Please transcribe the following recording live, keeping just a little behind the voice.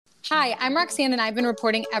Hi, I'm Roxanne, and I've been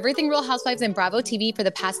reporting everything Real Housewives and Bravo TV for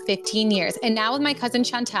the past 15 years, and now with my cousin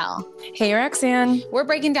Chantel. Hey, Roxanne. We're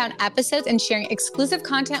breaking down episodes and sharing exclusive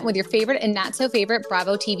content with your favorite and not so favorite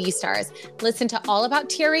Bravo TV stars. Listen to All About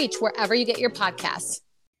TRH wherever you get your podcasts.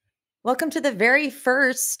 Welcome to the very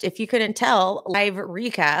first, if you couldn't tell, live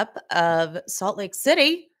recap of Salt Lake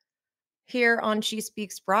City here on She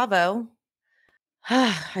Speaks Bravo.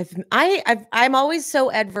 I'm always so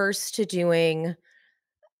adverse to doing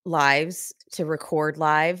lives, to record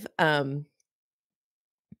live. But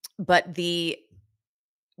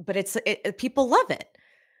people love it.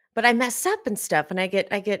 But I mess up and stuff, and I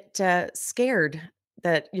get scared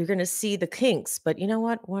that you're going to see the kinks. But you know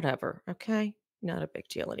what? Whatever. Okay, not a big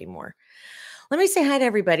deal anymore. Let me say hi to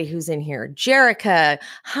everybody who's in here. Jerica,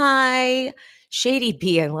 hi. Shady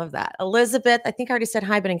B, I love that. Elizabeth, I think I already said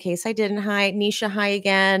hi, but in case I didn't, hi. Nisha, hi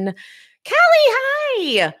again. Kelly,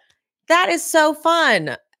 hi. That is so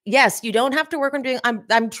fun. Yes, you don't have to work on doing.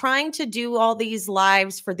 I'm trying to do all these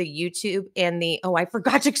lives for the YouTube and I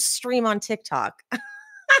forgot to stream on TikTok.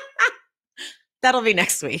 That'll be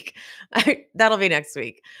next week. That'll be next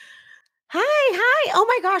week. Hi. Oh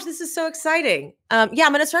my gosh, this is so exciting. I'm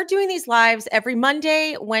going to start doing these lives every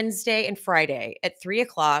Monday, Wednesday, and Friday at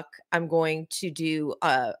 3:00. I'm going to do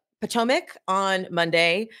Potomac on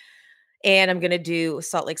Monday, and I'm going to do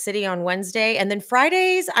Salt Lake City on Wednesday. And then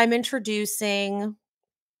Fridays, I'm introducing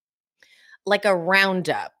like a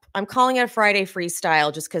roundup. I'm calling it a Friday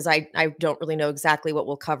freestyle just because I don't really know exactly what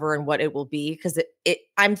we'll cover and what it will be, because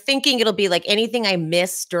I'm thinking it'll be like anything I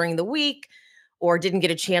missed during the week or didn't get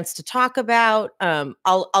a chance to talk about.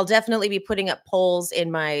 I'll definitely be putting up polls on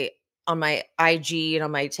my IG and on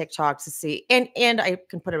my TikTok to see, and I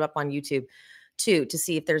can put it up on YouTube too to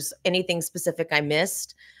see if there's anything specific I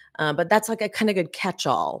missed. But that's like a kind of good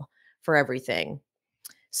catch-all for everything.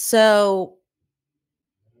 So,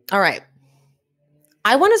 all right.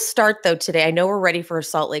 I want to start though today. I know we're ready for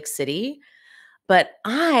Salt Lake City, but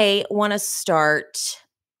I want to start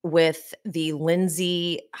with the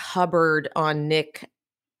Lindsay Hubbard on Nick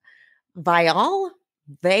Viall.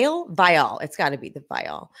 It's got to be the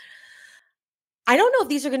Viall. I don't know if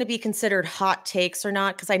these are going to be considered hot takes or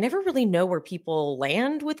not, because I never really know where people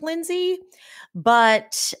land with Lindsay.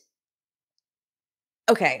 But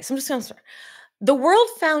okay, so I'm just going to start. The world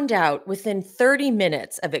found out within 30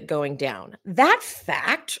 minutes of it going down. That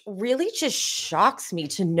fact really just shocks me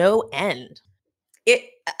to no end.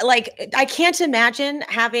 I can't imagine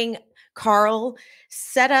having Carl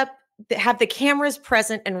set up, have the cameras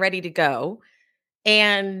present and ready to go.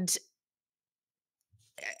 And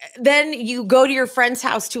then you go to your friend's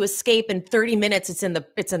house to escape. In 30 minutes, it's in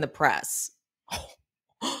the press.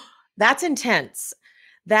 Oh, that's intense.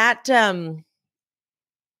 That,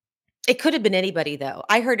 it could have been anybody though.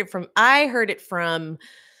 I heard it from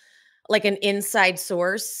like an inside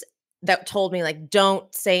source that told me like,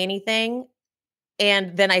 don't say anything.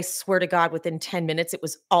 And then I swear to God, within 10 minutes, it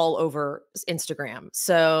was all over Instagram.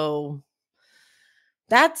 So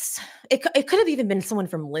it could have even been someone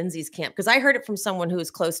from Lindsay's camp, because I heard it from someone who is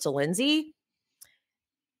close to Lindsay,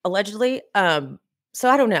 allegedly. So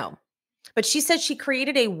I don't know. But she said she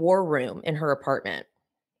created a war room in her apartment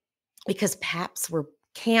because paps were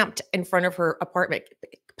camped in front of her apartment.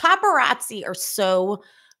 Paparazzi are so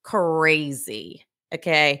crazy.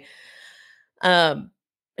 Okay.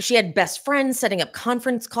 She had best friends setting up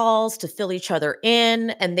conference calls to fill each other in,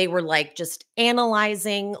 and they were like just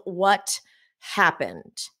analyzing what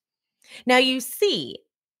happened. Now you see,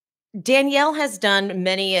 Danielle has done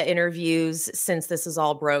many interviews since this is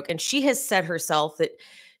all broke, and she has said herself that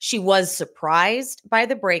she was surprised by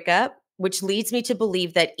the breakup, which leads me to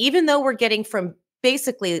believe that even though we're getting from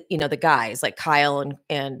basically, the guys like Kyle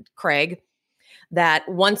and Craig, that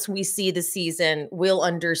once we see the season, we'll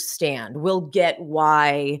understand, we'll get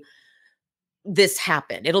why this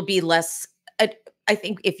happened. It'll be less, I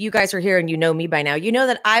think if you guys are here and you know me by now, you know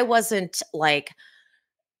that I wasn't like,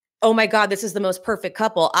 oh my God, this is the most perfect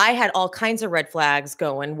couple. I had all kinds of red flags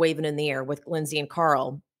going, waving in the air with Lindsay and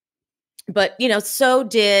Carl. But, so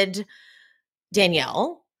did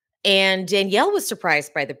Danielle. And Danielle was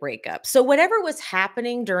surprised by the breakup. So whatever was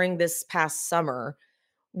happening during this past summer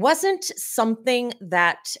wasn't something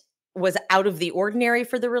that was out of the ordinary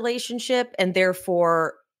for the relationship and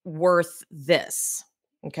therefore worth this.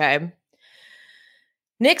 Okay.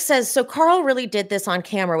 Nick says, so Carl really did this on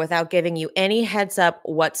camera without giving you any heads up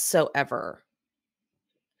whatsoever.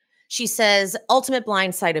 She says, ultimate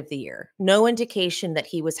blind side of the year. No indication that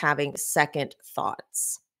he was having second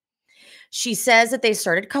thoughts. She says that they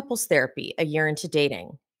started couples therapy a year into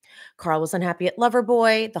dating. Carl was unhappy at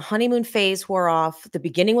Loverboy. The honeymoon phase wore off. The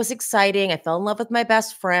beginning was exciting. I fell in love with my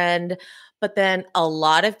best friend. But then a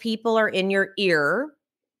lot of people are in your ear,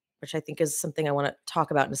 which I think is something I want to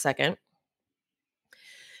talk about in a second.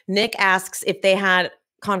 Nick asks if they had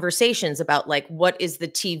conversations about like, what is the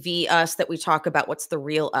TV us that we talk about? What's the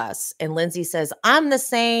real us? And Lindsay says, I'm the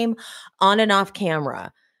same on and off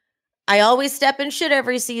camera. I always step in shit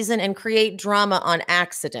every season and create drama on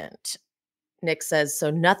accident. Nick says,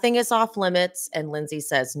 so nothing is off limits. And Lindsay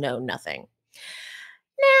says, no, nothing.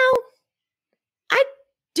 Now, I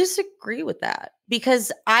disagree with that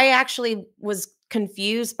because I actually was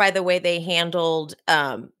confused by the way they handled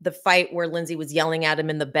the fight where Lindsay was yelling at him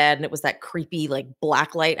in the bed and it was that creepy like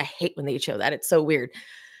black light. I hate when they show that. It's so weird.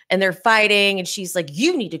 And they're fighting and she's like,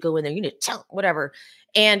 you need to go in there. You need to tell whatever.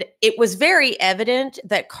 And it was very evident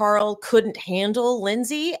that Carl couldn't handle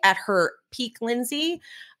Lindsay at her peak Lindsay.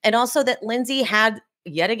 And also that Lindsay had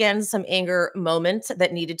yet again some anger moments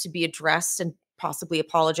that needed to be addressed and possibly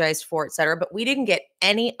apologized for, et cetera. But we didn't get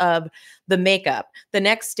any of the makeup. The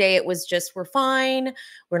next day it was just, we're fine.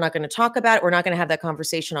 We're not going to talk about it. We're not going to have that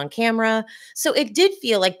conversation on camera. So it did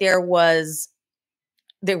feel like there were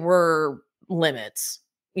limits,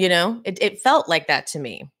 you know, it felt like that to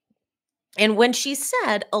me. And when she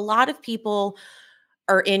said a lot of people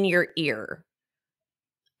are in your ear,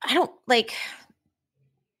 I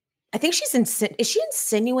think is she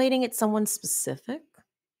insinuating it's someone specific?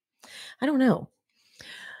 I don't know.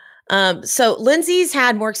 So Lindsay's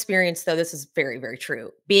had more experience, though. This is very, very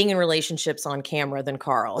true. Being in relationships on camera than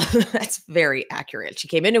Carl. That's very accurate. She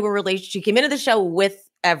came into the show with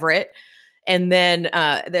Everett, and then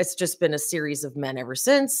there's just been a series of men ever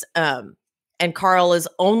since. And Carl has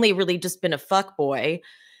only really just been a fuck boy.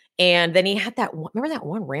 And then he had remember that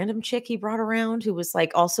one random chick he brought around who was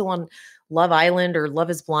like also on Love Island or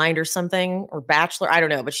Love is Blind or something, or Bachelor. I don't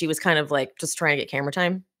know, but she was kind of like just trying to get camera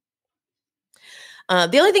time.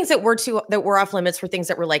 The only things that were off limits were things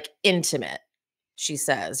that were like intimate, she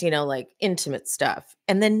says, you know, like intimate stuff.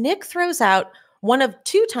 And then Nick throws out one of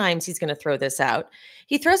two times he's going to throw this out.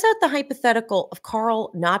 He throws out the hypothetical of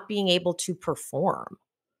Carl not being able to perform.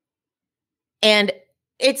 And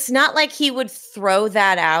it's not like he would throw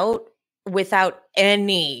that out without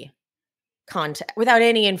any context, without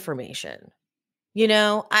any information. You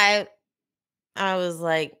know, I was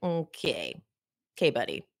like, okay,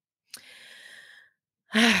 buddy.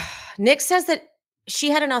 Nick says that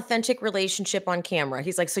she had an authentic relationship on camera.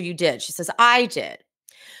 He's like, so you did? She says, I did.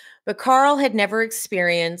 But Carl had never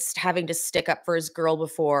experienced having to stick up for his girl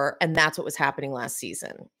before, and that's what was happening last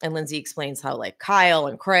season. And Lindsay explains how like Kyle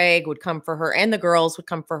and Craig would come for her and the girls would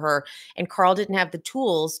come for her, and Carl didn't have the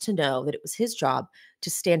tools to know that it was his job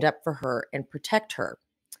to stand up for her and protect her.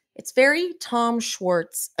 It's very Tom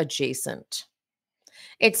Schwartz adjacent.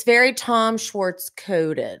 It's very Tom Schwartz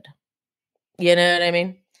coded. You know what I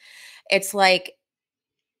mean? It's like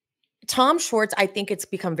Tom Schwartz, I think it's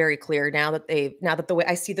become very clear now that the way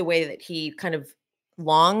I see the way that he kind of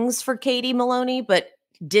longs for Katie Maloney, but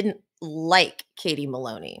didn't like Katie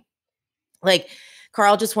Maloney. Like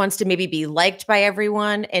Carl just wants to maybe be liked by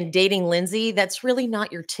everyone, and dating Lindsay, that's really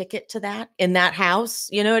not your ticket to that in that house.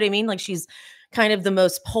 You know what I mean? Like she's kind of the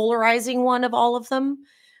most polarizing one of all of them.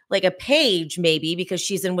 Like a Paige maybe because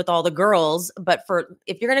she's in with all the girls, but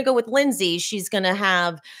if you're going to go with Lindsay, she's going to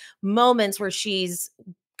have moments where she's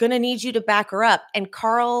going to need you to back her up. And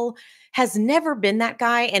Carl has never been that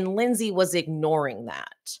guy, and Lindsay was ignoring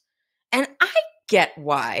that. And I get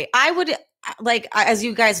why. I would as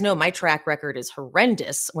you guys know, my track record is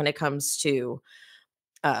horrendous when it comes to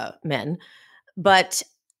men, but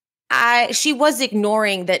she was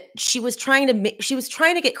ignoring that. She was trying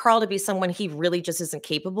to get Carl to be someone he really just isn't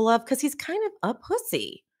capable of because he's kind of a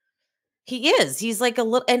pussy. He is. He's like a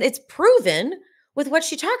little, and it's proven with what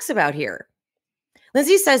she talks about here.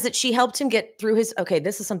 Lindsay says that she helped him get through his, okay,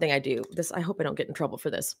 this is something I do. I hope I don't get in trouble for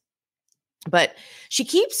this. But she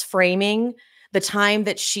keeps framing the time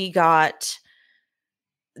that she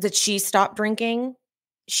stopped drinking.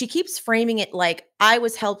 She keeps framing it like I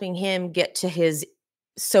was helping him get to his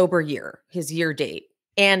sober year, his year date.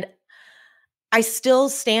 And I still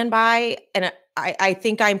stand by, and I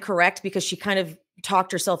think I'm correct because she kind of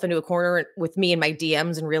talked herself into a corner with me in my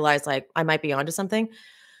DMs and realized like I might be onto something.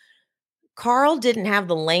 Carl didn't have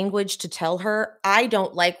the language to tell her, I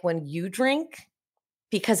don't like when you drink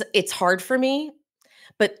because it's hard for me,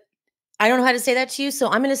 but I don't know how to say that to you. So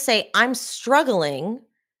I'm going to say I'm struggling.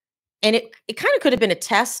 And it kind of could have been a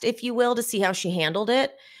test, if you will, to see how she handled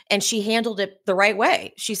it. And she handled it the right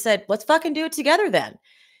way. She said, let's fucking do it together then.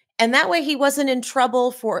 And that way he wasn't in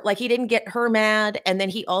trouble for, like, he didn't get her mad. And then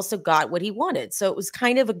he also got what he wanted. So it was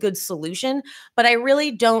kind of a good solution. But I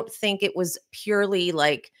really don't think it was purely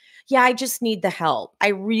like, yeah, I just need the help. I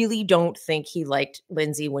really don't think he liked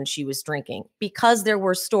Lindsay when she was drinking, because there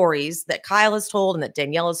were stories that Kyle has told and that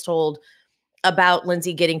Danielle has told about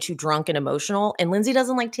Lindsay getting too drunk and emotional. And Lindsay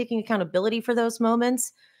doesn't like taking accountability for those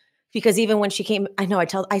moments, because even when she came,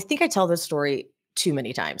 I think I tell this story too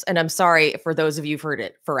many times. And I'm sorry for those of you who've heard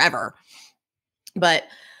it forever. But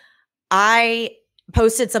I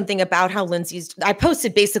posted something about how I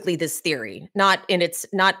posted basically this theory, not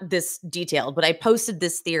this detailed, but I posted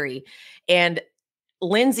this theory, and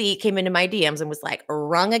Lindsay came into my DMs and was like,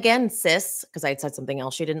 "Wrong again, sis," because I had said something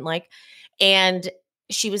else she didn't like. And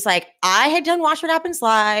she was like, "I had done Watch What Happens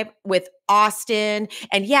Live with Austin.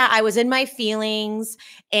 And yeah, I was in my feelings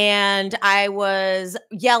and I was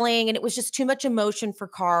yelling and it was just too much emotion for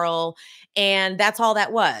Carl. And that's all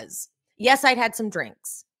that was. Yes, I'd had some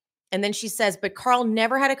drinks." And then she says, "But Carl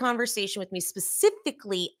never had a conversation with me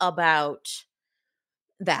specifically about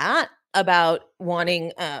that, about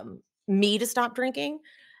wanting me to stop drinking."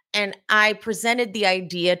 And I presented the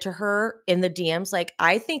idea to her in the DMs, like,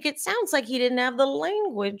 "I think it sounds like he didn't have the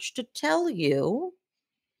language to tell you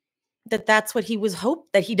that that's what he was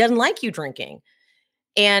that he doesn't like you drinking."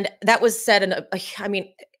 And that was said in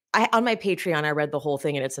on my Patreon, I read the whole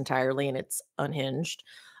thing in its entirely, and it's unhinged.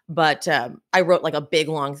 But I wrote like a big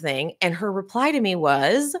long thing. And her reply to me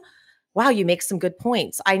was, "Wow, you make some good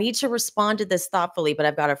points. I need to respond to this thoughtfully, but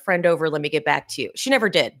I've got a friend over. Let me get back to you." She never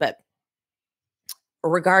did, but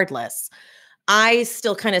regardless, I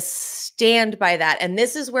still kind of stand by that. And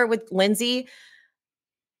this is where with Lindsay,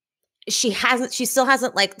 she still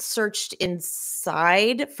hasn't like searched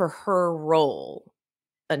inside for her role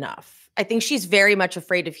enough. I think she's very much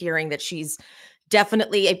afraid of hearing that she's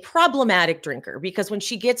definitely a problematic drinker, because when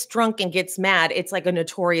she gets drunk and gets mad, it's like a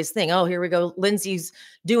notorious thing. "Oh, here we go. Lindsay's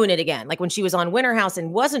doing it again." Like when she was on Winter House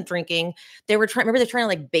and wasn't drinking, they're trying to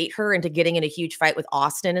like bait her into getting in a huge fight with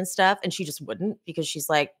Austin and stuff. And she just wouldn't, because she's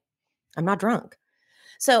like, "I'm not drunk."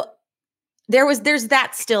 So there's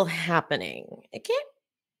that still happening.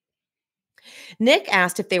 Nick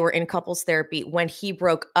asked if they were in couples therapy when he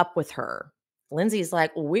broke up with her. Lindsay's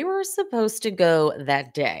like, "We were supposed to go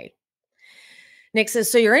that day." Nick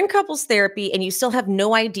says, "So you're in couples therapy and you still have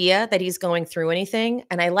no idea that he's going through anything?"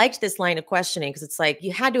 And I liked this line of questioning, because it's like,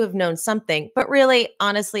 you had to have known something. But really,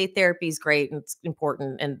 honestly, therapy is great and it's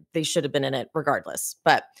important and they should have been in it regardless.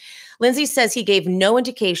 But Lindsay says he gave no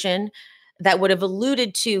indication that would have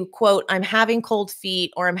alluded to, quote, "I'm having cold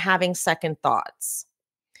feet" or "I'm having second thoughts."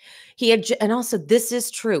 And also this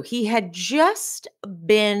is true, he had just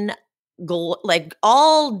been like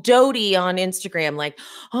all doty on Instagram, like,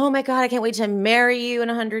 "Oh my God, I can't wait to marry you in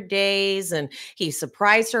 100 days. And he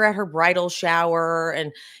surprised her at her bridal shower.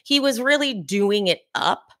 And he was really doing it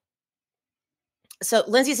up. So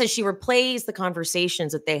Lindsay says she replays the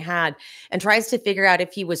conversations that they had and tries to figure out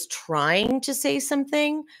if he was trying to say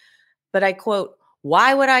something. But I quote,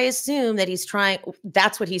 "Why would I assume that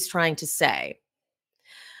that's what he's trying to say?"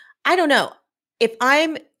 I don't know. If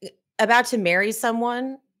I'm about to marry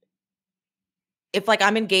someone, if like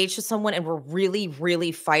I'm engaged to someone and we're really,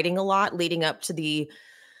 really fighting a lot leading up to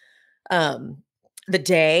um the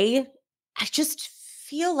day, I just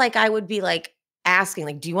feel like I would be like asking,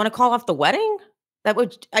 like, "Do you want to call off the wedding?" It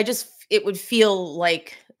would feel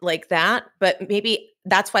like that. But maybe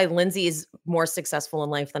that's why Lindsay is more successful in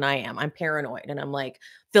life than I am. I'm paranoid and I'm like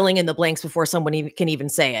filling in the blanks before someone can even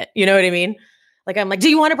say it. You know what I mean? Like, I'm like, "Do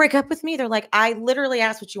you want to break up with me?" They're like, "I literally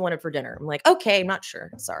asked what you wanted for dinner." I'm like, "Okay, I'm not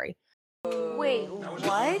sure. Sorry." Wait,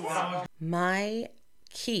 what? My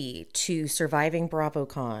key to surviving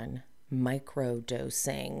BravoCon: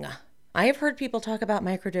 microdosing. I have heard people talk about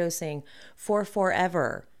microdosing for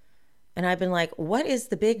forever. And I've been like, what is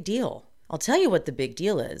the big deal? I'll tell you what the big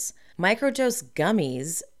deal is. Microdose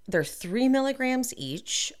gummies, they're 3 milligrams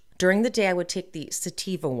each. During the day, I would take the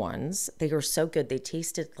sativa ones. They were so good. They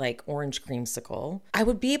tasted like orange creamsicle. I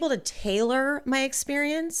would be able to tailor my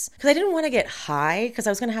experience because I didn't want to get high, because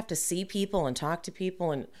I was going to have to see people and talk to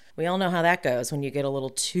people. And we all know how that goes when you get a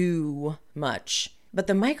little too much. But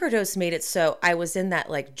the microdose made it so I was in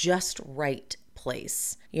that like just right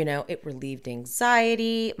place You know, it relieved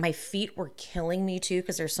anxiety. My feet were killing me too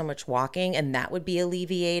because there's so much walking, and that would be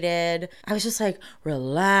alleviated. I was just like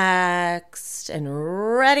relaxed and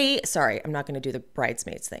ready. Sorry, I'm not going to do the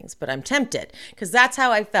bridesmaids things, but I'm tempted because that's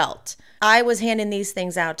how I felt. I was handing these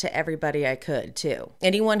things out to everybody I could too.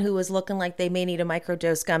 Anyone who was looking like they may need a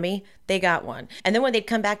microdose gummy, they got one. And then when they'd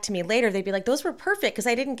come back to me later, they'd be like, those were perfect because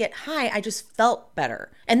I didn't get high. I just felt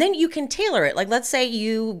better. And then you can tailor it. Like, let's say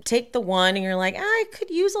you take the one and you're like, I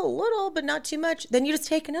could use a little, but not too much. Then you just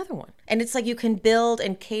take another one. And it's like you can build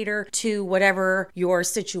and cater to whatever your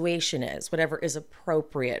situation is, whatever is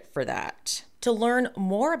appropriate for that. To learn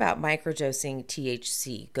more about microdosing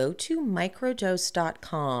THC, go to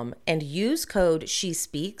microdose.com and use code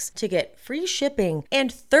SHESPEAKS to get free shipping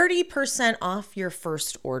and 30% off your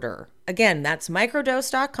first order. Again, that's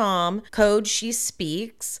microdose.com, code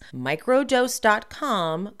SHESPEAKS,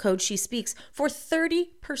 microdose.com, code SHESPEAKS for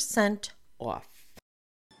 30% off.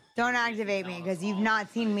 Don't activate me because you've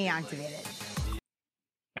not seen me activate it.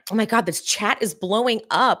 Oh my God, this chat is blowing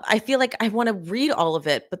up. I feel like I want to read all of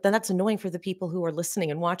it, but then that's annoying for the people who are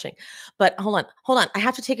listening and watching. But hold on. I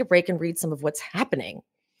have to take a break and read some of what's happening.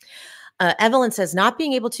 Evelyn says, not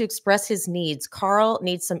being able to express his needs. Carl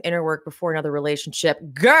needs some inner work before another relationship.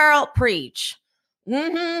 Girl, preach.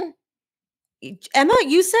 Mm-hmm. Emma,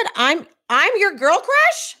 you said I'm your girl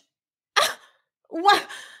crush? What?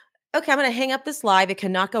 Okay, I'm going to hang up this live. It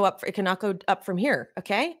cannot go up from here.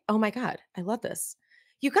 Okay. Oh my God. I love this.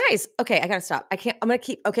 You guys, okay, I got to stop. I'm going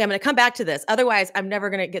to come back to this. Otherwise, I'm never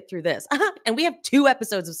going to get through this. And we have 2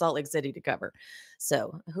 episodes of Salt Lake City to cover.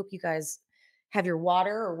 So I hope you guys have your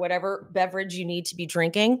water or whatever beverage you need to be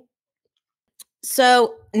drinking.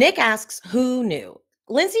 So Nick asks, who knew?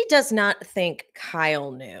 Lindsay does not think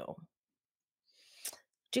Kyle knew.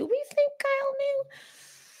 Do we think Kyle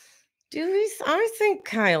knew? I think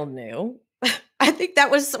Kyle knew. I think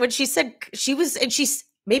that was when she said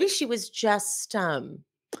maybe she was just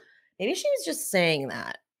saying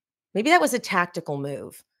that. Maybe that was a tactical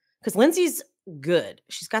move because Lindsay's good.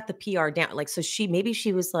 She's got the PR down. Like, so maybe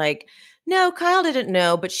she was like, no, Kyle didn't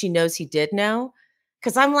know, but she knows he did know.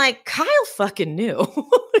 Cause I'm like, Kyle fucking knew.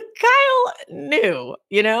 Kyle knew,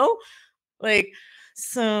 you know? Like,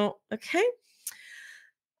 so, okay.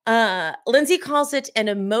 Lindsay calls it an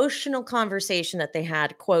emotional conversation that they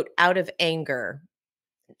had, quote, out of anger.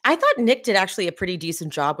 I thought Nick did actually a pretty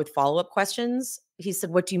decent job with follow-up questions. He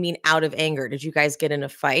said, what do you mean out of anger? Did you guys get in a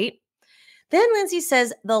fight? Then Lindsay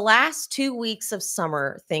says, the last 2 weeks of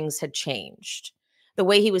summer, things had changed. The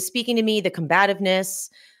way he was speaking to me, the combativeness.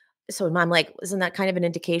 So I'm like, isn't that kind of an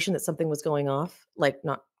indication that something was going off? Like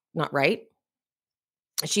not right?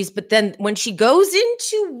 But then when she goes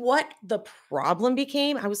into what the problem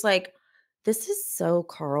became, I was like, this is so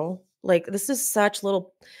Carl. Like, this is such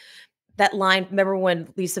little, that line, remember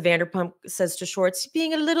when Lisa Vanderpump says to Schwartz,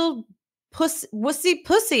 being a little wussy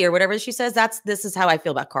pussy or whatever she says, this is how I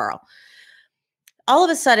feel about Carl. All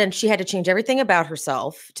of a sudden, she had to change everything about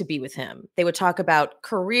herself to be with him. They would talk about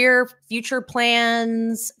career, future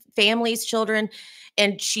plans, families, children.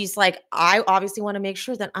 And she's like, I obviously want to make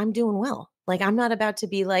sure that I'm doing well. Like, I'm not about to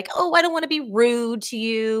be like, oh, I don't want to be rude to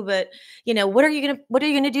you, but you know, what are you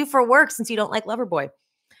going to do for work since you don't like Loverboy?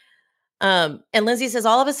 And Lindsay says,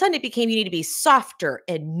 all of a sudden it became, you need to be softer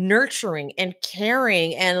and nurturing and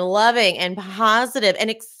caring and loving and positive and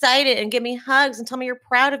excited and give me hugs and tell me you're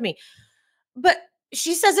proud of me. But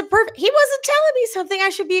she says it perfect. He wasn't telling me something I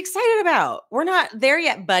should be excited about. We're not there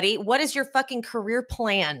yet, buddy. What is your fucking career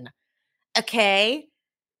plan? Okay.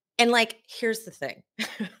 And like, here's the thing.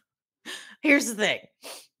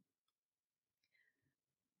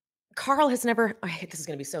 Carl has never, this is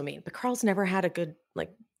going to be so mean, but Carl's never had a good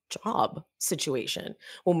like job situation.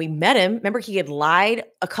 When we met him, remember he had lied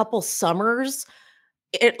a couple summers,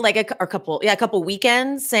 a couple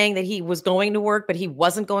weekends saying that he was going to work, but he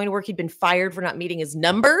wasn't going to work. He'd been fired for not meeting his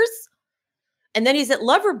numbers. And then he's at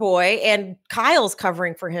Loverboy and Kyle's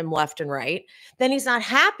covering for him left and right. Then he's not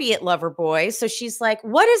happy at Loverboy. So she's like,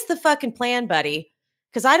 what is the fucking plan, buddy?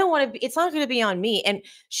 Because I don't want to be, it's not going to be on me. And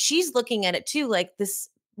she's looking at it too, like this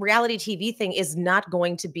reality TV thing is not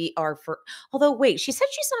going to be although wait, she said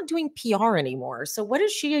she's not doing PR anymore. So what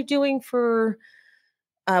is she doing for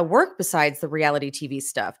work besides the reality TV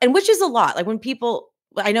stuff? And which is a lot. Like when people,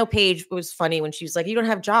 I know Paige was funny when she was like, you don't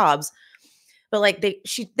have jobs, but like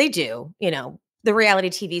they do, you know, the reality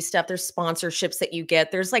TV stuff, there's sponsorships that you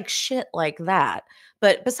get. There's like shit like that.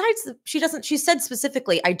 But besides, she said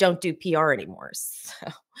specifically, I don't do PR anymore. So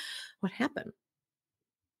what happened?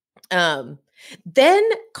 Then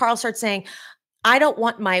Carl starts saying, I don't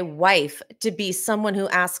want my wife to be someone who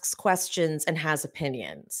asks questions and has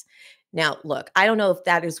opinions. Now, look, I don't know if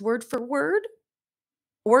that is word for word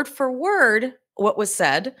what was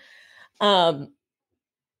said.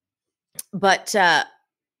 But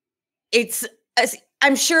it's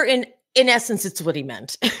I'm sure in essence it's what he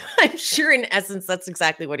meant. I'm sure in essence that's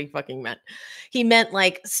exactly what he fucking meant. He meant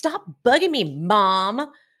like, stop bugging me,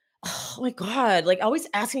 mom. Oh my God, like always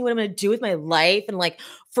asking me what I'm gonna do with my life and like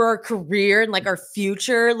for our career and like our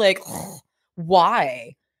future. Like,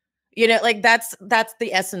 why? Like that's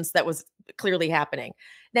the essence that was clearly happening.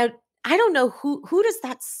 Now, I don't know who does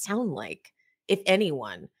that sound like, if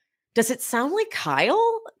anyone. Does it sound like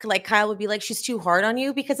Kyle? Like Kyle would be like, she's too hard on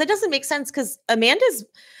you? Because that doesn't make sense because Amanda's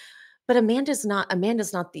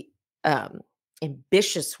not the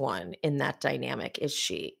ambitious one in that dynamic, is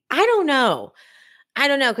she? I don't know.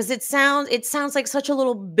 Because it sounds like such a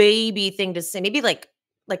little baby thing to say. Maybe like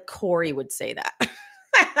Corey would say that.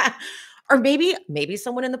 Or maybe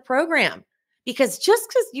someone in the program. Because just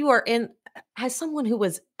because you are as someone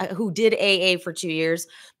who did AA for 2 years,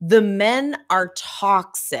 the men are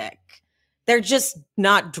toxic. They're just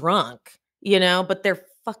not drunk, but they're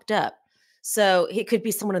fucked up. So it could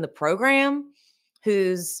be someone in the program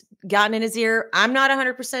who's gotten in his ear. I'm not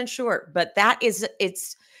 100% sure, but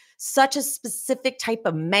it's such a specific type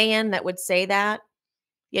of man that would say that,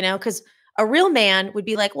 because a real man would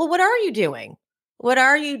be like, well, what are you doing? What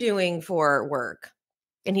are you doing for work?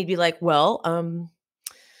 And he'd be like, well,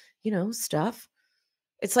 stuff.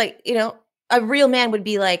 It's like, a real man would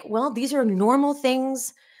be like, well, these are normal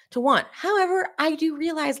things to want. However, I do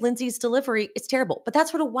realize Lindsay's delivery is terrible, but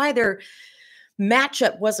that's sort of why their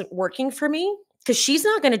matchup wasn't working for me, because she's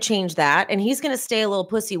not going to change that. And he's going to stay a little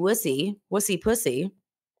wussy pussy.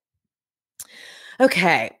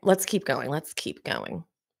 Okay, let's keep going.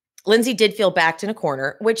 Lindsay did feel backed in a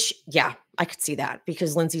corner, which, yeah, I could see that,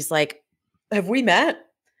 because Lindsay's like, have we met?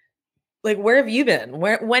 Like, where have you been?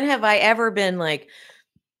 When have I ever been like,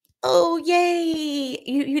 oh, yay,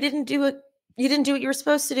 you didn't do it. You didn't do what you were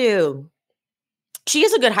supposed to do. She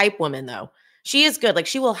is a good hype woman, though. She is good. Like,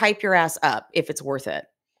 she will hype your ass up if it's worth it.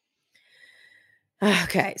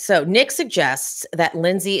 Okay, so Nick suggests that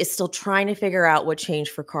Lindsay is still trying to figure out what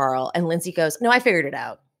changed for Carl. And Lindsay goes, no, I figured it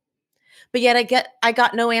out. But yet I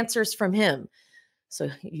got no answers from him. So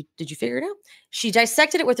did you figure it out? She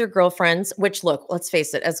dissected it with her girlfriends, which, look, let's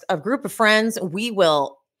face it, as a group of friends, we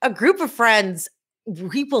will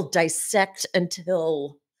dissect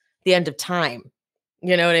until the end of time.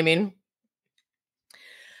 You know what I mean?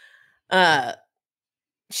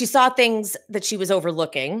 She saw things that she was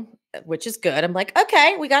overlooking, which is good. I'm like,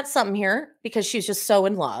 okay, we got something here, because she's just so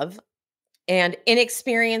in love and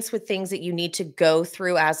inexperience with things that you need to go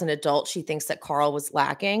through as an adult. She thinks that Carl was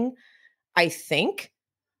lacking, I think,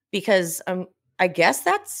 because I guess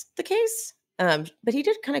that's the case. But he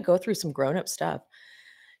did kind of go through some grown-up stuff.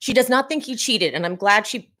 She does not think he cheated, and I'm glad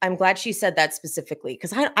she said that specifically,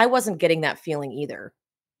 because I wasn't getting that feeling either.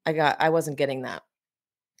 I wasn't getting that.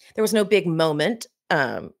 There was no big moment.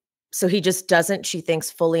 So he just doesn't, she thinks,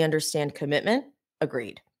 fully understand commitment.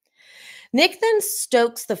 Agreed. Nick then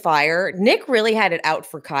stokes the fire. Nick really had it out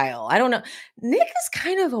for Kyle. I don't know. Nick is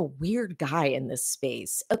kind of a weird guy in this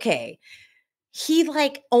space. Okay. He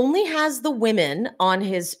only has the women on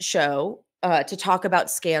his show to talk about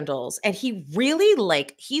scandals. And he really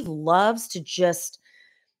he loves to just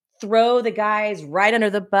throw the guys right under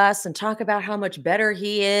the bus and talk about how much better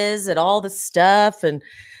he is at all the stuff. And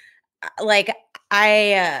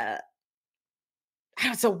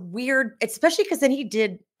it's a weird, especially because then he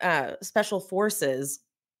did special forces.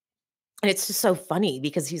 And it's just so funny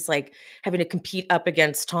because he's having to compete up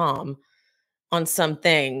against Tom on some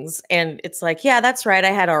things. And it's like, yeah, that's right.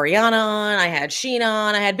 I had Ariana on, I had Sheena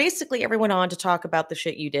on, I had basically everyone on to talk about the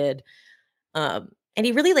shit you did. And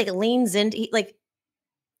he really leans into,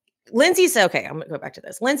 Lindsay said, okay, I'm gonna go back to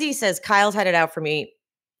this. Lindsay says, Kyle's had it out for me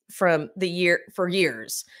for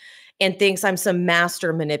years and thinks I'm some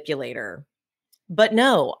master manipulator. But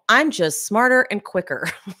no, I'm just smarter and quicker.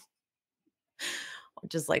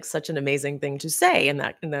 Which is such an amazing thing to say in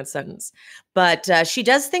that sentence. But she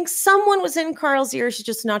does think someone was in Carl's ear. She's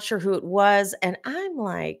just not sure who it was. And I'm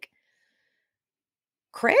like,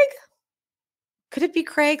 Craig? Could it be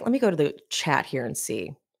Craig? Let me go to the chat here and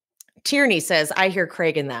see. Tierney says, I hear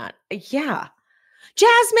Craig in that. Yeah.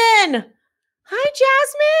 Jasmine! Hi,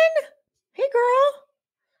 Jasmine! Hey, girl.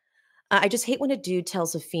 I just hate when a dude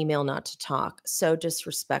tells a female not to talk. So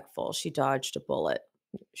disrespectful. She dodged a bullet.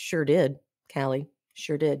 Sure did, Callie.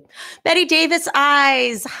 Sure did. Betty Davis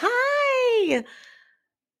eyes. Hi.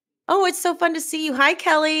 Oh, it's so fun to see you. Hi,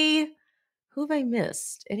 Kelly. Who have I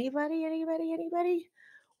missed? Anybody?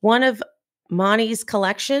 One of Monty's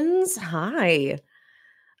collections. Hi.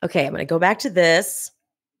 Okay, I'm going to go back to this.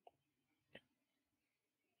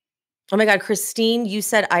 Oh my God, Christine, you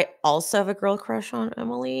said I also have a girl crush on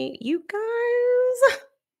Emily. You guys.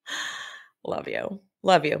 Love you.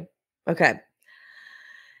 Love you. Okay.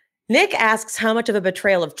 Nick asks how much of a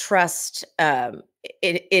betrayal of trust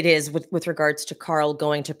it is with regards to Carl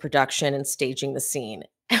going to production and staging the scene.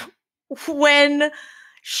 When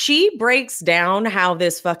she breaks down how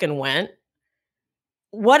this fucking went,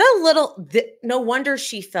 what a little, no wonder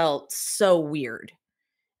she felt so weird.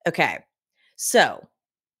 Okay. So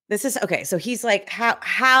this is okay. So he's like,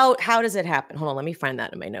 how does it happen? Hold on, let me find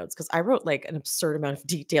that in my notes because I wrote like an absurd amount of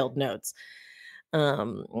detailed notes.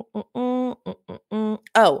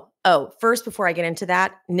 First, before I get into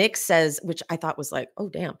that, Nick says, which I thought was like, oh,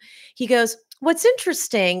 damn. He goes, what's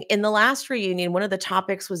interesting in the last reunion, one of the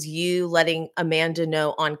topics was you letting Amanda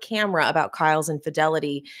know on camera about Kyle's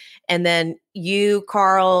infidelity. And then you,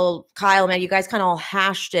 Kyle, man, you guys kind of all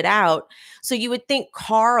hashed it out. So you would think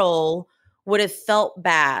Carl would have felt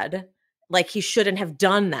bad, like he shouldn't have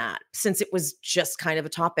done that since it was just kind of a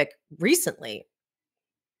topic recently.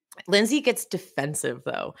 Lindsay gets defensive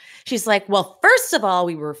though. She's like, well, first of all,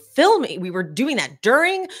 we were doing that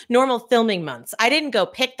during normal filming months. I didn't go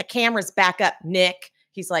pick the cameras back up, Nick.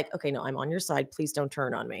 He's like, okay, no, I'm on your side. Please don't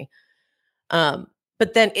turn on me.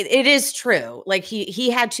 But then it is true. Like he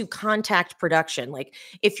had to contact production. Like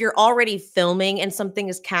if you're already filming and something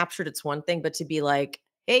is captured, it's one thing, but to be like,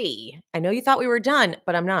 hey, I know you thought we were done,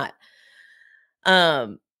 but I'm not.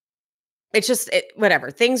 It's just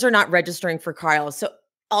whatever. Things are not registering for Kyle. So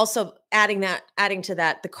also adding to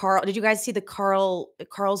that, did you guys see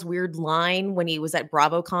Carl's weird line when he was at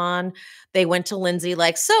BravoCon? They went to Lindsay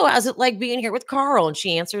like, so how's it like being here with Carl? And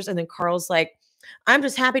she answers, and then Carl's like, I'm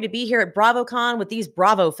just happy to be here at BravoCon with these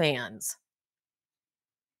Bravo fans.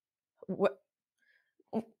 What?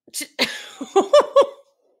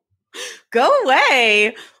 Go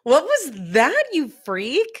away. What was that, you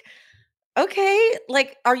freak? Okay,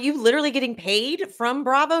 like, are you literally getting paid from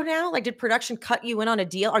Bravo now? Like, did production cut you in on a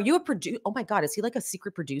deal? Are you a producer? Oh my God, is he like a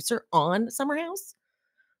secret producer on Summer House?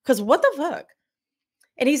 Because what the fuck?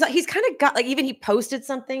 And he's kind of got like, even he posted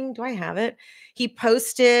something. Do I have it? He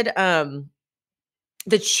posted the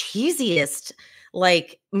cheesiest,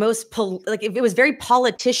 like like it was very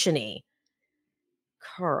politician-y.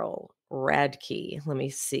 Carl Radke. Let me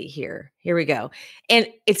see here. Here we go. And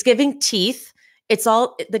it's giving teeth. It's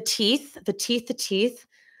all the teeth.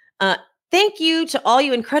 Thank you to all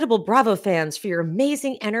you incredible Bravo fans for your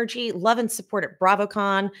amazing energy, love, and support at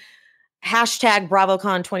BravoCon. Hashtag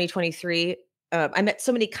BravoCon 2023. I met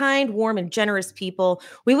so many kind, warm, and generous people.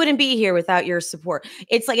 We wouldn't be here without your support.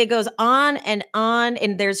 It's like it goes on, and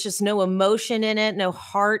there's just no emotion in it, no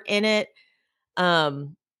heart in it.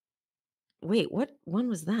 Wait, what one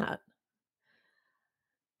was that?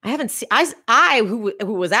 I haven't seen.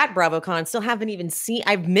 Who was at BravoCon still haven't even seen.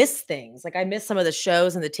 I've missed things. Like I missed some of the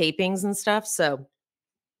shows and the tapings and stuff. So,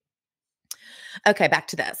 okay, back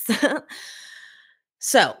to this.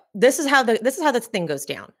 So this is how this thing goes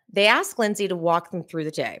down. They ask Lindsay to walk them through the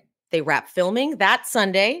day. They wrap filming that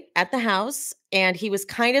Sunday at the house, and he was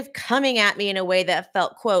kind of coming at me in a way that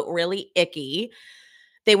felt, quote, really icky.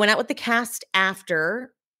 They went out with the cast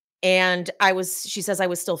after. And she says, I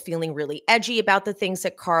was still feeling really edgy about the things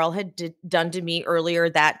that Carl had done to me earlier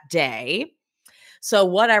that day. So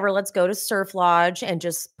whatever, let's go to Surf Lodge and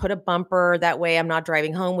just put a bumper. That way I'm not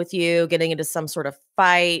driving home with you, getting into some sort of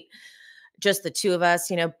fight. Just the two of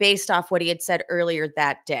us, based off what he had said earlier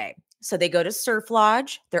that day. So they go to Surf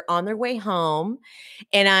Lodge. They're on their way home.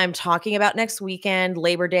 And I'm talking about next weekend,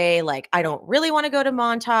 Labor Day. Like, I don't really want to go to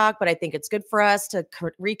Montauk, but I think it's good for us to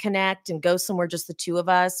reconnect and go somewhere, just the two of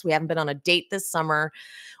us. We haven't been on a date this summer.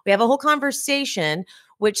 We have a whole conversation,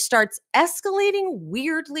 which starts escalating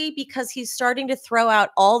weirdly because he's starting to throw out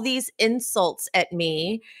all these insults at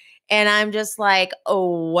me. And I'm just like,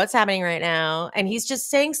 oh, what's happening right now? And he's just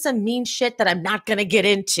saying some mean shit that I'm not going to get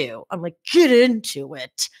into. I'm like, get into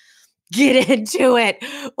it. Get into it.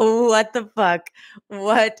 What the fuck?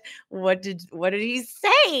 What did he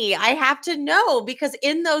say? I have to know, because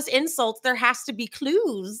in those insults there has to be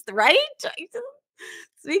clues, right? It's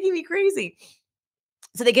making me crazy.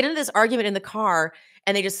 So they get into this argument in the car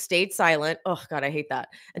and they just stayed silent. Oh God, I hate that.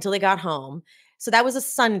 Until they got home. So that was a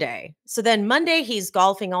Sunday. So then Monday he's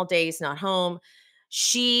golfing all day. He's not home.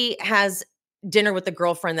 She has dinner with the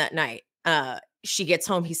girlfriend that night. She gets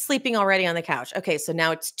home. He's sleeping already on the couch. Okay, so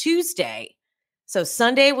now it's Tuesday. So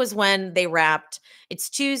Sunday was when they wrapped. It's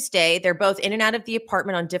Tuesday. They're both in and out of the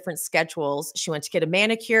apartment on different schedules. She went to get a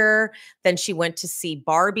manicure. Then she went to see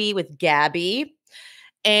Barbie with Gabby.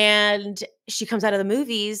 And she comes out of the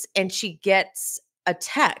movies and she gets a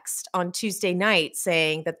text on Tuesday night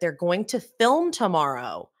saying that they're going to film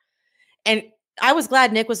tomorrow. And I was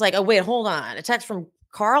glad Nick was like, oh, wait, hold on. A text from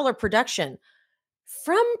Carl or production?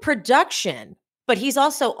 From production. But he's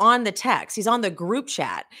also on the text. He's on the group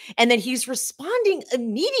chat. And then he's responding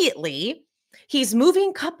immediately. He's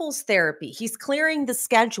moving couples therapy. He's clearing the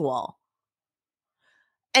schedule.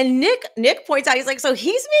 And Nick points out, he's like, so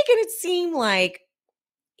he's making it seem like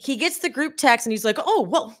he gets the group text and he's like, oh,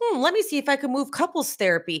 well, let me see if I can move couples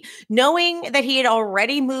therapy, knowing that he had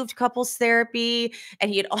already moved couples therapy and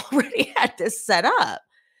he had already had this set up.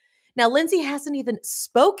 Now, Lindsay hasn't even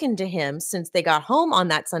spoken to him since they got home on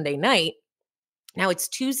that Sunday night. Now it's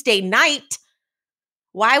Tuesday night.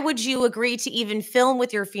 Why would you agree to even film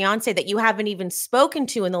with your fiance that you haven't even spoken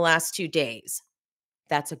to in the last 2 days?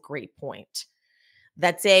 That's a great point.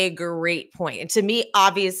 That's a great point. And to me,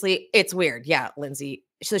 obviously, it's weird. Yeah, Lindsay.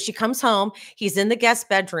 So she comes home. He's in the guest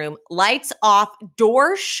bedroom, lights off,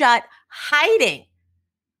 door shut, hiding.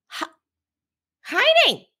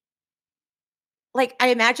 Hiding. Like, I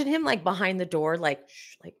imagine him like behind the door, like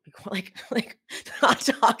not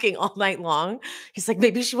talking all night long. He's like,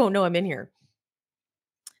 maybe she won't know I'm in here.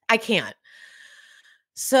 I can't.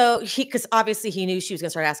 So because obviously he knew she was going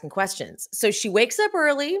to start asking questions. So she wakes up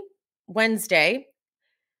early Wednesday.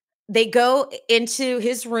 They go into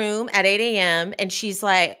his room at 8 a.m. and she's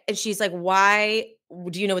like, why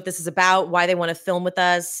do you know what this is about? Why they want to film with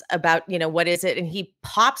us about, what is it? And he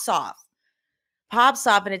pops off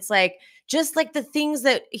and it's like, just like the things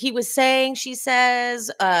that he was saying, she says,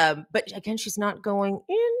 but again, she's not going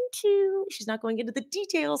into the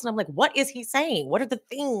details. And I'm like, what is he saying? What are the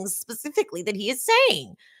things specifically that he is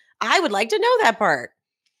saying? I would like to know that part.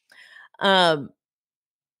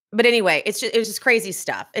 But anyway, it's just crazy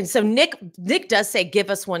stuff. And so Nick does say, give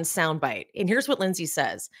us one soundbite. And here's what Lindsay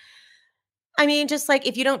says. I mean, just like,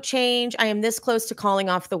 if you don't change, I am this close to calling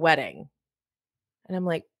off the wedding. And I'm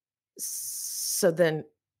like, so then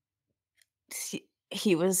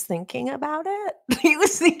he was thinking about it. He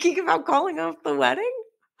was thinking about calling off the wedding.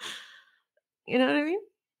 You know what I mean?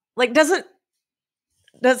 Like, doesn't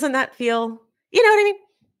that feel, you know what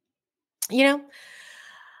I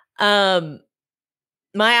mean?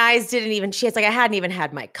 My eyes didn't even, she's like, I hadn't even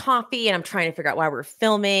had my coffee and I'm trying to figure out why we're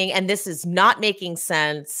filming and this is not making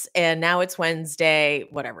sense. And now it's Wednesday,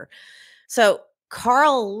 whatever. So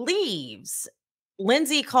Carl leaves.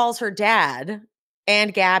 Lindsay calls her dad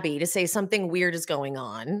and Gabby to say something weird is going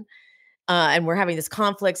on. And we're having this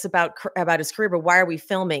conflicts about his career, but why are we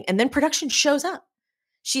filming? And then production shows up.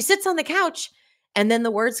 She sits on the couch and then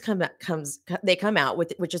the words come out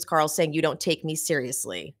with, which is Carl saying, you don't take me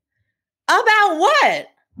seriously. About what?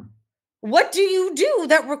 What do you do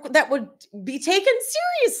that would be taken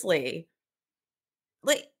seriously?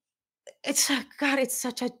 Like, it's God, it's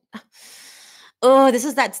such a this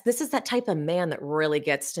is that type of man that really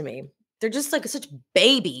gets to me. They're just like such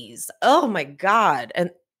babies. Oh my God.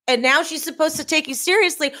 And now she's supposed to take you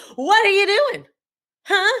seriously. What are you doing?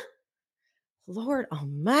 Huh? Lord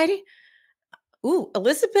Almighty. Ooh,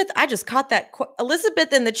 Elizabeth, I just caught that.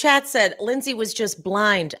 Elizabeth in the chat said Lindsay was just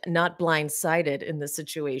blind, not blindsided in this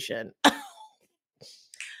situation.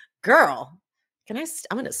 Girl, I'm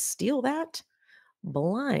going to steal that.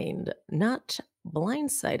 Blind, not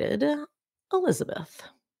blindsided, Elizabeth.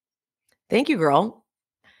 Thank you, girl.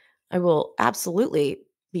 I will absolutely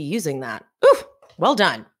be using that. Ooh, well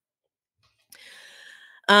done.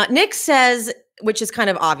 Nick says, which is kind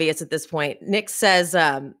of obvious at this point, Nick says,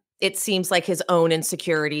 it seems like his own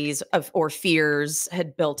insecurities or fears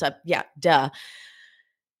had built up. Yeah, duh.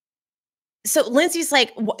 So Lindsay's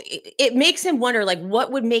like, it makes him wonder, like,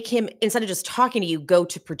 what would make him, instead of just talking to you, go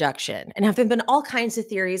to production? And have there been all kinds of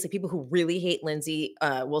theories, like people who really hate Lindsay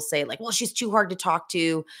will say, like, well, she's too hard to talk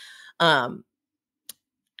to. You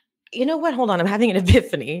know what? Hold on. I'm having an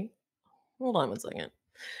epiphany. Hold on one second.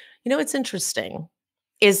 You know what's interesting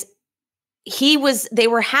is they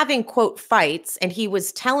were having quote fights and he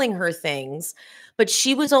was telling her things, but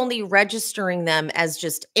she was only registering them as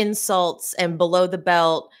just insults and below the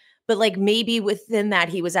belt. But like maybe within that,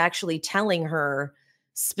 he was actually telling her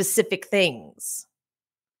specific things.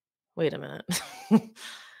 Wait a minute.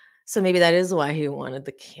 So maybe that is why he wanted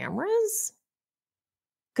the cameras?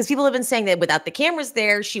 Because people have been saying that without the cameras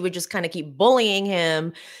there, she would just kind of keep bullying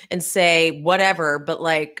him and say whatever, but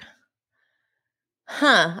like,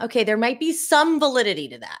 okay, there might be some validity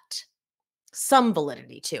to that. Some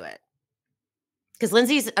validity to it. Because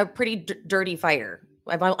Lindsay's a pretty dirty fighter.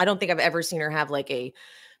 I don't think I've ever seen her have like a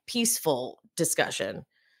peaceful discussion.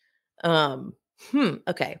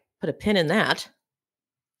 Okay, put a pin in that.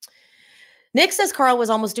 Nick says Carl was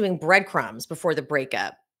almost doing breadcrumbs before the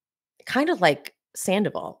breakup. Kind of like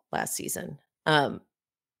Sandoval last season.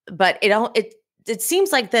 But it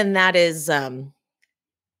seems like then that is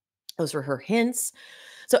those were her hints.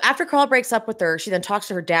 So after Carl breaks up with her, she then talks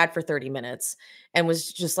to her dad for 30 minutes and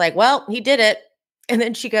was just like, well, he did it. And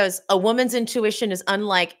then she goes, a woman's intuition is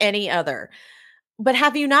unlike any other. But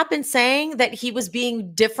have you not been saying that he was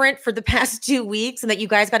being different for the past 2 weeks and that you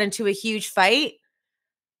guys got into a huge fight?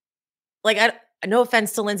 Like, no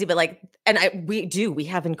offense to Lindsay, but like, we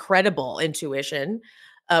have incredible intuition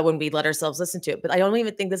when we let ourselves listen to it. But I don't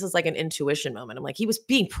even think this is like an intuition moment. I'm like, he was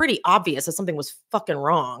being pretty obvious that something was fucking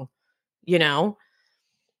wrong, you know?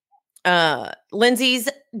 Lindsay's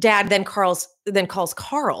dad then calls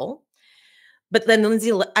Carl, but then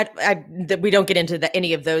Lindsay, we don't get into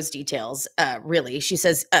any of those details. Really, she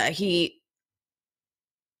says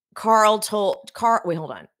Carl told Carl. Wait,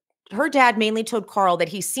 hold on. Her dad mainly told Carl that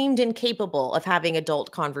he seemed incapable of having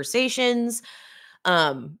adult conversations.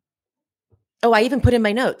 Oh, I even put in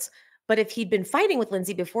my notes. But if he'd been fighting with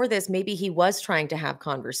Lindsay before this, maybe he was trying to have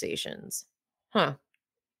conversations. Huh.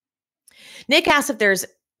 Nick asked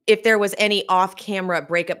if there was any off-camera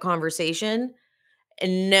breakup conversation.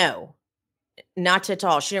 No, not at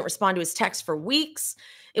all. She didn't respond to his text for weeks.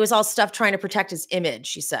 It was all stuff trying to protect his image,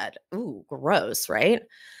 she said. Ooh, gross, right?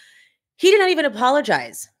 He did not even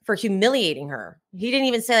apologize for humiliating her. He didn't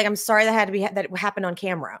even say, like, I'm sorry that happened on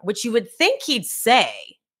camera, which you would think he'd say,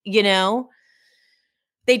 you know?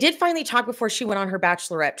 They did finally talk before she went on her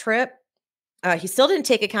bachelorette trip. He still didn't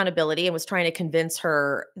take accountability and was trying to convince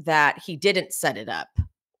her that he didn't set it up.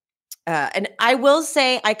 And I will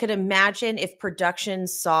say, I could imagine if production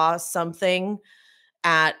saw something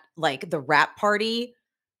at like the rap party,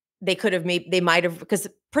 they might have, because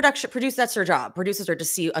produce, that's their job. Producers are to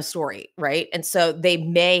see a story, right? And so they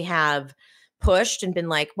may have pushed and been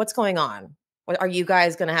like, what's going on? Are you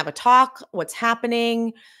guys going to have a talk? What's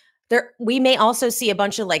happening? We may also see a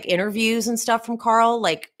bunch of like interviews and stuff from Carl.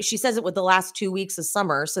 Like she says it with the last 2 weeks of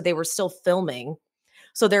summer. So they were still filming.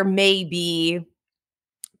 So there may be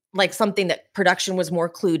like something that production was more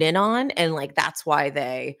clued in on. And like, that's why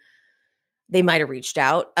they might've reached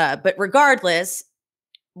out. But regardless,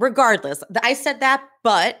 I said that,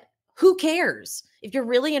 but who cares? If you're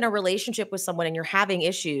really in a relationship with someone and you're having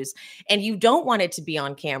issues and you don't want it to be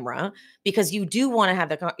on camera because you do want to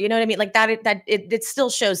have you know what I mean? Like it still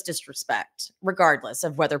shows disrespect regardless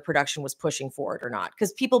of whether production was pushing for it or not.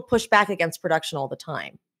 Because people push back against production all the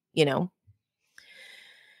time, you know?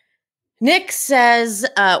 Nick says,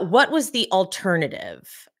 what was the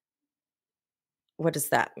alternative? What does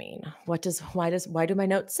that mean? Why do my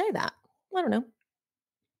notes say that? I don't know.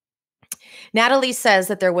 Natalie says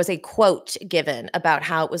that there was a quote given about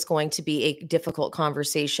how it was going to be a difficult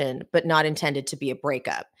conversation, but not intended to be a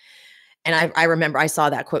breakup. And I remember I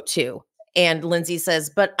saw that quote too. And Lindsay says,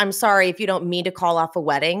 but I'm sorry, if you don't mean to call off a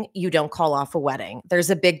wedding, you don't call off a wedding. There's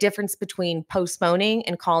a big difference between postponing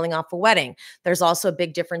and calling off a wedding. There's also a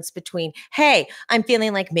big difference between, hey, I'm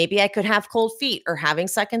feeling like maybe I could have cold feet, or having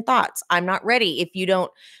second thoughts. I'm not ready. If you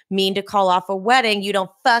don't mean to call off a wedding, you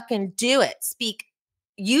don't fucking do it.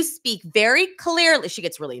 You speak very clearly. She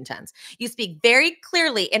gets really intense. You speak very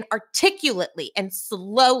clearly and articulately and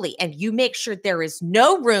slowly, and you make sure there is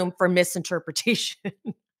no room for misinterpretation,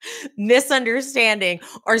 misunderstanding,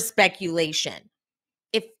 or speculation.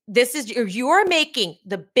 If you are making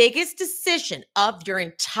the biggest decision of your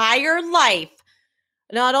entire life,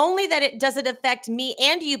 not only that it doesn't affect me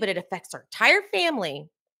and you, but it affects our entire family,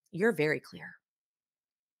 you're very clear.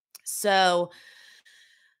 So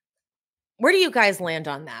where do you guys land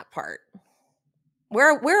on that part? Where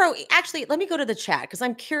are we? Actually, let me go to the chat because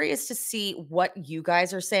I'm curious to see what you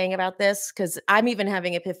guys are saying about this, because I'm even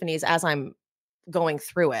having epiphanies as I'm going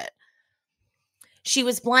through it. She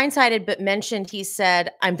was blindsided, but mentioned he said,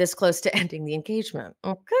 I'm this close to ending the engagement.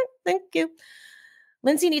 Okay, thank you.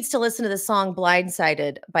 Lindsay needs to listen to the song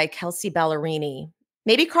Blindsided by Kelsey Ballerini.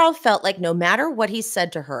 Maybe Carl felt like no matter what he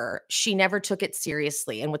said to her, she never took it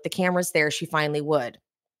seriously. And with the cameras there, she finally would.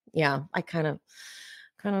 Yeah, I kind of.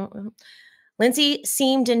 Lindsay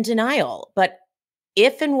seemed in denial, but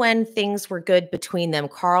if and when things were good between them,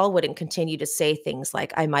 Carl wouldn't continue to say things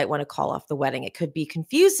like, I might want to call off the wedding. It could be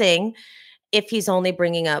confusing if he's only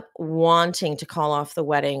bringing up wanting to call off the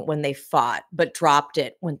wedding when they fought, but dropped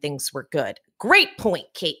it when things were good. Great point,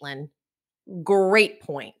 Caitlin. Great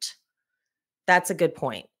point. That's a good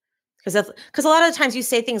point. Because a lot of the times you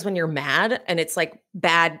say things when you're mad and it's like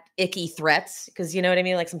bad, icky threats. Because you know what I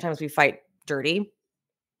mean? Like sometimes we fight dirty.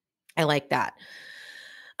 I like that.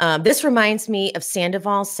 This reminds me of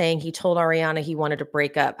Sandoval saying he told Ariana he wanted to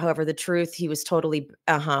break up. However, the truth, he was totally,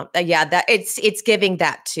 yeah, that it's giving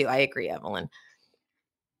that too. I agree, Evelyn.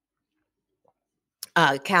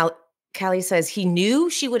 Callie says he knew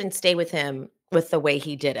she wouldn't stay with him with the way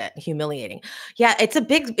he did it. Humiliating. Yeah, it's a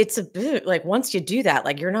big, like once you do that,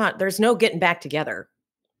 like there's no getting back together.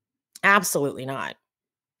 Absolutely not.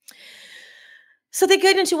 So they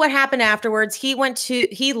get into what happened afterwards. He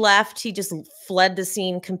left. He just fled the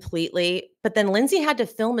scene completely. But then Lindsay had to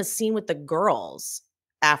film a scene with the girls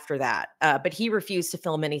after that. But he refused to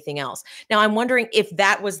film anything else. Now I'm wondering if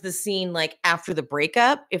that was the scene like after the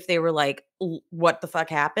breakup, if they were like, what the fuck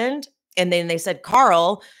happened? And then they said,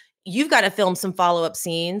 Carl, you've got to film some follow-up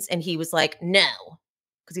scenes. And he was like, no,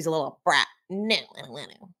 because he's a little brat. No,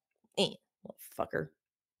 little fucker.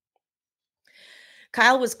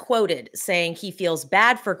 Kyle was quoted saying he feels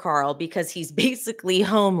bad for Carl because he's basically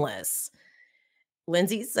homeless.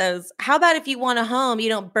 Lindsay says, how about if you want a home, you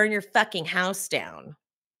don't burn your fucking house down?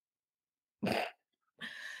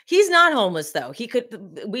 He's not homeless, though.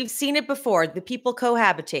 We've seen it before. The people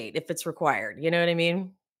cohabitate if it's required. You know what I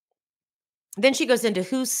mean? Then she goes into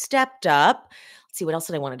who stepped up. Let's see, what else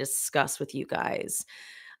did I want to discuss with you guys?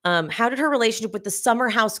 How did her relationship with the Summer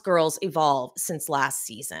House girls evolve since last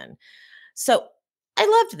season? So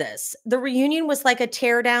I loved this. The reunion was like a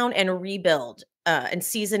teardown and a rebuild. And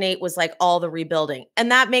season 8 was like all the rebuilding.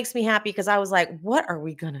 And that makes me happy because I was like, what are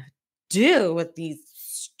we going to do with these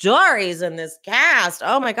stories in this cast?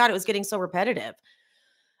 Oh my God, it was getting so repetitive.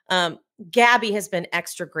 Gabby has been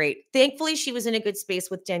extra great. Thankfully, she was in a good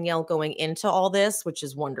space with Danielle going into all this, which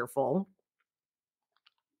is wonderful.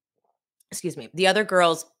 Excuse me. The other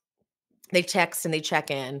girls, they text and they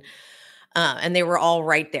check in, and they were all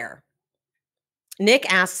right there.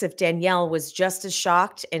 Nick asks if Danielle was just as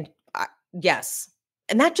shocked, and yes.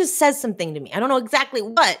 And that just says something to me. I don't know exactly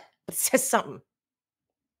what, but it says something.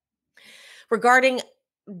 Regarding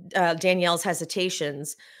Danielle's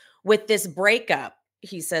hesitations with this breakup,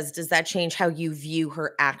 he says, does that change how you view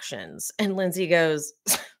her actions? And Lindsay goes,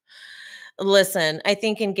 listen, I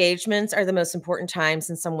think engagements are the most important times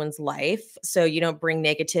in someone's life. So you don't bring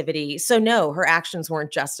negativity. So no, her actions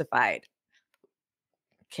weren't justified.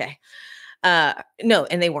 Okay. No,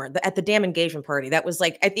 and they weren't. At the damn engagement party, that was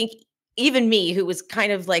like, I think even me, who was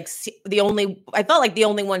kind of like I felt like the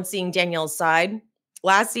only one seeing Danielle's side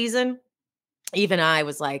last season, even I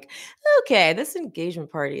was like, okay, this engagement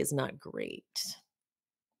party is not great.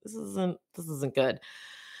 This isn't good.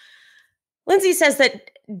 Lindsay says that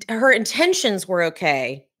her intentions were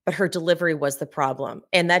okay, but her delivery was the problem,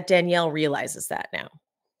 and that Danielle realizes that now.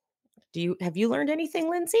 Have you learned anything,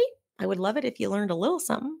 Lindsay? I would love it if you learned a little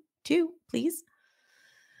something too, please.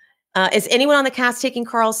 Is anyone on the cast taking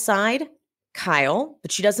Carl's side? Kyle,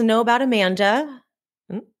 but she doesn't know about Amanda.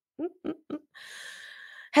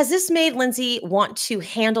 Has this made Lindsay want to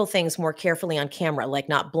handle things more carefully on camera, like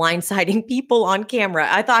not blindsiding people on camera?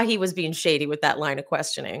 I thought he was being shady with that line of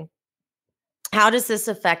questioning. How does this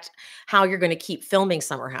affect how you're going to keep filming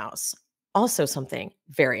Summer House? Also something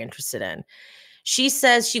very interested in. She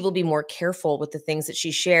says she will be more careful with the things that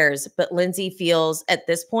she shares, but Lindsay feels at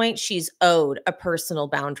this point she's owed a personal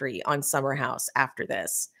boundary on Summer House after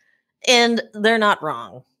this. And they're not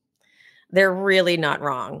wrong. They're really not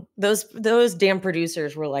wrong. Those damn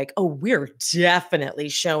producers were like, oh, we're definitely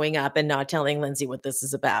showing up and not telling Lindsay what this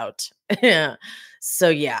is about. So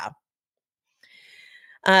yeah.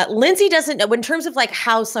 Lindsay doesn't know in terms of like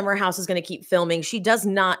how Summer House is going to keep filming. She does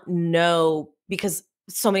not know because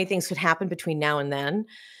so many things could happen between now and then.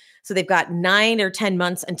 So they've got 9 or 10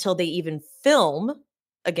 months until they even film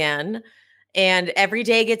again. And every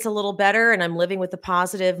day gets a little better. And I'm living with a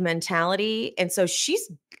positive mentality. And so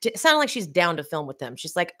it sounded like she's down to film with them.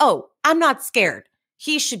 She's like, oh, I'm not scared.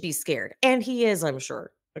 He should be scared. And he is, I'm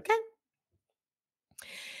sure. Okay.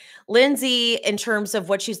 Lindsay, in terms of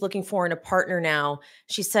what she's looking for in a partner now,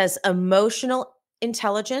 she says emotional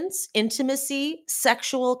intelligence, intimacy,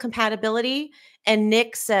 sexual compatibility. And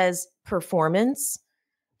Nick says performance.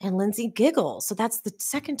 And Lindsay giggles. So that's the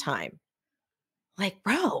second time. Like,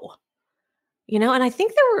 bro. You know, and I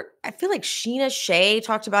feel like Sheena Shea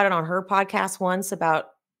talked about it on her podcast once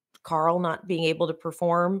about Carl not being able to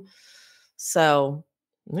perform. So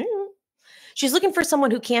yeah. She's looking for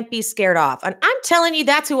someone who can't be scared off. And I'm telling you,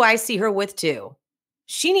 that's who I see her with too.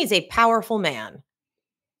 She needs a powerful man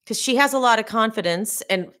because she has a lot of confidence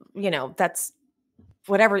and, you know, that's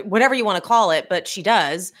whatever you want to call it, but she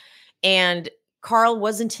does. And Carl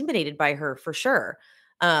was intimidated by her for sure.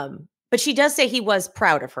 But she does say he was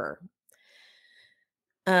proud of her.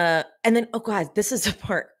 And then, oh God, this is the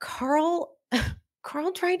part. Carl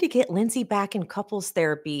tried to get Lindsay back in couples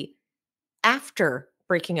therapy after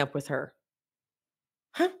breaking up with her.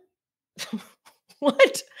 Huh?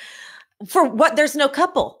 What? For what? There's no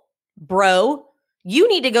couple. Bro, you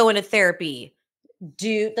need to go into therapy.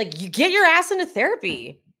 Dude, like, you get your ass into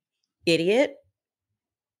therapy, idiot.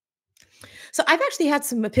 So I've actually had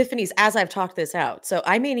some epiphanies as I've talked this out. So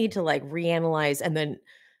I may need to like reanalyze and then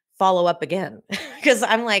follow up again because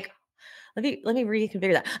I'm like, let me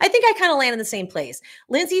reconfigure that. I think I kind of land in the same place.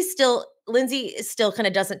 Lindsay still kind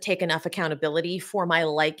of doesn't take enough accountability for my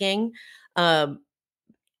liking.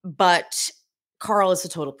 But Carl is a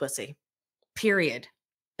total pussy. Period.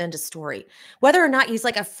 End of story. Whether or not he's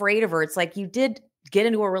like afraid of her, it's like you did get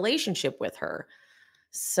into a relationship with her.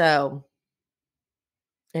 So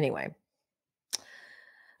anyway.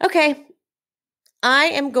 Okay. I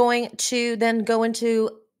am going to then go into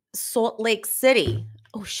Salt Lake City.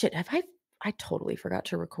 Oh shit, I totally forgot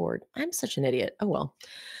to record. I'm such an idiot. Oh well.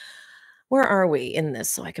 Where are we in this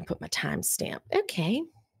so I can put my timestamp? Okay.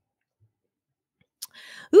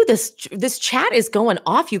 Ooh, this chat is going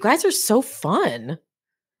off. You guys are so fun.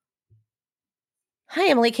 Hi,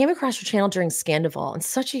 Emily. Came across your channel during Scandival and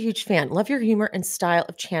such a huge fan. Love your humor and style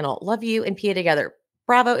of channel. Love you and Pia together.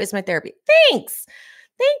 Bravo is my therapy. Thanks.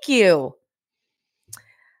 Thank you.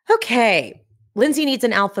 Okay. Lindsay needs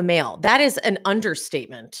an alpha male. That is an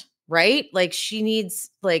understatement, right? Like she needs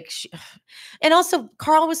and also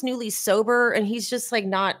Carl was newly sober and he's just like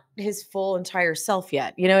not his full entire self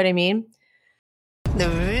yet. You know what I mean? The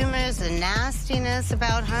rumors, the nastiness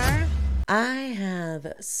about her. I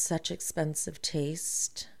have such expensive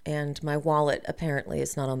taste, and my wallet apparently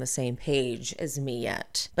is not on the same page as me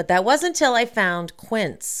yet. But that wasn't until I found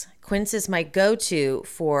Quince. Quince is my go-to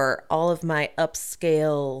for all of my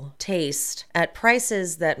upscale taste at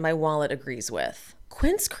prices that my wallet agrees with.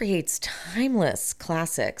 Quince creates timeless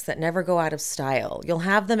classics that never go out of style. You'll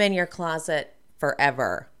have them in your closet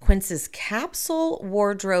forever. Quince's capsule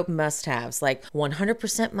wardrobe must-haves like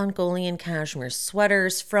 100% Mongolian cashmere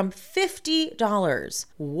sweaters from $50,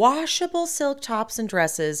 washable silk tops and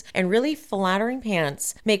dresses, and really flattering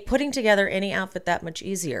pants make putting together any outfit that much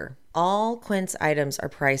easier. All Quince items are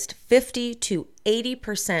priced 50 to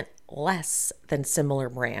 80% less than similar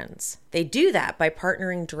brands. They do that by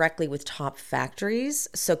partnering directly with top factories,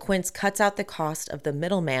 so Quince cuts out the cost of the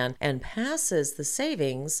middleman and passes the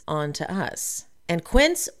savings on to us. And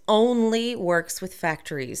Quince only works with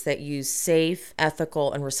factories that use safe,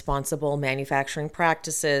 ethical, and responsible manufacturing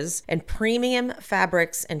practices and premium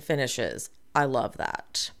fabrics and finishes. I love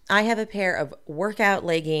that. I have a pair of workout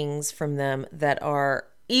leggings from them that are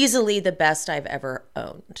easily the best I've ever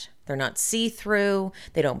owned. They're not see-through.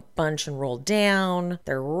 They don't bunch and roll down.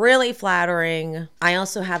 They're really flattering. I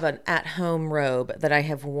also have an at-home robe that I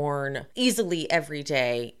have worn easily every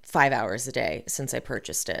day, 5 hours a day since I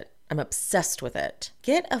purchased it. I'm obsessed with it.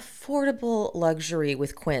 Get affordable luxury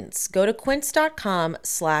with Quince. Go to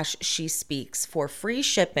quince.com/shespeaks for free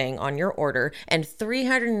shipping on your order and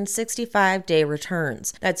 365-day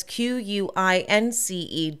returns. That's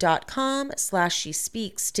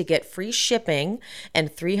QUINCE.com/shespeaks to get free shipping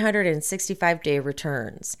and 365-day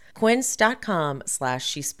returns.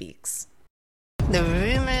 Quince.com/shespeaks. The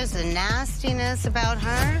rumors, the nastiness about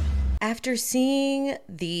her. After seeing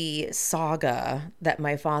the saga that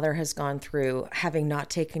my father has gone through, having not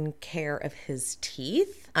taken care of his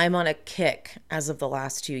teeth, I'm on a kick as of the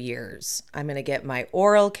last 2 years. I'm going to get my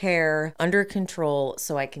oral care under control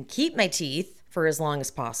so I can keep my teeth for as long as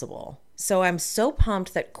possible. So I'm so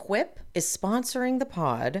pumped that Quip is sponsoring the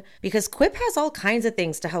pod because Quip has all kinds of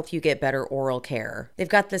things to help you get better oral care. They've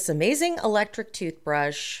got this amazing electric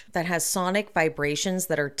toothbrush that has sonic vibrations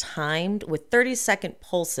that are timed with 30-second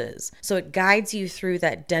pulses. So it guides you through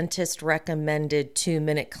that dentist recommended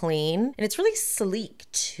 2-minute clean. And it's really sleek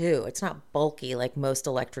too. It's not bulky like most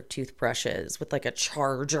electric toothbrushes with like a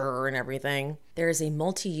charger and everything. There is a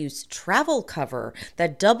multi-use travel cover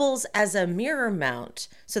that doubles as a mirror mount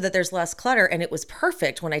so that there's less clutter, and it was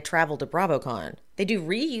perfect when I traveled to BravoCon. They do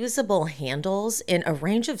reusable handles in a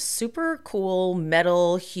range of super cool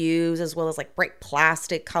metal hues as well as like bright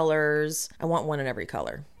plastic colors. I want one in every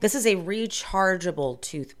color. This is a rechargeable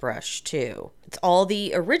toothbrush too. It's all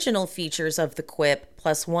the original features of the Quip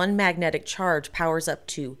plus one magnetic charge powers up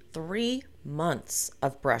to 3 months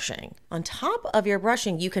of brushing. On top of your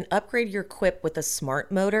brushing, you can upgrade your Quip with a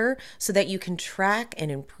smart motor so that you can track and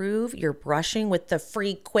improve your brushing with the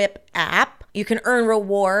free Quip app. You can earn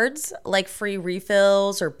rewards like free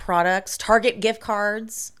refills or products, Target gift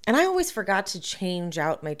cards. And I always forgot to change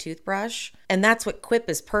out my toothbrush, and that's what Quip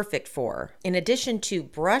is perfect for. In addition to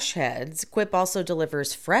brush heads, Quip also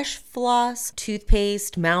delivers fresh floss,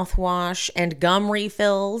 toothpaste, mouthwash, and gum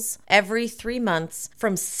refills every 3 months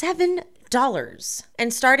from $7.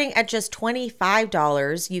 And starting at just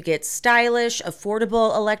 $25, you get stylish,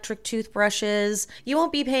 affordable electric toothbrushes. You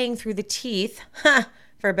won't be paying through the teeth.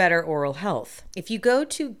 for better oral health. If you go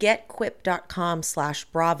to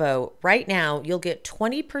getquip.com/bravo right now, you'll get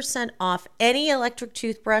 20% off any electric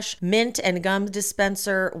toothbrush, mint and gum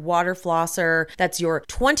dispenser, water flosser. That's your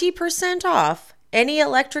 20% off any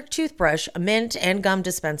electric toothbrush, mint and gum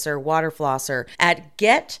dispenser, water flosser at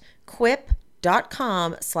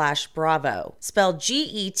getquip.com/bravo. Spell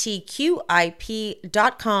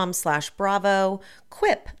GETQIP.com/bravo.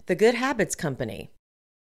 Quip, the Good Habits Company.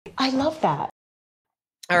 I love that.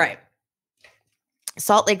 All right.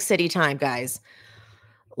 Salt Lake City time, guys.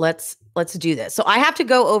 Let's do this. So I have to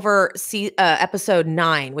go over episode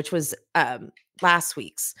 9, which was last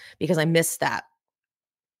week's, because I missed that.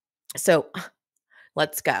 So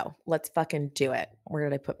let's go. Let's fucking do it. Where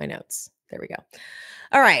did I put my notes? There we go.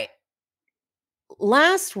 All right.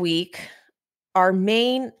 Last week, our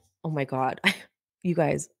main, oh my God, you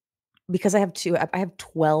guys, because I have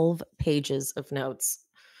 12 pages of notes.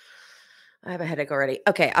 I have a headache already.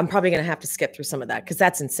 Okay, I'm probably going to have to skip through some of that because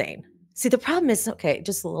that's insane. See, the problem is, okay,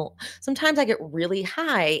 just a little, sometimes I get really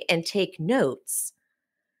high and take notes.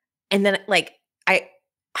 And then like I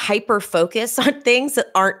hyper focus on things that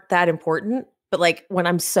aren't that important. But like when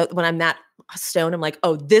I'm that stoned, I'm like,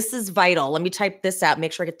 oh, this is vital. Let me type this out,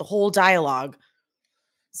 make sure I get the whole dialogue.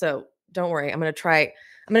 So don't worry. I'm going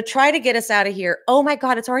to try to get us out of here. Oh my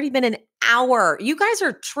God, it's already been an hour. You guys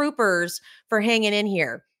are troopers for hanging in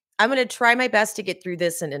here. I'm going to try my best to get through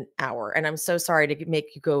this in an hour. And I'm so sorry to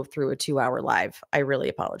make you go through a 2-hour live. I really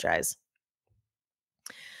apologize.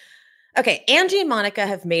 Okay. Angie and Monica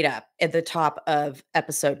have made up at the top of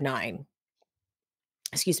episode 9.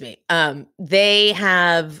 Excuse me. Angie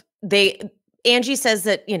says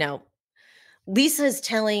that, you know, Lisa's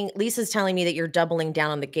telling me that you're doubling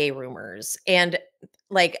down on the gay rumors and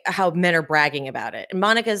like how men are bragging about it. And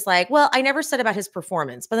Monica's like, well, I never said about his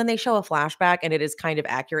performance, but then they show a flashback and it is kind of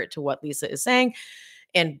accurate to what Lisa is saying.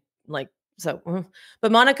 And like, so,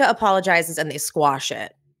 but Monica apologizes and they squash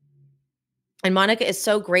it. And Monica is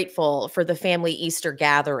so grateful for the family Easter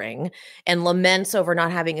gathering and laments over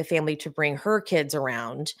not having a family to bring her kids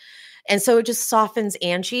around. And so it just softens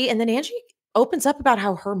Angie. And then Angie opens up about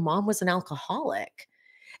how her mom was an alcoholic.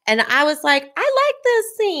 And I was like, I like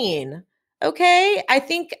this scene. Okay. I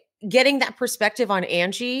think getting that perspective on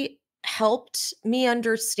Angie helped me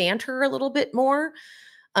understand her a little bit more.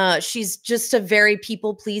 She's just a very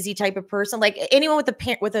people-pleasy type of person. Like anyone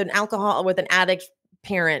with an addict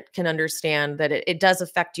parent can understand that it does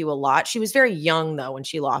affect you a lot. She was very young though when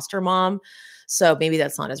she lost her mom. So maybe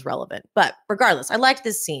that's not as relevant. But regardless, I liked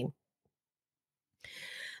this scene.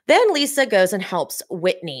 Then Lisa goes and helps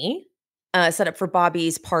Whitney set up for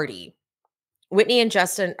Bobby's party. Whitney and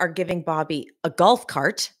Justin are giving Bobby a golf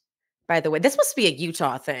cart. By the way, this must be a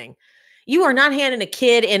Utah thing. You are not handing a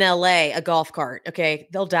kid in LA a golf cart. Okay.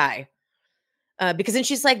 They'll die. Because then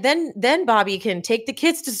she's like, then Bobby can take the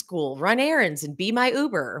kids to school, run errands, and be my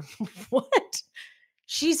Uber. What?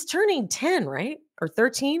 She's turning 10, right? Or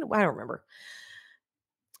 13? I don't remember.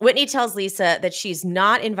 Whitney tells Lisa that she's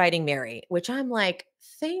not inviting Mary, which I'm like,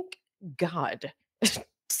 thank God.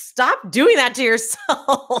 Stop doing that to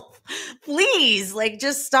yourself. Please, like,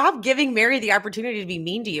 just stop giving Mary the opportunity to be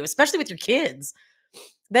mean to you, especially with your kids.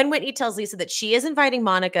 Then Whitney tells Lisa that she is inviting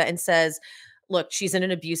Monica and says, look, she's in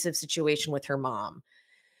an abusive situation with her mom.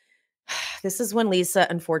 This is when Lisa,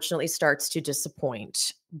 unfortunately, starts to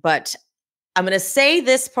disappoint. But I'm going to say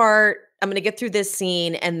this part. I'm going to get through this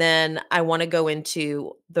scene, and then I want to go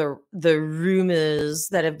into the rumors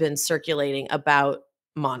that have been circulating about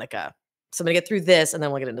Monica. So I'm going to get through this, and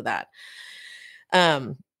then we'll get into that.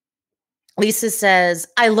 Lisa says,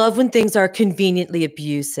 I love when things are conveniently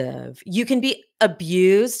abusive. You can be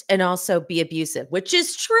abused and also be abusive, which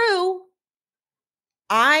is true.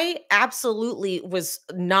 I absolutely was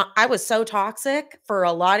so toxic for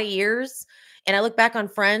a lot of years. And I look back on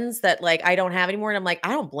friends that like I don't have anymore. And I'm like, I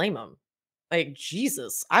don't blame them. Like,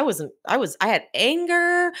 Jesus, I had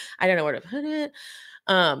anger. I don't know where to put it.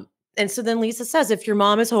 And so then Lisa says, if your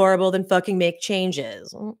mom is horrible, then fucking make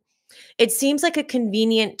changes. It seems like a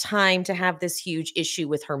convenient time to have this huge issue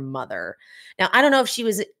with her mother. Now, I don't know if she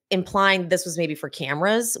was implying this was maybe for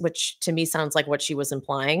cameras, which to me sounds like what she was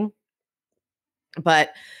implying.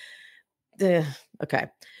 But okay.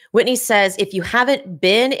 Whitney says, if you haven't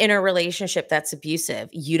been in a relationship that's abusive,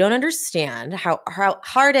 you don't understand how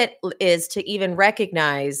hard it is to even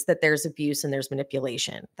recognize that there's abuse and there's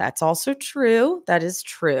manipulation. That's also true. That is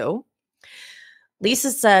true.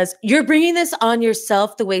 Lisa says, you're bringing this on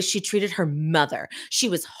yourself the way she treated her mother. She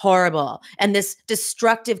was horrible. And this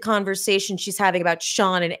destructive conversation she's having about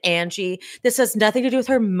Sean and Angie, this has nothing to do with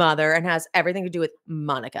her mother and has everything to do with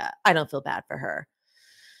Monica. I don't feel bad for her.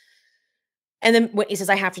 And then when he says,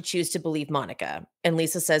 I have to choose to believe Monica. And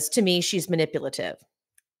Lisa says, to me, she's manipulative.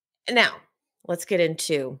 Now, let's get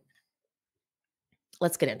into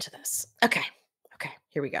this. Okay,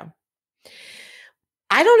 here we go.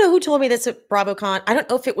 I don't know who told me this at BravoCon. I don't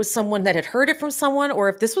know if it was someone that had heard it from someone or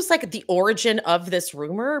if this was like the origin of this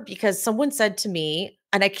rumor, because someone said to me,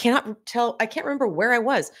 and I can't remember where I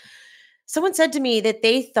was. Someone said to me that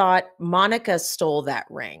they thought Monica stole that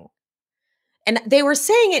ring. And they were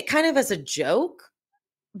saying it kind of as a joke,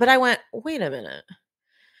 but I went, wait a minute.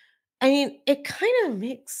 I mean, it kind of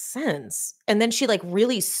makes sense. And then she like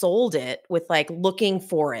really sold it with like looking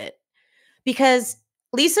for it, because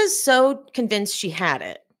Lisa's so convinced she had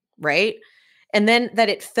it, right? And then that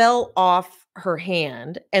it fell off her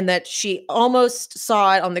hand and that she almost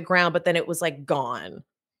saw it on the ground, but then it was like gone.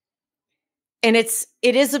 And it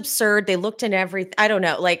is absurd. They looked in everything. I don't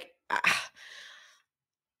know. Like,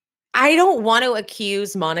 I don't want to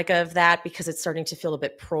accuse Monica of that because it's starting to feel a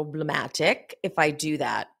bit problematic if I do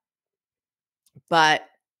that. But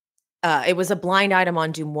it was a blind item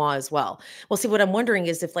on Dumois as well. Well, see, what I'm wondering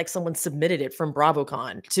is if like someone submitted it from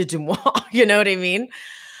BravoCon to Dumois, you know what I mean?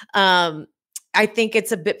 I think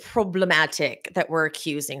it's a bit problematic that we're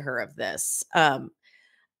accusing her of this.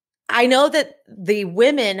 I know that the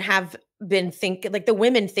women have been thinking, like the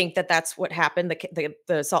women think that that's what happened.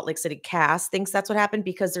 The Salt Lake City cast thinks that's what happened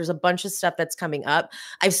because there's a bunch of stuff that's coming up.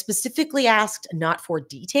 I've specifically asked not for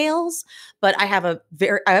details, but I have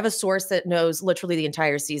a source that knows literally the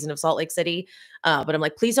entire season of Salt Lake City. But I'm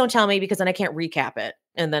like, please don't tell me because then I can't recap it.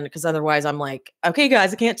 And then because otherwise I'm like, okay,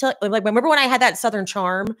 guys, I can't tell. Like, remember when I had that Southern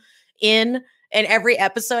Charm in every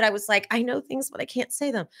episode, I was like, I know things, but I can't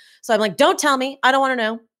say them. So I'm like, don't tell me. I don't want to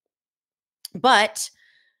know. But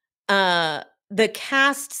the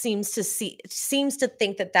cast seems to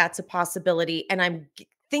think that that's a possibility. And I'm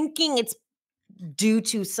thinking it's due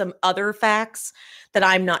to some other facts that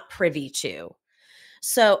I'm not privy to.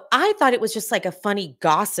 So I thought it was just like a funny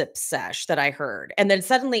gossip sesh that I heard. And then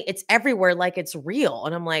suddenly it's everywhere like it's real.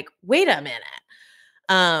 And I'm like, wait a minute.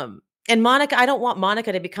 And Monica, I don't want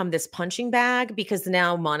Monica to become this punching bag because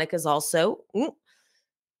now Monica's also,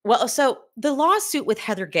 well, so the lawsuit with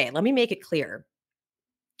Heather Gay, let me make it clear.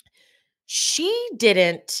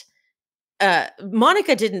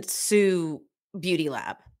 Monica didn't sue Beauty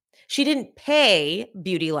Lab. She didn't pay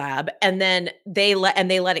Beauty Lab and then they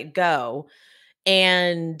let it go.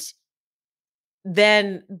 And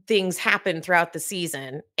then things happened throughout the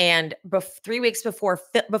season. And 3 weeks before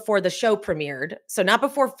the show premiered, so not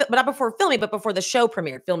before filming, but before the show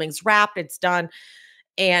premiered, filming's wrapped, it's done.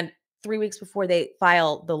 And 3 weeks before they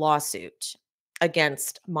filed the lawsuit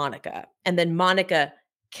against Monica, and then Monica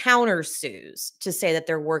countersues to say that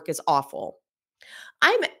their work is awful.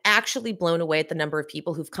 I'm actually blown away at the number of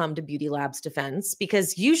people who've come to Beauty Lab's defense,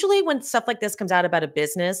 because usually when stuff like this comes out about a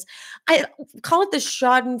business, I call it the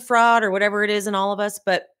schadenfreude or whatever it is in all of us,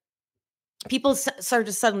 but people start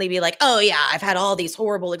to suddenly be like, oh yeah, I've had all these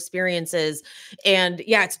horrible experiences and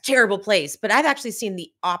yeah, it's a terrible place. But I've actually seen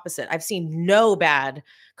the opposite. I've seen no bad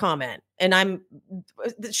comment and I'm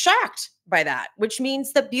shocked by that, which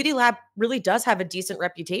means that Beauty Lab really does have a decent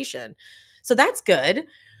reputation. So that's good.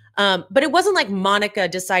 But it wasn't like Monica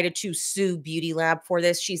decided to sue Beauty Lab for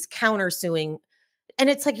this. She's countersuing. And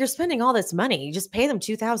it's like, you're spending all this money. You just pay them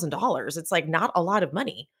 $2,000. It's like not a lot of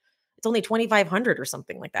money. It's only $2,500 or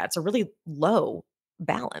something like that. It's a really low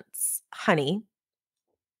balance, honey.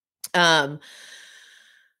 Let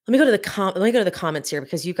me go to the comments here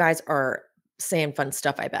because you guys are saying fun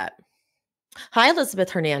stuff, I bet. Hi, Elizabeth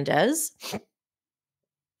Hernandez.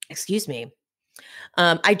 Excuse me.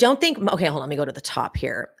 I don't think, okay, hold on. Let me go to the top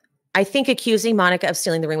here. I think accusing Monica of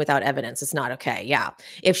stealing the ring without evidence is not okay. Yeah.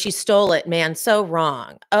 If she stole it, man, so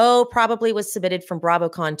wrong. Oh, probably was submitted from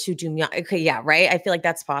BravoCon to Dumois. Okay, yeah, right? I feel like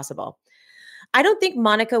that's possible. I don't think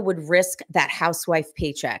Monica would risk that housewife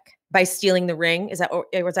paycheck by stealing the ring. Was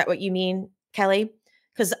that what you mean, Kelly?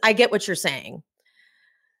 Because I get what you're saying.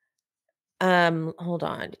 Hold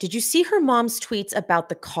on. Did you see her mom's tweets about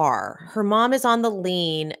the car? Her mom is on the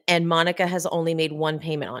lien and Monica has only made one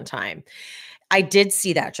payment on time. I did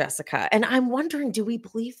see that, Jessica. And I'm wondering, do we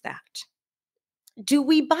believe that? Do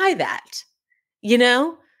we buy that? You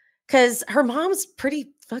know? Because her mom's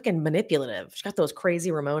pretty fucking manipulative. She's got those crazy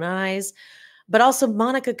Ramona eyes. But also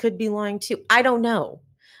Monica could be lying too. I don't know.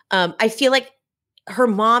 I feel like her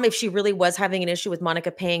mom, if she really was having an issue with Monica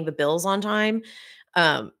paying the bills on time,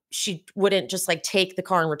 she wouldn't just like take the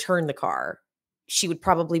car and return the car. She would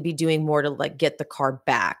probably be doing more to like get the car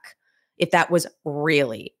back if that was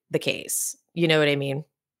really the case. You know what I mean?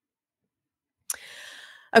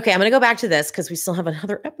 Okay, I'm going to go back to this because we still have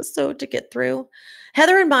another episode to get through.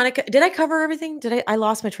 Heather and Monica, did I cover everything? I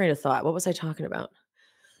lost my train of thought. What was I talking about?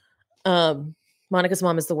 Monica's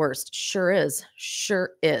mom is the worst. Sure is.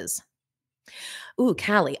 Sure is. Ooh,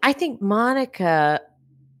 Callie. I think Monica's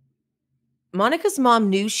mom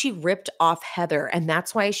knew she ripped off Heather, and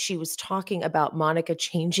that's why she was talking about Monica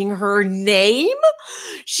changing her name.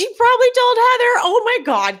 She probably told Heather, oh my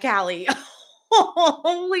God, Callie.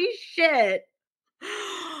 Holy shit.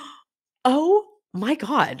 Oh my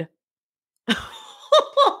God.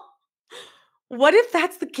 What if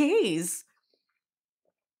that's the case?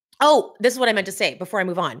 Oh, this is what I meant to say before I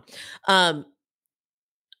move on.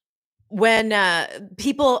 When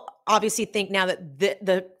people obviously think now that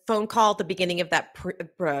the phone call at the beginning of that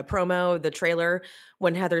promo, the trailer,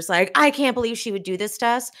 when Heather's like, I can't believe she would do this to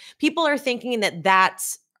us. People are thinking that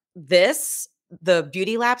that's the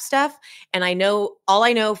beauty lab stuff. And all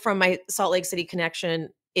I know from my Salt Lake City connection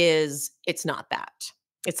is it's not that.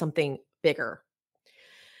 It's something bigger.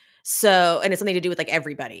 So, and it's something to do with like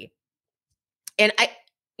everybody. And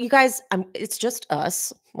you guys, it's just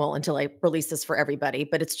us. Well, until I release this for everybody,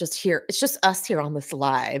 but it's just here. It's just us here on this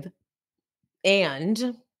live.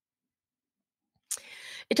 And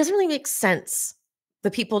it doesn't really make sense.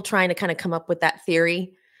 The people trying to kind of come up with that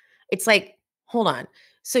theory. It's like, hold on.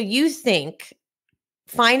 So you think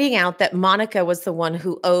finding out that Monica was the one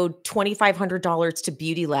who owed $2,500 to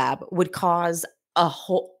Beauty Lab would cause a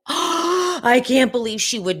whole, I can't believe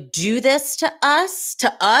she would do this to us,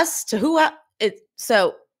 to who?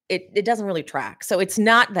 It doesn't really track. So it's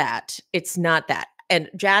not that. It's not that. And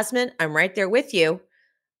Jasmine, I'm right there with you.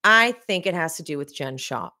 I think it has to do with Jen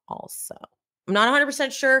Shaw also. I'm not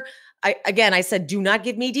 100% sure. I said, do not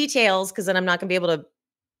give me details because then I'm not going to be able to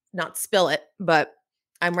not spill it, but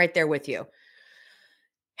I'm right there with you.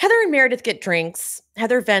 Heather and Meredith get drinks.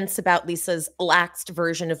 Heather vents about Lisa's laxed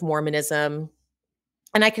version of Mormonism.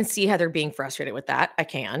 And I can see Heather being frustrated with that. I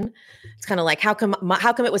can. It's kind of like, how come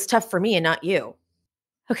it was tough for me and not you?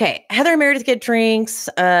 Okay, Heather and Meredith get drinks.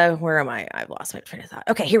 Where am I? I've lost my train of thought.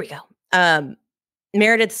 Okay, here we go.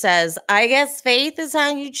 Meredith says, I guess faith is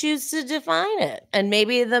how you choose to define it. And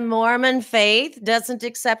maybe the Mormon faith doesn't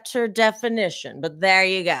accept her definition, but there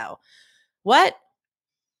you go. What?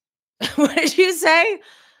 What did you say?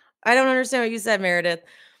 I don't understand what you said, Meredith.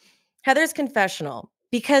 Heather's confessional.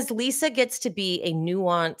 Because Lisa gets to be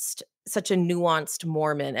such a nuanced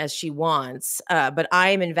Mormon as she wants, but I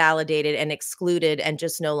am invalidated and excluded and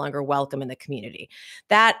just no longer welcome in the community.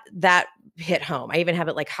 That hit home. I even have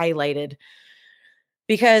it like highlighted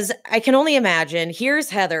because I can only imagine, here's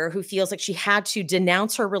Heather who feels like she had to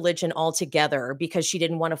denounce her religion altogether because she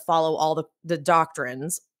didn't want to follow all the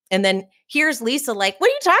doctrines. And then here's Lisa like, what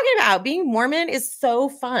are you talking about? Being Mormon is so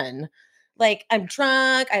fun. Like, I'm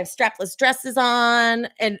drunk, I have strapless dresses on,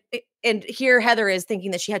 and here Heather is thinking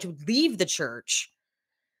that she had to leave the church,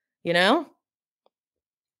 you know?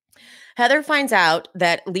 Heather finds out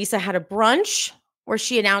that Lisa had a brunch where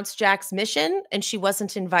she announced Jack's mission and she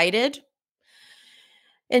wasn't invited.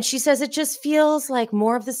 And she says it just feels like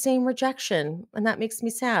more of the same rejection, and that makes me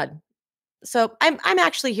sad. So I'm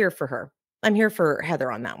actually here for her. I'm here for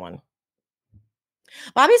Heather on that one.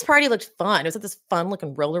 Bobby's party looked fun. It was at this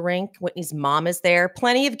fun-looking roller rink. Whitney's mom is there.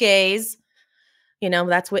 Plenty of gays. You know,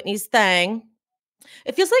 that's Whitney's thing.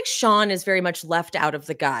 It feels like Sean is very much left out of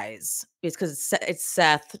the guys. It's because it's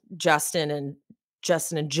Seth, Justin, and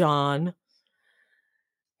John.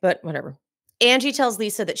 But whatever. Angie tells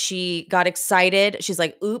Lisa that she got excited. She's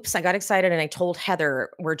like, oops, I got excited and I told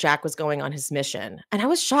Heather where Jack was going on his mission. And I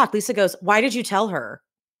was shocked. Lisa goes, why did you tell her?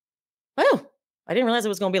 Well, I didn't realize it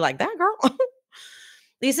was going to be like that, girl.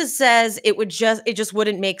 Lisa says it just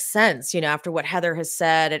wouldn't make sense, you know, after what Heather has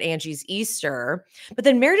said at Angie's Easter. But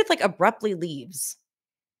then Meredith like abruptly leaves.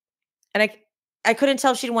 And I couldn't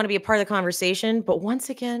tell if she didn't want to be a part of the conversation, but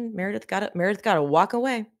once again, Meredith got to walk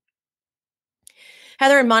away.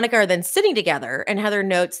 Heather and Monica are then sitting together, and Heather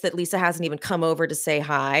notes that Lisa hasn't even come over to say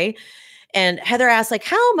hi. And Heather asks, like,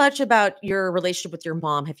 how much about your relationship with your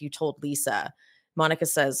mom have you told Lisa? Monica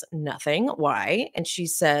says, nothing. Why? And she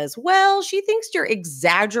says, well, she thinks you're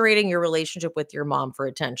exaggerating your relationship with your mom for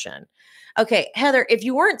attention. Okay, Heather, if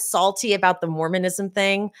you weren't salty about the Mormonism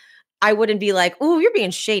thing, I wouldn't be like, ooh, you're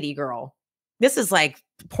being shady, girl. This is like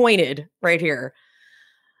pointed right here.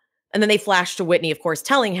 And then they flash to Whitney, of course,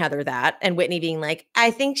 telling Heather that. And Whitney being like,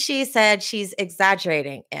 I think she said she's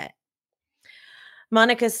exaggerating it.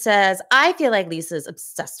 Monica says, I feel like Lisa's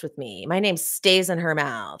obsessed with me. My name stays in her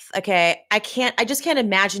mouth. Okay. I just can't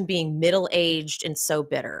imagine being middle-aged and so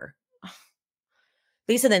bitter.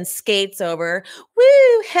 Lisa then skates over.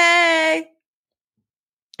 Woo, hey.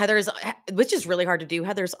 which is really hard to do.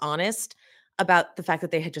 Heather's honest about the fact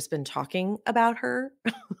that they had just been talking about her.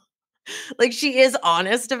 Like, she is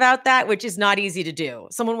honest about that, which is not easy to do.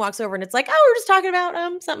 Someone walks over and it's like, oh, we're just talking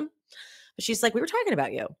about something. But she's like, we were talking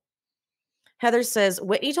about you. Heather says,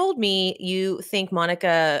 Whitney told me you think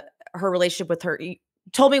Monica, her relationship with her, you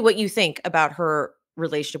told me what you think about her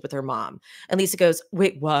relationship with her mom. And Lisa goes,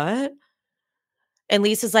 wait, what? And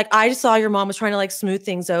Lisa's like, I just saw your mom was trying to like smooth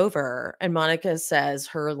things over. And Monica says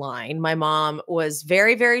her line, my mom was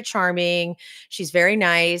very, very charming. She's very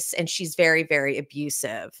nice. And she's very, very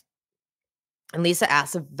abusive. And Lisa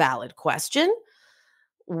asks a valid question.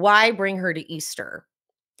 Why bring her to Easter?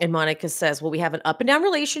 And Monica says, well, we have an up and down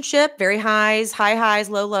relationship, very high highs,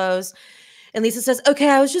 low lows. And Lisa says, okay,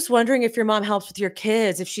 I was just wondering if your mom helps with your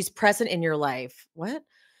kids, if she's present in your life. What?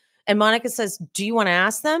 And Monica says, do you want to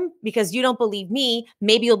ask them? Because you don't believe me.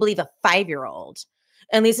 Maybe you'll believe a 5-year-old.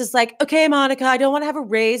 And Lisa's like, okay, Monica, I don't want to have a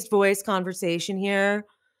raised voice conversation here.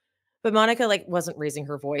 But Monica like wasn't raising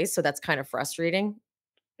her voice. So that's kind of frustrating.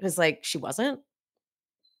 Because like she wasn't.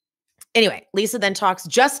 Anyway, Lisa then talks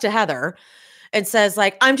just to Heather and says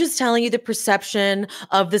like, I'm just telling you the perception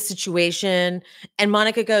of the situation. And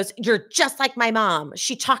Monica goes, you're just like my mom.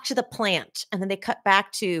 She talked to the plant. And then they cut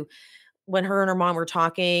back to when her and her mom were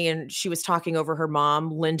talking and she was talking over her mom.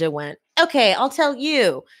 Linda went, okay, I'll tell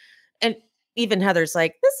you. And even Heather's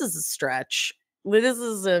like, this is a stretch.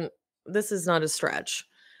 This is not a stretch.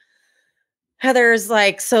 Heather's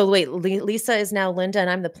like, so wait, Lisa is now Linda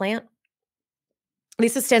and I'm the plant.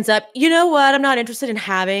 Lisa stands up. You know what? I'm not interested in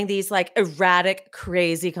having these like erratic,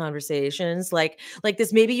 crazy conversations like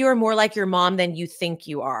this. Maybe you're more like your mom than you think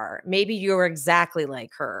you are. Maybe you're exactly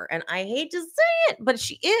like her. And I hate to say it, but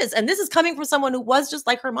she is. And this is coming from someone who was just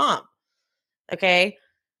like her mom. Okay.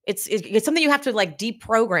 It's something you have to like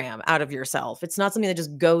deprogram out of yourself. It's not something that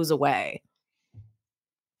just goes away.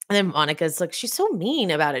 And then Monica's like, she's so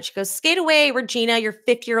mean about it. She goes, skate away, Regina, your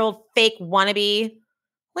 50-year-old fake wannabe.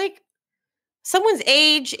 Like, someone's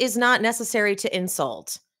age is not necessary to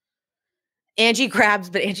insult. Angie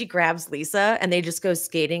grabs Lisa and they just go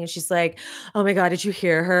skating. And she's like, oh my God, did you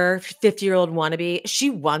hear her? 50-year-old wannabe. She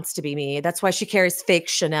wants to be me. That's why she carries fake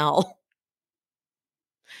Chanel.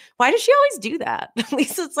 Why does she always do that?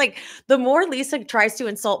 Lisa's like, the more Lisa tries to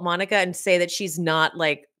insult Monica and say that she's not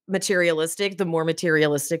like materialistic, the more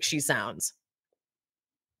materialistic she sounds.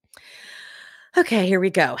 Okay, here we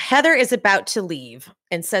go. Heather is about to leave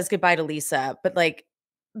and says goodbye to Lisa, but like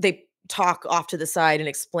they talk off to the side and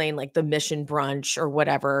explain like the mission brunch or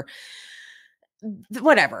whatever.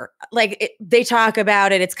 Like they talk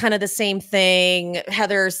about it. It's kind of the same thing.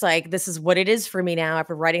 Heather's like, this is what it is for me now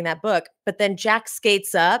after writing that book. But then Jack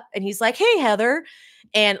skates up and he's like, hey, Heather.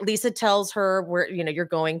 And Lisa tells her you're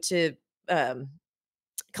going to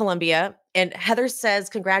Columbia. And Heather says,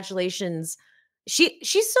 congratulations.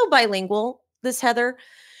 She's so bilingual, this Heather.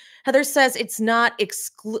 Heather says it's not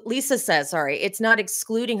Lisa says, sorry, it's not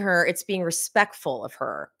excluding her. It's being respectful of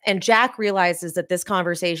her. And Jack realizes that this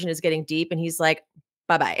conversation is getting deep and he's like,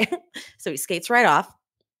 bye-bye. So he skates right off.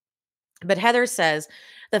 But Heather says,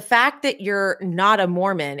 the fact that you're not a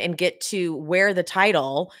Mormon and get to wear the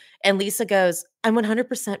title. And Lisa goes, I'm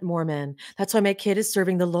 100% Mormon. That's why my kid is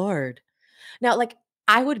serving the Lord. Now, like,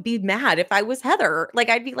 I would be mad if I was Heather. Like,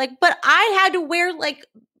 I'd be like, but I had to wear like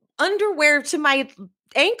underwear to my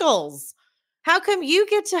ankles. How come you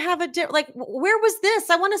get to have like, where was this?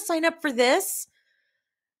 I want to sign up for this.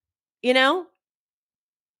 You know?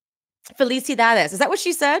 Felicidades. Is that what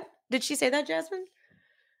she said? Did she say that, Jasmine?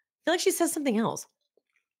 I feel like she says something else.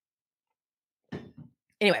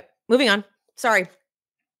 Anyway, moving on. Sorry.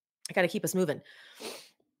 I got to keep us moving.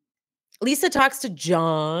 Lisa talks to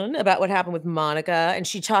John about what happened with Monica, and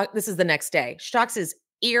this is the next day. She talks his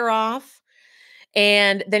ear off,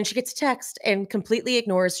 and then she gets a text and completely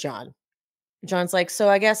ignores John. John's like, so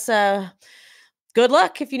I guess good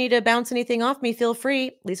luck. If you need to bounce anything off me, feel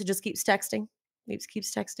free. Lisa just keeps texting.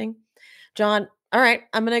 Keeps texting. John, all right,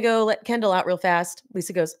 I'm going to go let Kendall out real fast.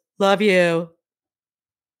 Lisa goes, love you.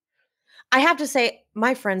 I have to say,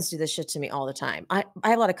 my friends do this shit to me all the time. I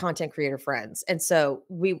have a lot of content creator friends. And so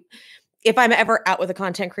if I'm ever out with a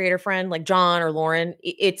content creator friend like John or Lauren,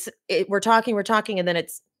 we're talking, and then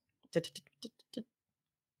it's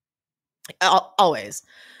always.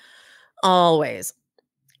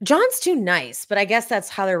 John's too nice, but I guess that's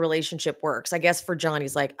how their relationship works. I guess for John,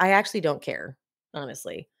 he's like, I actually don't care,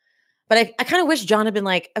 honestly. But I kind of wish John had been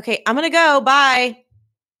like, okay, I'm going to go, bye.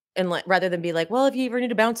 And like, rather than be like, well, if you ever need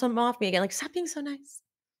to bounce something off me again, like, stop being so nice.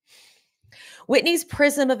 Whitney's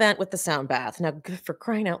Prism event with the sound bath. Now, for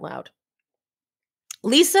crying out loud.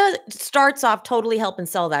 Lisa starts off totally helping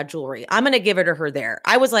sell that jewelry. I'm going to give it to her there.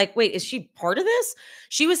 I was like, wait, is she part of this?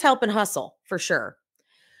 She was helping hustle for sure.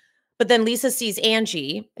 But then Lisa sees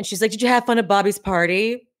Angie and she's like, did you have fun at Bobby's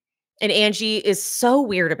party? And Angie is so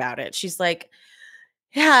weird about it. She's like,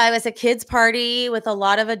 yeah, it was a kid's party with a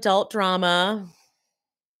lot of adult drama.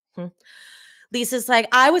 Lisa's like,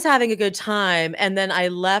 I was having a good time. And then I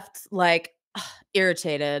left like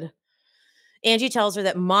irritated. Angie tells her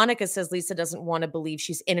that Monica says Lisa doesn't want to believe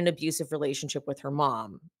she's in an abusive relationship with her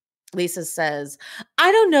mom. Lisa says,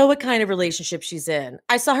 I don't know what kind of relationship she's in.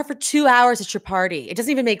 I saw her for 2 hours at your party. It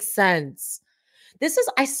doesn't even make sense.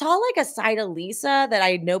 I saw like a side of Lisa that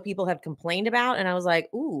I know people have complained about. And I was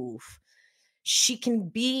like, ooh, she can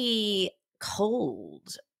be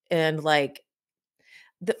cold and like,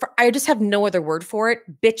 I just have no other word for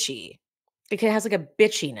it. Bitchy. Because it has like a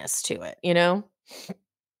bitchiness to it, you know?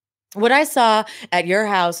 What I saw at your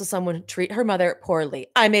house was someone treat her mother poorly.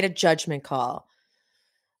 I made a judgment call.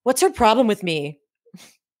 What's her problem with me?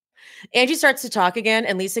 Angie starts to talk again,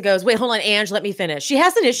 and Lisa goes, wait, hold on, Ange, let me finish. She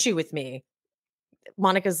has an issue with me.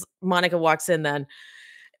 Monica walks in then,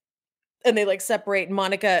 and they like separate. And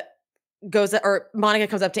Monica comes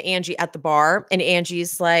up to Angie at the bar, and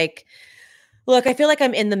Angie's like, look, I feel like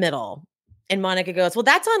I'm in the middle. And Monica goes, well,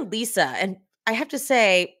 that's on Lisa. And I have to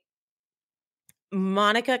say,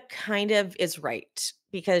 Monica kind of is right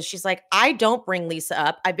because she's like, I don't bring Lisa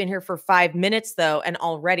up. I've been here for 5 minutes though. And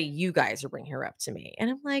already you guys are bringing her up to me. And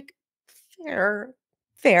I'm like, fair.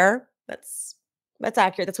 That's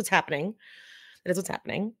accurate. That's what's happening. That is what's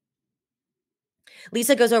happening.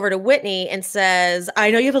 Lisa goes over to Whitney and says,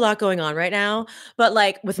 I know you have a lot going on right now, but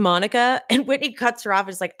like with Monica, and Whitney cuts her off. And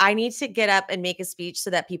is like, I need to get up and make a speech so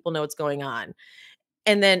that people know what's going on.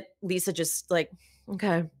 And then Lisa just like,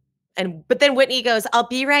 okay. But then Whitney goes, I'll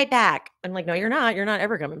be right back. I'm like, no, you're not. You're not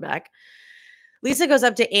ever coming back. Lisa goes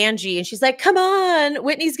up to Angie and she's like, come on.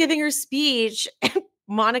 Whitney's giving her speech. And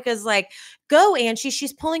Monica's like, go, Angie.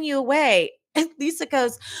 She's pulling you away. And Lisa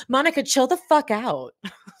goes, Monica, chill the fuck out.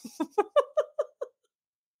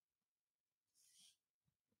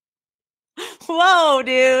 Whoa,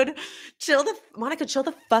 dude. Monica, chill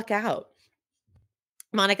the fuck out.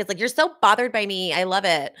 Monica's like, you're so bothered by me. I love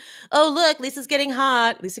it. Oh, look, Lisa's getting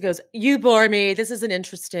hot. Lisa goes, you bore me. This isn't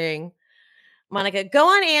interesting. Monica, go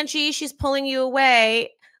on, Angie. She's pulling you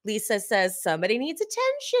away. Lisa says, somebody needs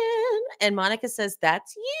attention. And Monica says,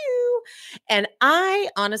 that's you. And I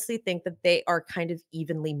honestly think that they are kind of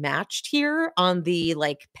evenly matched here on the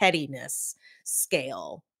like pettiness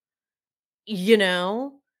scale. You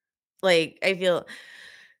know? Like, I feel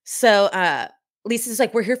so Lisa's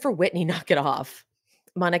like, we're here for Whitney. Knock it off.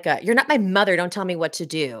 Monica, you're not my mother. Don't tell me what to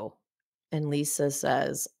do. And Lisa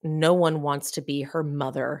says, no one wants to be her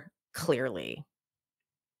mother, clearly.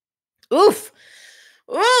 Oof.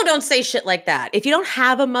 Oh, don't say shit like that. If you don't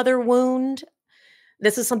have a mother wound,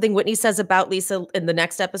 this is something Whitney says about Lisa in the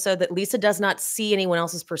next episode, that Lisa does not see anyone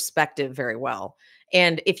else's perspective very well.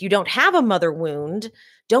 And if you don't have a mother wound,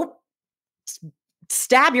 don't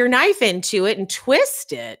stab your knife into it and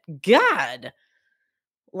twist it. God.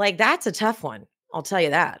 Like, that's a tough one. I'll tell you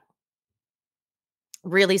that.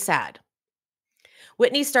 Really sad.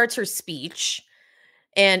 Whitney starts her speech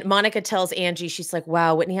and Monica tells Angie, she's like,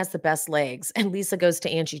 wow, Whitney has the best legs. And Lisa goes to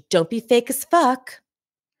Angie, don't be fake as fuck.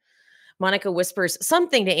 Monica whispers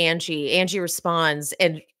something to Angie. Angie responds.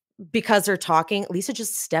 And because they're talking, Lisa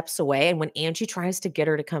just steps away. And when Angie tries to get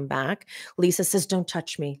her to come back, Lisa says, don't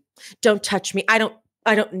touch me. Don't touch me. I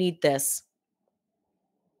don't need this.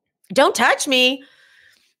 Don't touch me.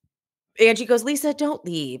 Angie goes, Lisa, don't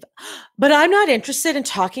leave. But I'm not interested in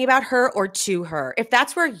talking about her or to her. If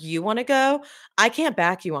that's where you want to go, I can't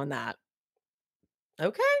back you on that.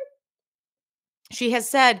 Okay. She has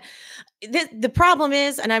said, the problem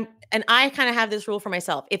is, and I kind of have this rule for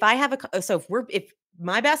myself. If I have if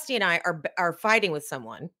my bestie and I are fighting with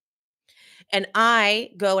someone and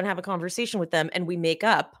I go and have a conversation with them and we make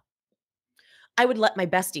up, I would let my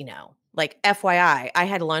bestie know. Like, FYI, I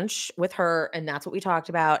had lunch with her and that's what we talked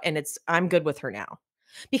about. And I'm good with her now,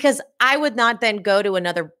 because I would not then go to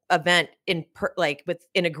another event in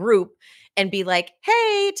a group and be like,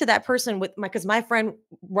 hey, to that person because my friend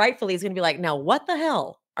rightfully is going to be like, now what the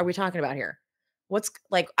hell are we talking about here? What's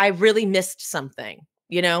like, I really missed something,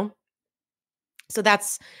 you know? So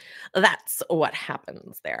that's what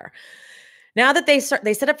happens there. Now that they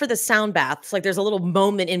set up for the sound baths, like there's a little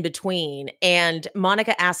moment in between, and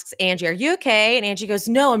Monica asks Angie, are you okay? And Angie goes,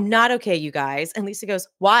 no, I'm not okay, you guys. And Lisa goes,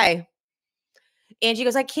 why? Angie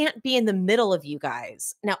goes, I can't be in the middle of you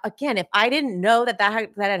guys. Now, again, if I didn't know that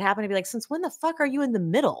had happened, I'd be like, since when the fuck are you in the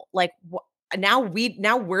middle? Like, now I'm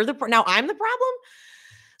the problem?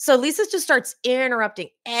 So Lisa just starts interrupting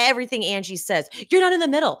everything Angie says. You're not in the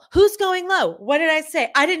middle. Who's going low? What did I say?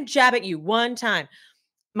 I didn't jab at you one time.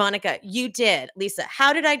 Monica, you did. Lisa,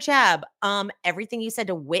 how did I jab? Everything you said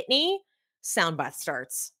to Whitney. Soundbath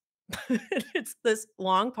starts. It's this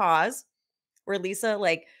long pause where Lisa,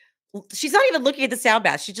 like, she's not even looking at the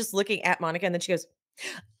soundbath. She's just looking at Monica. And then she goes,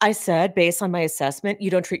 I said, based on my assessment, you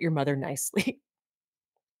don't treat your mother nicely.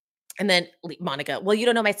 And then Monica, well, you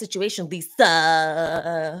don't know my situation,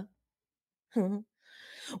 Lisa.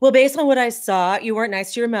 Well, based on what I saw, you weren't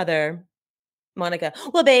nice to your mother. Monica,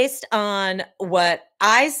 well, based on what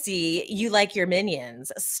I see, you like your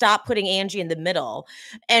minions. Stop putting Angie in the middle.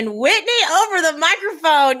 And Whitney over the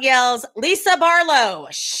microphone yells, Lisa Barlow.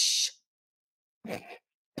 Shh.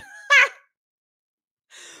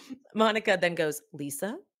 Monica then goes,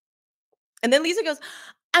 Lisa? And then Lisa goes,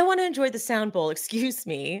 I want to enjoy the sound bowl. Excuse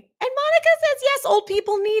me. And Monica says, yes, old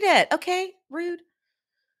people need it. Okay, rude.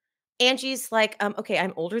 Angie's like, okay,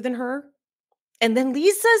 I'm older than her. And then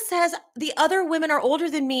Lisa says, the other women are older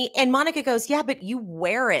than me. And Monica goes, yeah, but you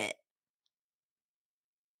wear it.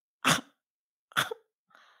 But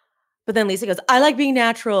then Lisa goes, I like being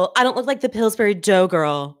natural. I don't look like the Pillsbury Dough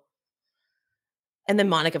girl. And then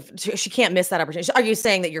Monica, she can't miss that opportunity. Are you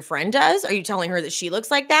saying that your friend does? Are you telling her that she looks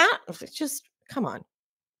like that? Just, come on.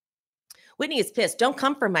 Whitney is pissed. Don't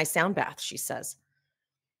come from my sound bath, she says.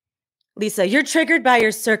 Lisa, you're triggered by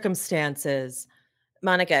your circumstances.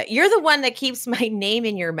 Monica, you're the one that keeps my name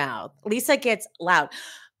in your mouth. Lisa gets loud.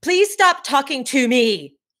 Please stop talking to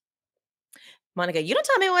me. Monica, you don't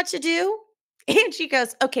tell me what to do. And she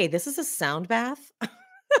goes, okay, this is a sound bath.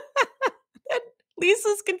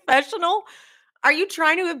 Lisa's confessional. Are you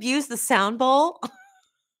trying to abuse the sound bowl?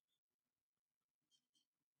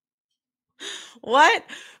 What?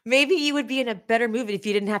 Maybe you would be in a better mood if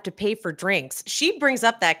you didn't have to pay for drinks. She brings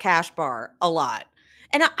up that cash bar a lot.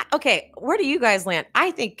 And okay, where do you guys land? I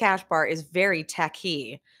think cash bar is very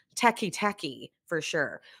techie for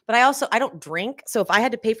sure. But I don't drink. So if I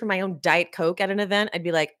had to pay for my own Diet Coke at an event, I'd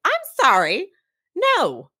be like, I'm sorry.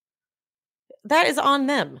 No, that is on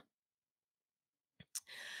them.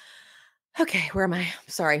 Okay, where am I?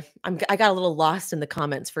 Sorry. I got a little lost in the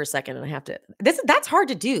comments for a second and I have to, that's hard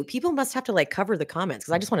to do. People must have to like cover the comments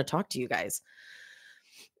because I just want to talk to you guys.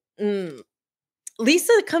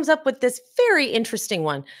 Lisa comes up with this very interesting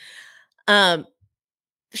one.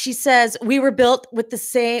 She says, we were built the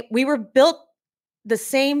same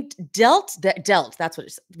dealt. That's what it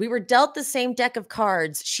is. We were dealt the same deck of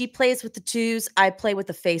cards. She plays with the twos. I play with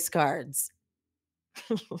the face cards.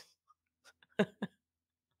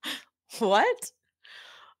 What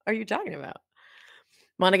are you talking about?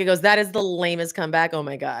 Monica goes, that is the lamest comeback. Oh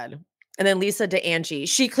my God. And then Lisa to Angie,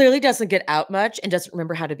 she clearly doesn't get out much and doesn't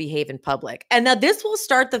remember how to behave in public. And now this will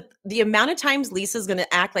start the amount of times Lisa's going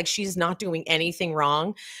to act like she's not doing anything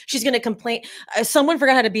wrong. She's going to complain. Someone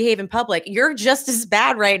forgot how to behave in public. You're just as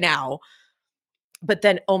bad right now. But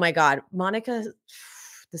then, oh my God, Monica,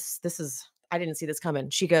 this is, I didn't see this coming.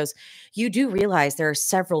 She goes, you do realize there are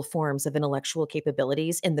several forms of intellectual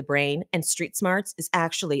capabilities in the brain, and street smarts is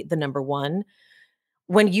actually the number one.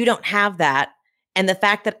 When you don't have that, and the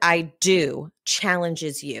fact that I do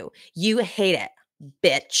challenges you. You hate it,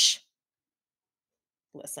 bitch.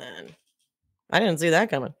 Listen, I didn't see that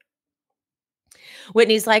coming.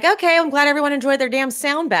 Whitney's like, okay, I'm glad everyone enjoyed their damn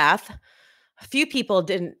sound bath. A few people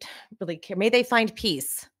didn't really care. May they find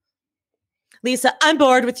peace. Lisa, I'm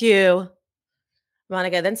bored with you.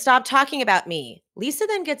 Monica, then stop talking about me. Lisa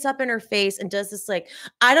then gets up in her face and does this like,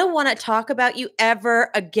 I don't want to talk about you ever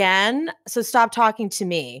again, so stop talking to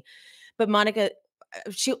me. But Monica,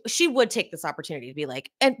 she would take this opportunity to be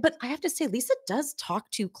like, but I have to say, Lisa does talk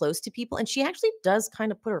too close to people, and she actually does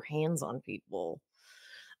kind of put her hands on people.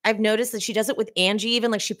 I've noticed that she does it with Angie, even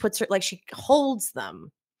like she puts her, like she holds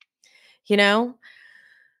them, you know?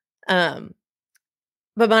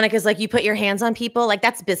 But Monica's like, you put your hands on people? Like,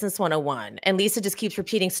 that's business 101. And Lisa just keeps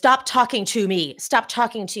repeating, stop talking to me. Stop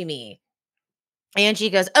talking to me. Angie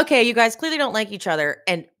goes, okay, you guys clearly don't like each other.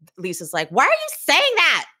 And Lisa's like, why are you saying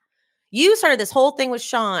that? You started this whole thing with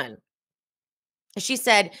Sean. She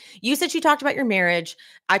said, you said she talked about your marriage.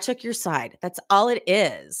 I took your side. That's all it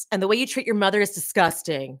is. And the way you treat your mother is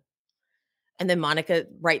disgusting. And then Monica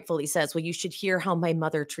rightfully says, well, you should hear how my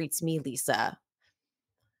mother treats me, Lisa.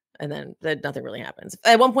 And then nothing really happens.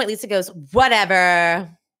 At one point, Lisa goes, whatever.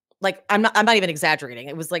 Like, I'm not even exaggerating.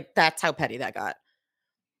 It was like, that's how petty that got.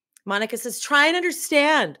 Monica says, try and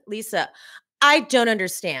understand. Lisa, I don't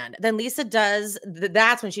understand. Then Lisa does,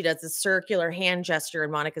 that's when she does the circular hand gesture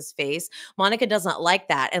in Monica's face. Monica does not like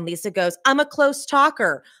that. And Lisa goes, I'm a close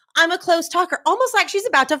talker. I'm a close talker. Almost like she's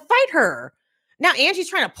about to fight her. Now Angie's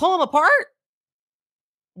trying to pull them apart?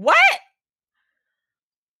 What?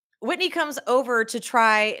 Whitney comes over to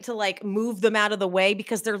try to like move them out of the way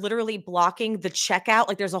because they're literally blocking the checkout.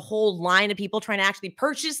 Like there's a whole line of people trying to actually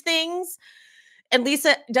purchase things. And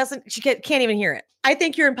Lisa can't even hear it. I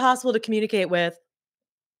think you're impossible to communicate with.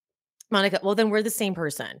 Monica, well, then we're the same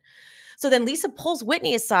person. So then Lisa pulls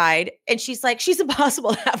Whitney aside and she's like, she's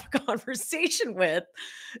impossible to have a conversation with.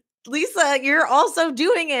 Lisa, you're also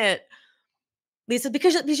doing it. Lisa,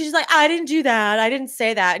 because she's like, I didn't do that. I didn't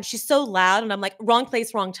say that. And she's so loud. And I'm like, wrong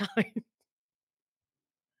place, wrong time.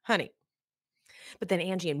 Honey. But then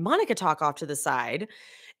Angie and Monica talk off to the side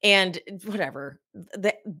and whatever.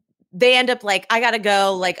 They end up like, I got to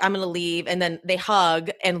go. Like, I'm going to leave. And then they hug.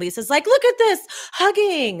 And Lisa's like, look at this.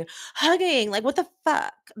 Hugging. Like, what the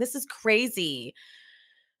fuck? This is crazy.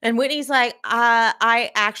 And Whitney's like,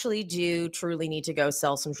 I actually do truly need to go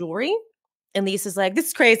sell some jewelry. And Lisa's like, this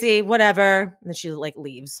is crazy, whatever. And then she like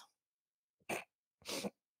leaves.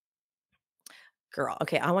 Girl,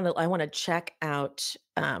 okay, I want to check out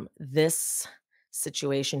this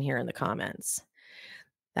situation here in the comments.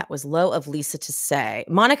 That was low of Lisa to say.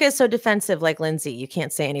 Monica is so defensive like Lindsay. You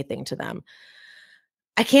can't say anything to them.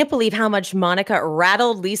 I can't believe how much Monica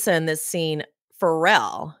rattled Lisa in this scene.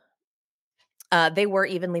 Pharrell. They were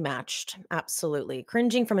evenly matched. Absolutely.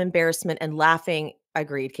 Cringing from embarrassment and laughing.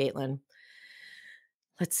 Agreed, Caitlin.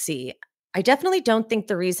 Let's see. I definitely don't think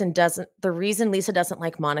the reason Lisa doesn't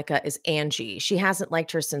like Monica is Angie. She hasn't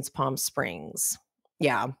liked her since Palm Springs.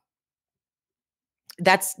 Yeah.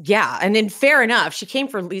 And then fair enough. She came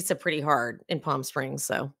for Lisa pretty hard in Palm Springs.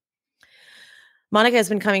 So Monica has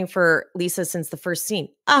been coming for Lisa since the first scene.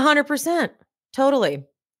 100%. Totally.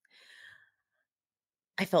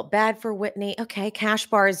 I felt bad for Whitney. Okay. Cash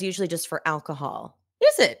bar is usually just for alcohol.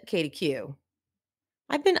 Is it, Katie Q?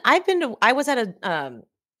 I was at a,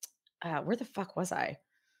 where the fuck was I?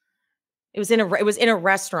 It was in a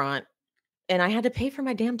restaurant and I had to pay for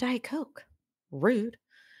my damn Diet Coke. Rude.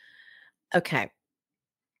 Okay.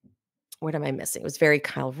 What am I missing? It was very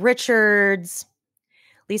Kyle Richards.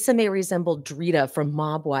 Lisa may resemble Drita from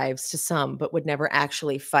Mob Wives to some, but would never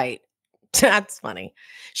actually fight. That's funny.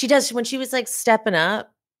 She does when she was like stepping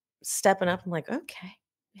up. I'm like, okay,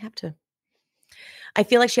 we have to. I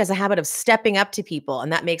feel like she has a habit of stepping up to people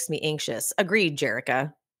and that makes me anxious. Agreed,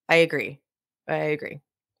 Jerica. I agree.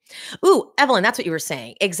 Ooh, Evelyn, that's what you were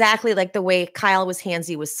saying. Exactly like the way Kyle was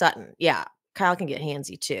handsy with Sutton. Yeah, Kyle can get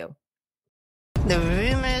handsy too. The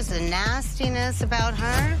rumors and nastiness about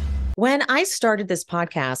her. When I started this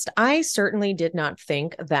podcast, I certainly did not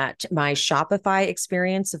think that my Shopify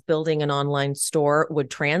experience of building an online store would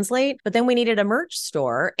translate, but then we needed a merch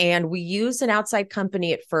store and we used an outside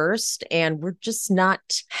company at first, and we're just not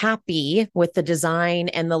happy with the design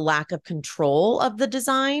and the lack of control of the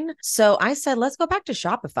design. So I said, let's go back to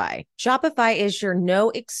Shopify. Shopify is your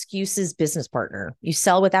no excuses business partner. You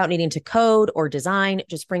sell without needing to code or design.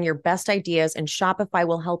 Just bring your best ideas and Shopify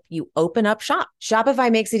will help you open up shop. Shopify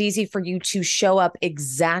makes it easy for you to show up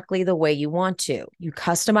exactly the way you want to. You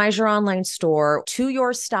customize your online store to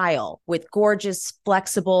your style with gorgeous,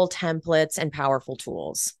 flexible templates and powerful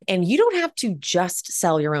tools. And you don't have to just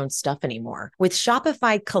sell your own stuff anymore. With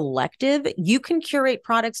Shopify Collective, you can curate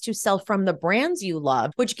products to sell from the brands you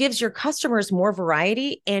love, which gives your customers more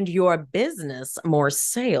variety and your business more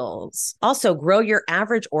sales. Also, grow your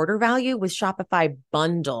average order value with Shopify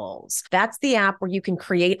Bundles. That's the app where you can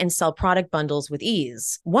create and sell product bundles with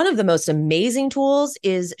ease. One of the most amazing tools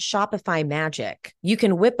is Shopify Magic. You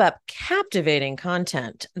can whip up captivating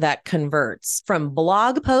content that converts, from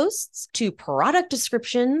blog posts to product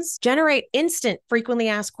descriptions, generate instant frequently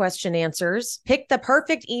asked question answers, pick the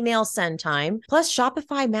perfect email send time. Plus,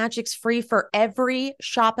 Shopify Magic's free for every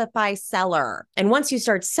Shopify seller. And once you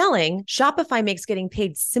start selling, Shopify makes getting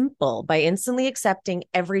paid simple by instantly accepting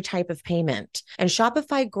every type of payment. And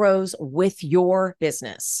Shopify grows with your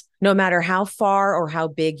business, no matter how far or how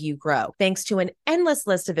big you grow, thanks to an endless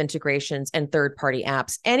list of integrations and third-party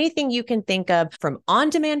apps. Anything you can think of, from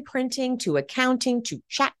on-demand printing to accounting to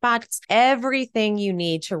chatbots, everything you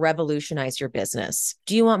need to revolutionize your business.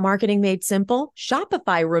 Do you want marketing made simple?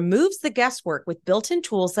 Shopify removes the guesswork with built-in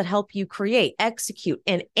tools that help you create, execute,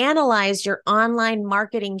 and analyze your online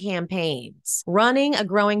marketing campaigns. Running a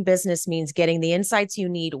growing business means getting the insights you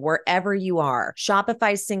need wherever you are.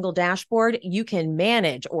 Shopify's single dashboard, you can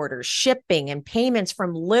manage orders, orders, shipping, and payments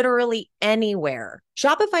from literally anywhere.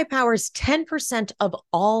 Shopify powers 10% of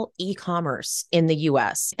all e-commerce in the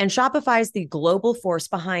US, and Shopify is the global force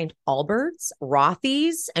behind Allbirds,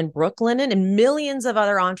 Rothy's, and Brooklinen, and millions of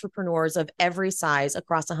other entrepreneurs of every size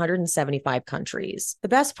across 175 countries. The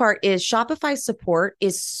best part is Shopify's support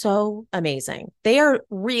is so amazing. They are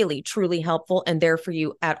really, truly helpful and there for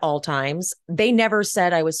you at all times. They never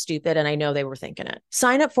said I was stupid, and I know they were thinking it.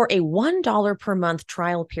 Sign up for a $1 per month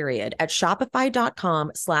trial period at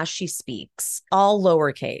shopify.com/she-speaks, all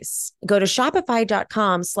lowercase. Go to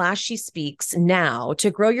shopify.com/she-speaks now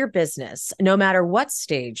to grow your business, no matter what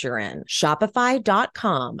stage you're in.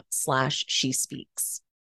 Shopify.com/she-speaks.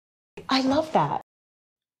 I love that.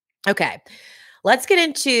 Okay, let's get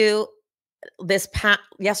into this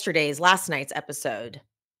last night's episode.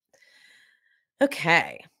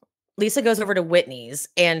 Okay, Lisa goes over to Whitney's,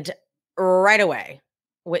 and right away,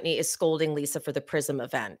 Whitney is scolding Lisa for the Prism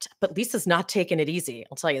event, but Lisa's not taking it easy.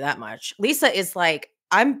 I'll tell you that much. Lisa is like,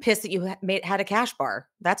 I'm pissed that you had a cash bar.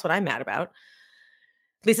 That's what I'm mad about.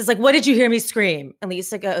 Lisa's like, what did you hear me scream? And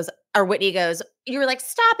Whitney goes, you were like,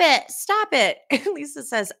 stop it. And Lisa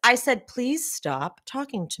says, I said, please stop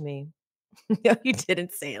talking to me. No, you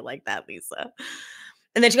didn't say it like that, Lisa.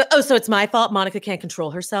 And then she goes, oh, so it's my fault Monica can't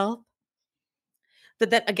control herself? But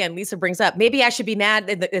then again, Lisa brings up, maybe I should be mad.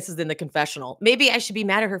 This is in the confessional. Maybe I should be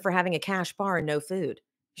mad at her for having a cash bar and no food.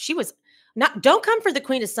 She was not, don't come for the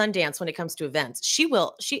Queen of Sundance when it comes to events. She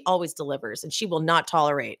always delivers, and she will not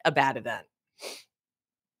tolerate a bad event.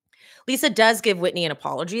 Lisa does give Whitney an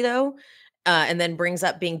apology though, and then brings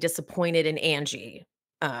up being disappointed in Angie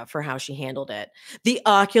for how she handled it. The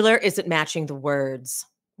ocular isn't matching the words,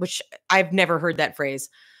 which I've never heard that phrase.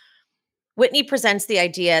 Whitney presents the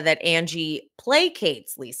idea that Angie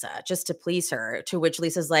placates Lisa just to please her, to which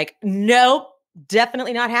Lisa's like, nope,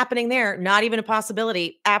 definitely not happening there. Not even a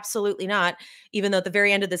possibility. Absolutely not. Even though at the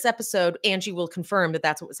very end of this episode, Angie will confirm that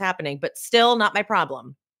that's what was happening, but still not my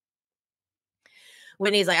problem.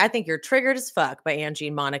 Whitney's like, I think you're triggered as fuck by Angie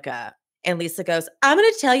and Monica. And Lisa goes, I'm going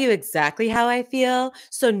to tell you exactly how I feel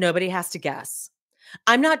so nobody has to guess.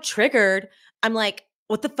 I'm not triggered. I'm like,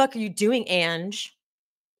 what the fuck are you doing, Ange?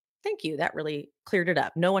 Thank you. That really cleared it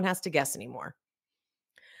up. No one has to guess anymore.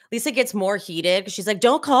 Lisa gets more heated because she's like,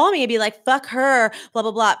 don't call me and be like, fuck her, blah,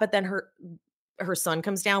 blah, blah. But then her son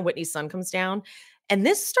comes down, Whitney's son comes down. And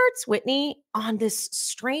this starts Whitney on this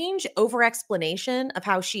strange over-explanation of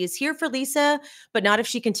how she is here for Lisa, but not if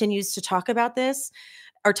she continues to talk about this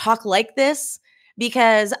or talk like this.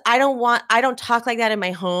 Because I don't talk like that in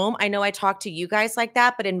my home. I know I talk to you guys like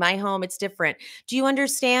that, but in my home, it's different. Do you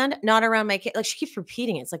understand? Not around my kid. Like, she keeps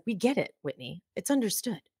repeating it. It's like, we get it, Whitney. It's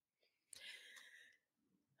understood.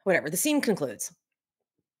 Whatever. The scene concludes.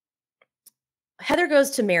 Heather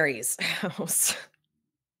goes to Mary's house.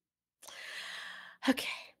 Okay.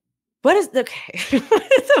 What the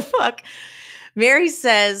fuck? Mary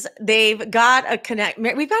says we've got a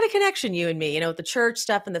connection, you and me, with the church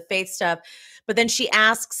stuff and the faith stuff. But then she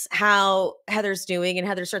asks how Heather's doing, and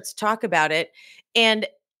Heather starts to talk about it. And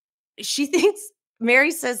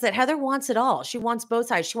Mary says that Heather wants it all. She wants both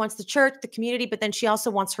sides. She wants the church, the community, but then she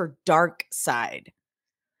also wants her dark side.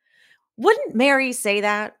 Wouldn't Mary say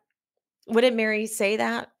that? Wouldn't Mary say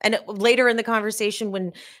that? And later in the conversation,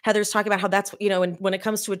 when Heather's talking about how that's, when it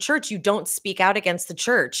comes to a church, you don't speak out against the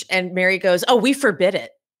church. And Mary goes, oh, we forbid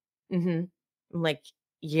it. Mm-hmm. I'm like,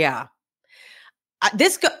 yeah. I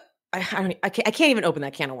can't even open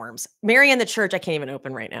that can of worms. Mary and the church, I can't even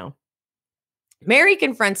open right now. Mary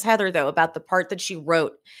confronts Heather, though, about the part that she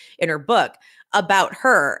wrote in her book about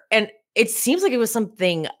her. And it seems like it was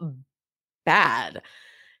something bad.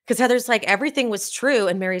 Because Heather's like, everything was true.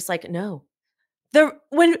 And Mary's like, no.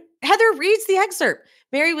 When Heather reads the excerpt,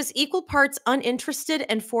 Mary was equal parts uninterested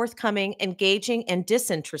and forthcoming, engaging and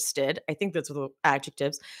disinterested. I think those are the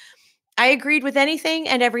adjectives. I agreed with anything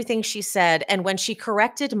and everything she said. And when she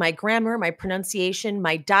corrected my grammar, my pronunciation,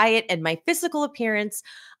 my diet, and my physical appearance,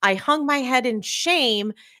 I hung my head in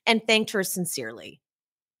shame and thanked her sincerely.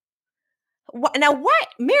 Now, what?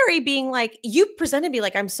 Mary being like, you presented me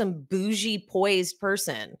like I'm some bougie, poised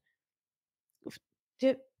person.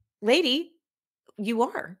 Lady, you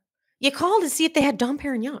are. You called to see if they had Dom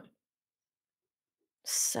Perignon.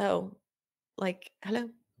 So, hello.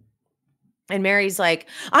 And Mary's like,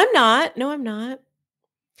 I'm not. No, I'm not.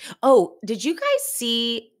 Oh, did you guys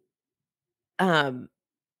see, oh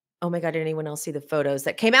my God, did anyone else see the photos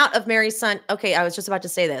that came out of Mary's son? Okay, I was just about to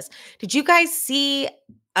say this. Did you guys see,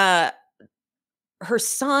 her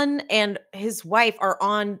son and his wife are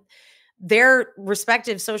on their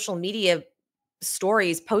respective social media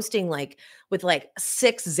stories posting with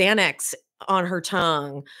 6 Xanax on her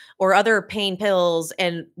tongue or other pain pills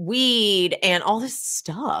and weed and all this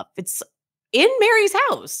stuff. It's in Mary's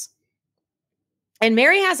house. And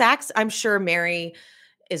Mary has access. I'm sure Mary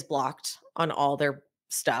is blocked on all their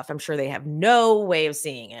stuff. I'm sure they have no way of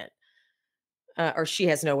seeing it. Or she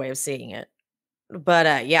has no way of seeing it.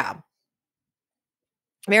 But yeah.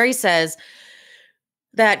 Mary says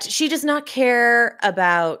that she does not care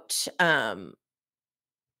about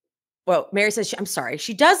Mary says,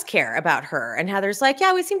 she does care about her. And Heather's like,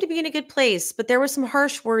 yeah, we seem to be in a good place, but there were some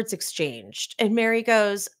harsh words exchanged. And Mary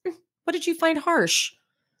goes, what did you find harsh?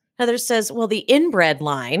 Heather says, well, the inbred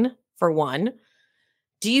line, for one.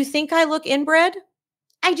 Do you think I look inbred?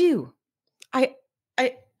 I do.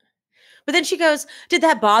 But then she goes, did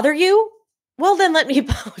that bother you? Well, then let me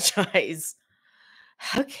apologize.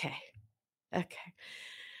 Okay.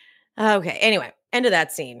 Anyway, end of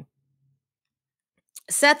that scene.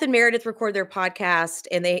 Seth and Meredith record their podcast,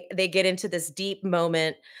 and they get into this deep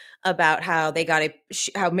moment about how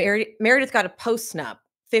Meredith got a post-nup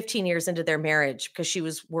 15 years into their marriage because she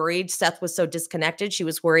was worried Seth was so disconnected. She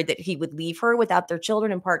was worried that he would leave her without their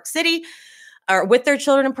children in Park City, or with their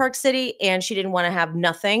children in Park City, and she didn't want to have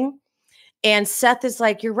nothing. And Seth is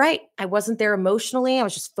like, you're right. I wasn't there emotionally. I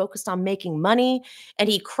was just focused on making money. And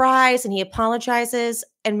he cries and he apologizes.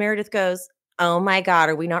 And Meredith goes, oh my God,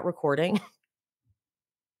 are we not recording?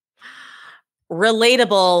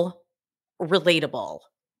 Relatable.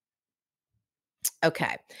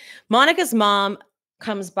 Okay. Monica's mom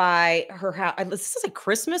comes by her house. This is like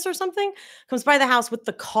Christmas or something. Comes by the house with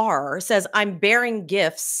the car, says, I'm bearing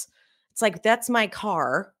gifts. It's like, that's my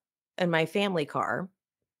car and my family car.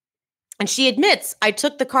 And she admits, I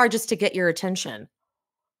took the car just to get your attention.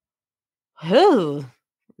 Ooh,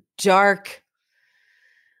 dark.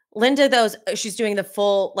 Linda, though, she's doing the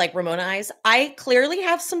full like Ramona eyes. I clearly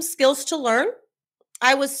have some skills to learn.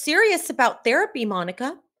 I was serious about therapy,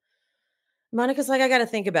 Monica. Monica's like, I got to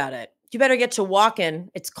think about it. You better get to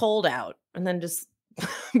walking. It's cold out. And then just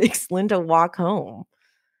makes Linda walk home.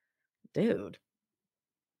 Dude.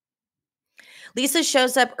 Lisa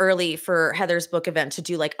shows up early for Heather's book event to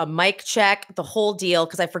do like a mic check, the whole deal.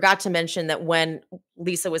 Because I forgot to mention that when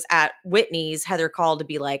Lisa was at Whitney's, Heather called to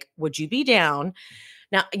be like, would you be down?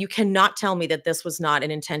 Now, you cannot tell me that this was not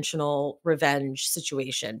an intentional revenge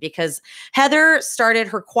situation, because Heather started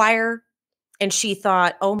her choir and she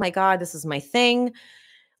thought, oh my God, this is my thing.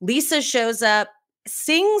 Lisa shows up,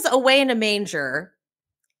 sings Away in a Manger.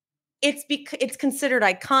 It's considered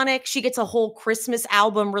iconic. She gets a whole Christmas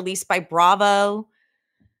album released by Bravo.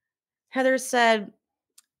 Heather said,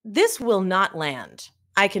 this will not land.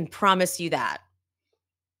 I can promise you that.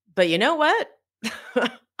 But you know what?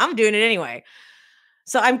 I'm doing it anyway.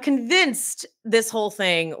 So I'm convinced this whole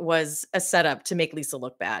thing was a setup to make Lisa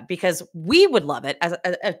look bad, because we would love it. As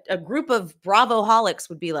a group of Bravo-holics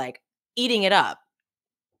would be like eating it up.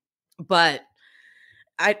 But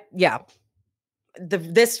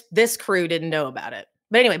this crew didn't know about it.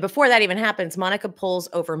 But anyway, before that even happens, Monica pulls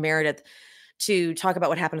over Meredith to talk about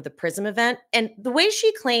what happened at the Prism event. And the way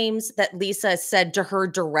she claims that Lisa said to her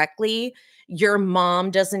directly, your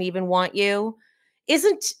mom doesn't even want you,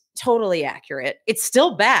 isn't totally accurate. It's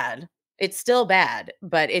still bad.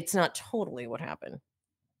 But it's not totally what happened.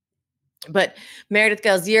 But Meredith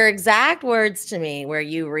goes, your exact words to me where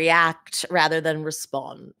you react rather than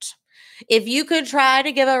respond. If you could try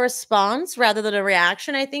to give a response rather than a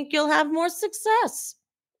reaction, I think you'll have more success.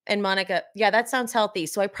 And Monica, yeah, that sounds healthy.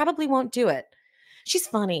 So I probably won't do it. She's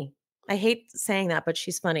funny. I hate saying that, but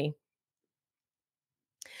she's funny.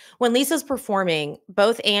 When Lisa's performing,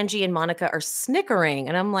 both Angie and Monica are snickering.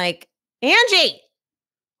 And I'm like, Angie,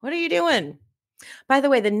 what are you doing? By the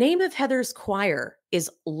way, the name of Heather's choir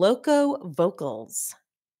is Loco Vocals.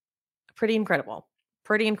 Pretty incredible.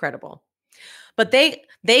 But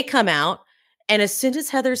they come out, and as soon as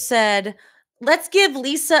Heather said, let's give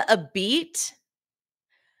Lisa a beat,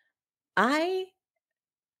 I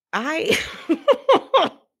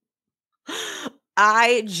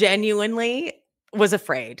genuinely was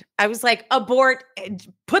afraid. I was like, abort,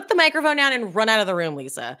 put the microphone down and run out of the room,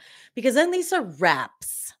 Lisa. Because then Lisa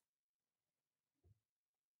raps.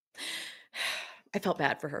 I felt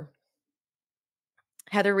bad for her.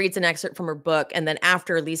 Heather reads an excerpt from her book, and then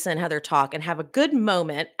after, Lisa and Heather talk and have a good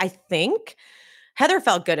moment, I think. Heather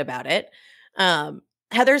felt good about it.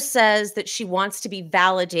 Heather says that she wants to be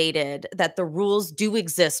validated, that the rules do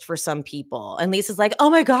exist for some people. And Lisa's like, oh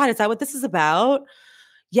my God, is that what this is about?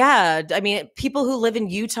 Yeah. I mean, people who live in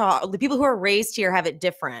Utah, the people who are raised here have it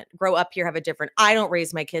different, grow up here have it different. I don't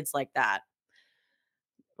raise my kids like that.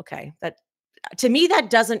 Okay. That, to me, that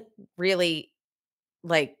doesn't really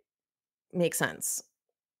like make sense.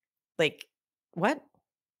 Like, What?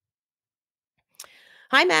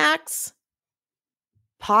 Hi, Max.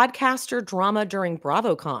 Podcaster drama during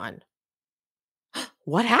BravoCon.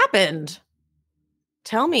 What happened?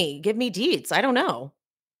 Tell me. Give me deets. I don't know.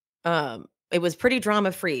 It was pretty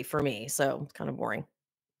drama free for me, so it's kind of boring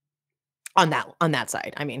on that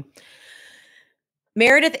side. I mean,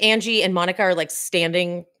 Meredith, Angie, and Monica are like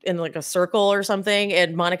standing in like a circle or something,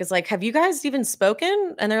 and Monica's like, "Have you guys even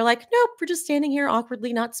spoken?" And they're like, "Nope, we're just standing here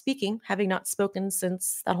awkwardly, not speaking, having not spoken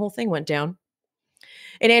since that whole thing went down."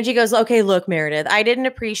 And Angie goes, "Okay, look, Meredith, I didn't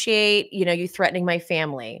appreciate, you threatening my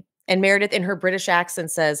family." And Meredith, in her British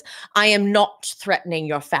accent, says, "I am not threatening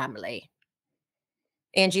your family."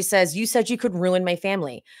 Angie says, "You said you could ruin my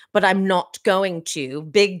family, but I'm not going to."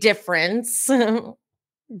 Big difference.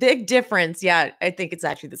 Big difference. Yeah, I think it's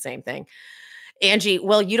actually the same thing. Angie,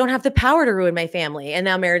 "Well, you don't have the power to ruin my family." And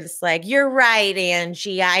now Meredith's like, "You're right,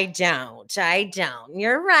 Angie. I don't.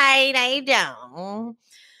 You're right. I don't."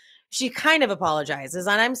 She kind of apologizes,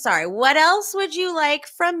 and "I'm sorry. What else would you like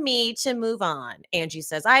from me to move on?" Angie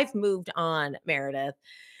says, "I've moved on, Meredith."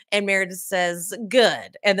 And Meredith says,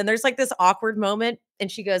 "Good." And then there's like this awkward moment. And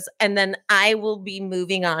she goes, "And then I will be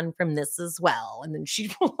moving on from this as well." And then she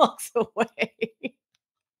walks away.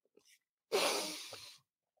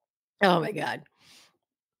 Oh my God.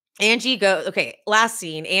 Last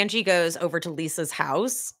scene. Angie goes over to Lisa's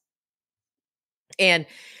house. And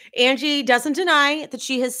Angie doesn't deny that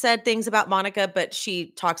she has said things about Monica, but she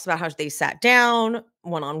talks about how they sat down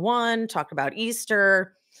one-on-one, talked about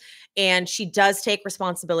Easter. And she does take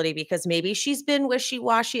responsibility because maybe she's been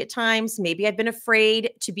wishy-washy at times. Maybe I've been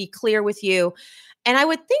afraid to be clear with you. And I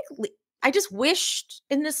would think, I just wished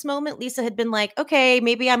in this moment Lisa had been like, okay,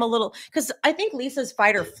 maybe I'm a little, because I think Lisa's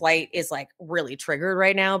fight or flight is like really triggered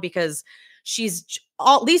right now because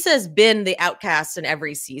Lisa has been the outcast in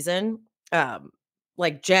every season.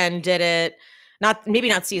 Like Jen did it, maybe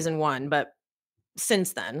not season 1, but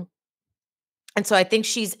since then. And so I think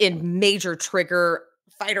she's in major trigger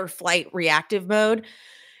fight or flight reactive mode.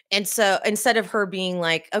 And so instead of her being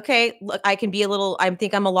like, "Okay, look, I can be a little, I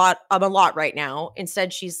think I'm a lot right now."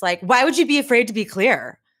 Instead, she's like, "Why would you be afraid to be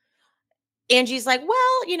clear?" Angie's like,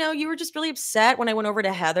 "Well, you were just really upset when I went over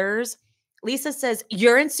to Heather's." Lisa says,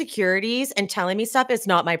 "Your insecurities and telling me stuff is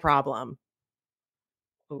not my problem."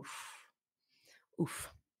 Oof.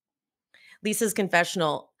 Oof. Lisa's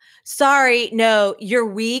confessional. "Sorry, no, you're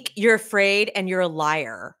weak, you're afraid, and you're a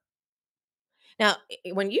liar." Now,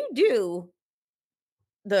 when you do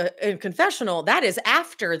the confessional, that is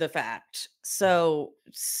after the fact. So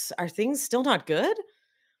are things still not good?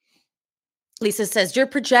 Lisa says, "You're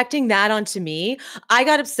projecting that onto me. I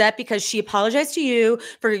got upset because she apologized to you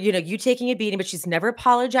for, you taking a beating, but she's never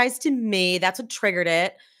apologized to me. That's what triggered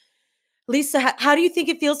it." Lisa, how do you think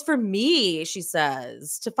it feels for me?" She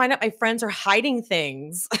says, "to find out my friends are hiding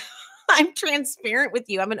things." "I'm transparent with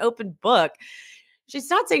you. I'm an open book." She's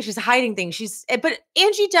not saying she's hiding things. But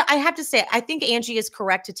Angie, I have to say, I think Angie is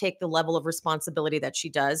correct to take the level of responsibility that she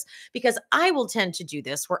does, because I will tend to do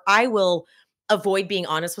this where I will avoid being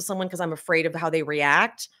honest with someone because I'm afraid of how they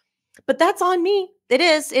react. But that's on me. It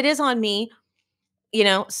is on me,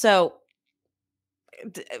 so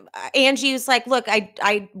Angie was like, "Look,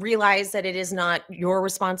 I realize that it is not your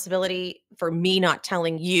responsibility for me not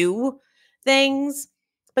telling you things."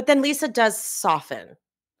 But then Lisa does soften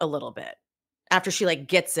a little bit after she like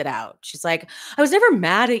gets it out. She's like, "I was never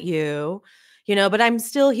mad at you, but I'm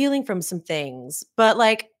still healing from some things. But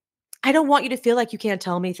like, I don't want you to feel like you can't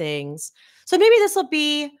tell me things. So maybe this will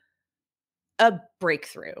be a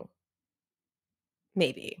breakthrough.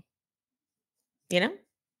 Maybe, you know?"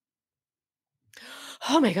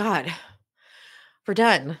 Oh my God. We're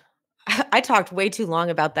done. I talked way too long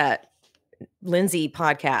about that Lindsay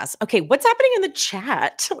podcast. Okay, what's happening in the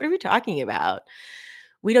chat? What are we talking about?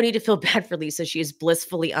 "We don't need to feel bad for Lisa. She is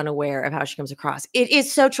blissfully unaware of how she comes across." It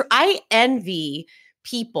is so true. I envy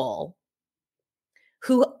people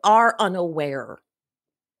who are unaware.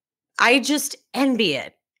 I just envy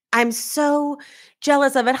it. I'm so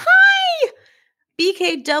jealous of it. Hi,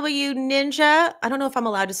 BKW Ninja. I don't know if I'm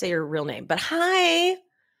allowed to say your real name, but hi.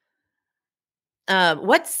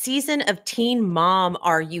 "What season of Teen Mom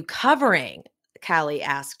are you covering?" Callie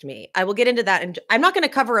asked me. I will get into that. And I'm not going to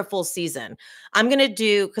cover a full season. I'm going to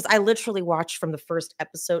do, because I literally watched from the first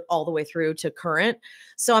episode all the way through to current.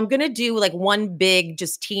 So I'm going to do like one big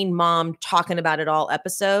just Teen Mom talking about it all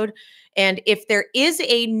episode. And if there is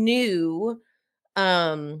a new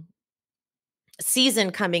season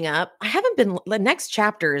coming up, the next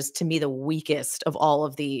chapter is to me the weakest of all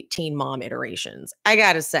of the Teen Mom iterations. I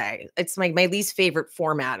gotta say, it's my least favorite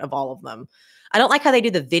format of all of them. I don't like how they do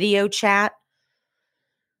the video chat.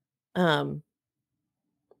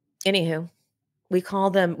 Anywho, we call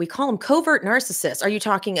them covert narcissists. Are you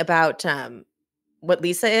talking about what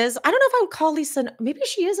Lisa is? I don't know if I would call Lisa, maybe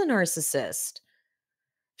she is a narcissist.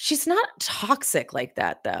 She's not toxic like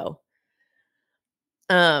that though.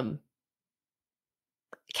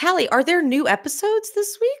 Callie, are there new episodes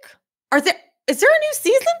this week? Is there a new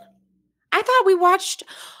season? I thought we watched.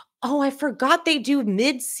 Oh, I forgot they do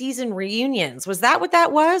mid-season reunions. Was that what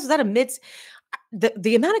that was? Was that a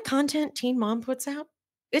the amount of content Teen Mom puts out?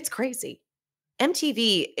 It's crazy.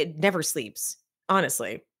 MTV, it never sleeps,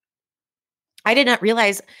 honestly. I did not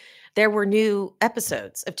realize there were new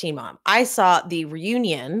episodes of Teen Mom. I saw the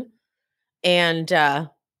reunion and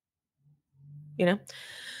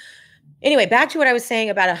Anyway, back to what I was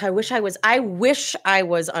saying about it. I wish I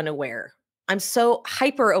was unaware. I'm so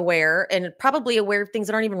hyper aware and probably aware of things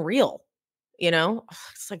that aren't even real.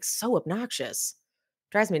 It's like so obnoxious.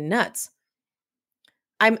 Drives me nuts.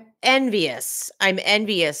 I'm envious. I'm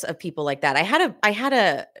envious of people like that.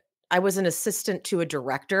 I was an assistant to a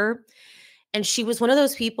director, and she was one of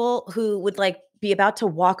those people who would like be about to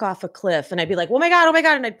walk off a cliff, and I'd be like, oh my God.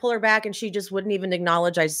 And I'd pull her back, and she just wouldn't even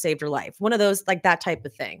acknowledge I saved her life. One of those, like that type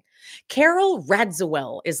of thing. Carol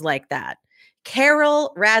Radziwill is like that.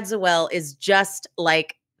 Carol Radziwill is just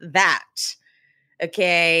like that.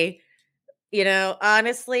 Okay.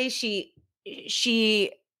 Honestly,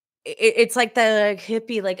 it's like the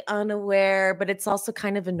hippie, like unaware, but it's also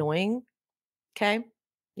kind of annoying. Okay.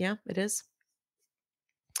 Yeah, it is.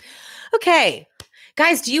 Okay.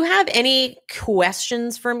 Guys, do you have any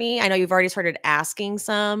questions for me? I know you've already started asking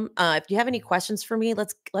some. If you have any questions for me,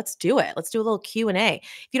 let's do it. Let's do a little Q&A.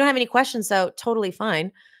 If you don't have any questions, though, totally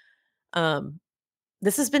fine.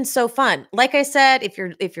 This has been so fun. Like I said, if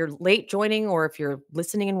you're late joining or if you're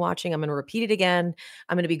listening and watching, I'm going to repeat it again.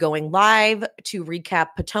 I'm going to be going live to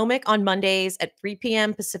recap Potomac on Mondays at 3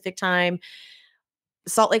 p.m. Pacific time,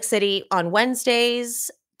 Salt Lake City on Wednesdays,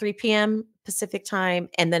 3 p.m. Pacific time.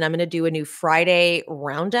 And then I'm going to do a new Friday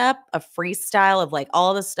roundup, a freestyle of like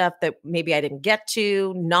all the stuff that maybe I didn't get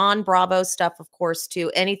to, non-Bravo stuff, of course,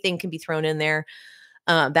 too. Anything can be thrown in there.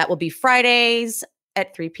 That will be Fridays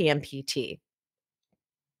at 3 p.m. PT.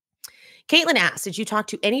 Caitlin asked, did you talk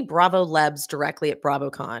to any Bravo Lebs directly at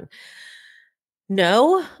BravoCon?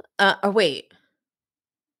 No. Wait.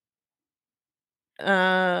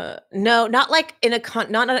 No, not like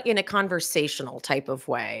not in a conversational type of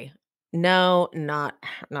way. No, not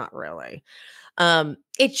really.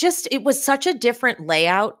 It was such a different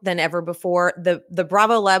layout than ever before. The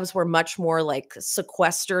Bravo Lebs were much more like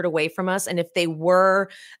sequestered away from us. And if they were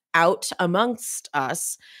out amongst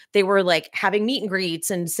us, they were like having meet and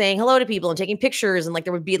greets and saying hello to people and taking pictures. And like,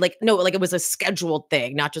 there would be like, no, like it was a scheduled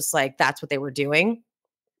thing, not just like, that's what they were doing.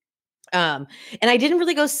 And I didn't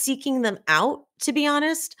really go seeking them out, to be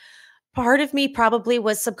honest. Part of me probably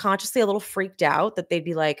was subconsciously a little freaked out that they'd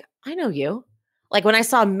be like, I know you. Like when I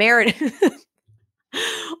saw Meredith,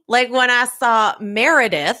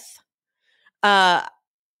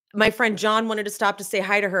 my friend John wanted to stop to say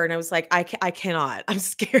hi to her. And I was like, I cannot. I'm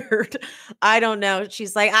scared. I don't know.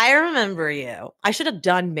 She's like, I remember you. I should have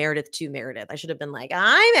done Meredith to Meredith. I should have been like,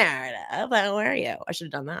 I'm Meredith. How are you? I should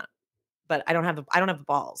have done that. But I don't have the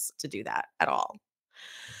balls to do that at all.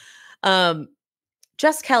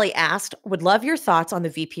 Jess Kelly asked, would love your thoughts on the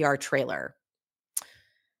VPR trailer.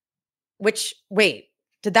 Wait,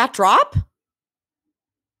 did that drop?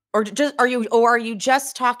 Or are you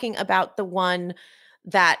just talking about the one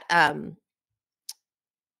that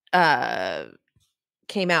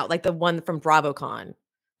came out, like the one from BravoCon?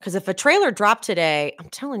 Because if a trailer dropped today, I'm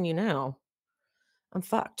telling you now, I'm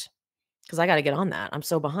fucked. Because I got to get on that. I'm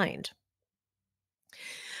so behind.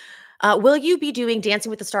 Will you be doing Dancing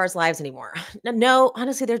with the Stars lives anymore? No,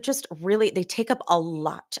 honestly, they take up a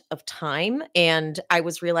lot of time. And I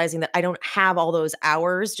was realizing that I don't have all those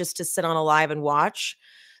hours just to sit on a live and watch.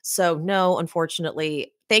 So no,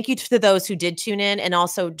 unfortunately, thank you to those who did tune in. And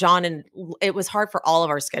also John, and it was hard for all of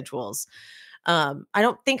our schedules. I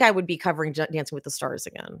don't think I would be covering Dancing with the Stars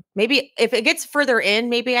again. Maybe if it gets further in,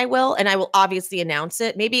 maybe I will. And I will obviously announce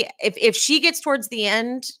it. Maybe if she gets towards the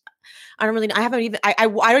end, I don't really know. I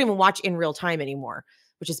don't even watch in real time anymore,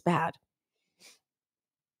 which is bad.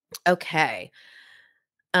 Okay.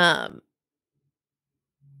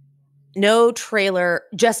 No trailer.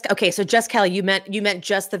 So Jess Kelly, you meant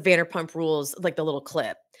just the Vanderpump Rules, like the little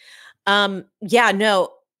clip. Yeah,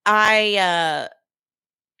 no, I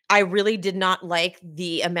really did not like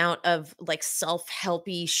the amount of like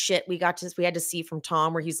self-helpy shit we had to see from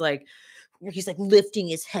Tom, where he's like lifting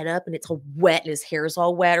his head up and it's all wet and his hair's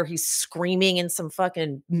all wet, or he's screaming in some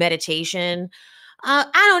fucking meditation. I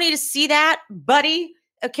don't need to see that, buddy.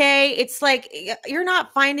 Okay. It's like you're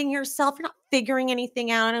not finding yourself, you're not figuring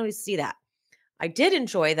anything out. I don't always see that. I did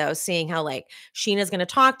enjoy though seeing how like Sheena's going to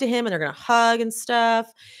talk to him and they're going to hug and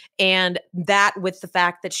stuff. And that with the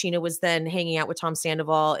fact that Sheena was then hanging out with Tom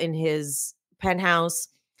Sandoval in his penthouse.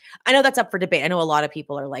 I know that's up for debate. I know a lot of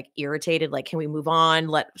people are like irritated. Like, can we move on?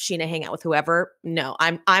 Let Sheena hang out with whoever? No,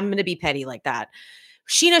 I'm going to be petty like that.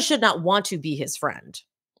 Sheena should not want to be his friend,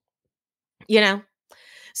 you know?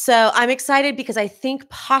 So I'm excited because I think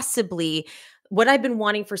possibly what I've been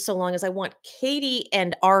wanting for so long is I want Katie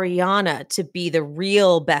and Ariana to be the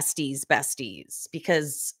real besties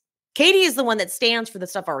because Katie is the one that stands for the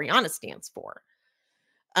stuff Ariana stands for.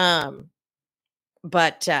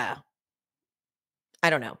 But I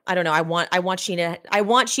don't know. I want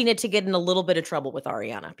Sheena to get in a little bit of trouble with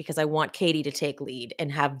Ariana because I want Katie to take lead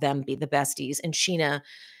and have them be the besties. And Sheena,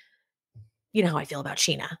 you know how I feel about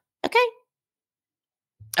Sheena.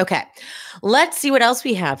 Okay. Let's see what else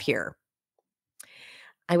we have here.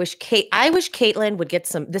 I wish Caitlyn would get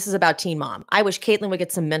some, this is about Teen Mom. I wish Caitlyn would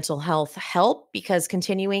get some mental health help because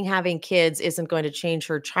continuing having kids isn't going to change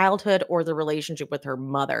her childhood or the relationship with her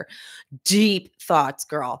mother. Deep thoughts,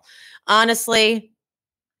 girl. Honestly,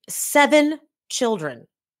 7 children.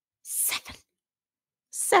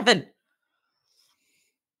 7.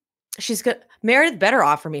 She's good. Meredith better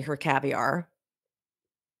offer me her caviar.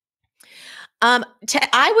 I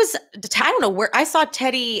don't know where I saw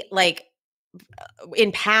Teddy like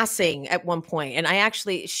in passing at one point, and I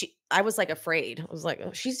was like afraid. I was like,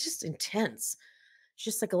 oh, she's just intense.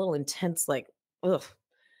 She's just like a little intense, like, ugh.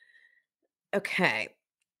 Okay.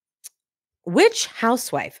 Which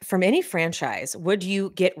housewife from any franchise would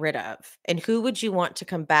you get rid of? And who would you want to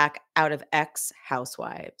come back out of X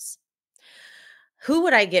Housewives? Who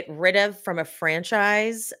would I get rid of from a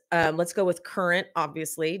franchise? Let's go with current,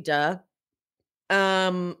 obviously, duh.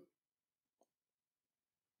 I'm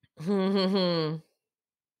going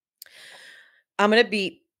to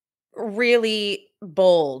be really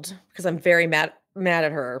bold because I'm very mad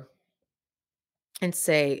at her and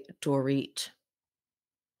say Dorit.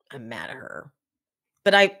 I'm mad at her.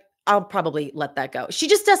 But I'll probably let that go. She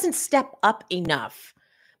just doesn't step up enough.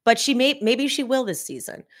 But maybe she will this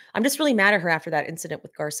season. I'm just really mad at her after that incident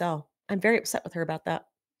with Garcelle. I'm very upset with her about that.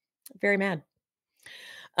 Very mad.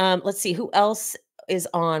 Let's see who else is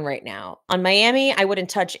on right now. On Miami, I wouldn't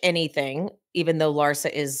touch anything, even though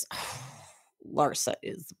Larsa is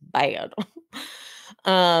bad.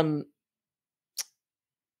 Who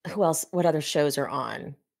else? What other shows are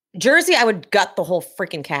on? Jersey, I would gut the whole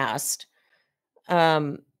freaking cast.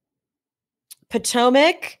 Potomac.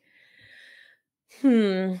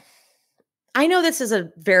 I know this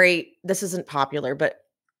isn't popular, but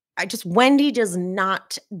Wendy does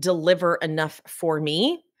not deliver enough for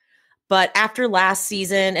me. But after last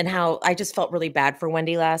season and how I just felt really bad for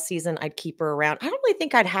Wendy last season, I'd keep her around. I don't really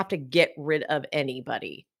think I'd have to get rid of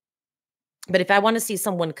anybody. But if I want to see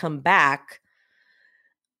someone come back,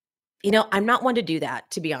 I'm not one to do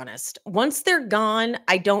that, to be honest. Once they're gone,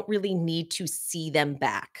 I don't really need to see them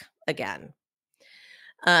back again.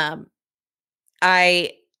 I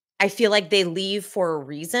feel like they leave for a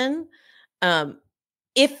reason.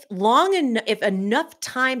 If enough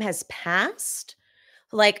time has passed,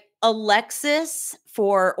 like Alexis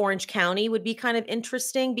for Orange County would be kind of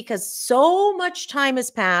interesting because so much time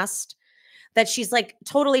has passed that she's like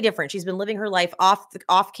totally different. She's been living her life off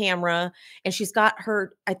camera, and she's got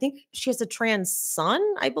I think she has a trans son,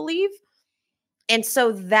 I believe. And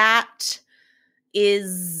so that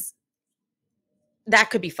could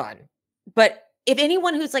be fun. But if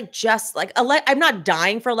anyone who's like just like I'm not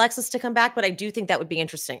dying for Alexis to come back, but I do think that would be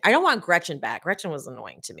interesting. I don't want Gretchen back. Gretchen was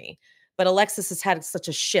annoying to me, but Alexis has had such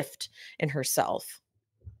a shift in herself.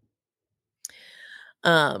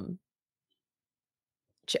 Ow.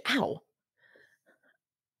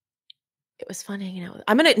 It was fun hanging out.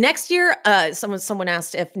 Next year, someone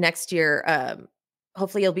asked if next year,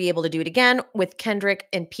 hopefully you'll be able to do it again with Kendrick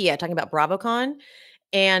and Pia talking about BravoCon.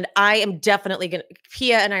 And I am definitely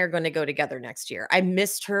Pia and I are going to go together next year. I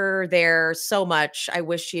missed her there so much. I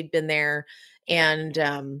wish she had been there.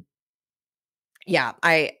 And yeah,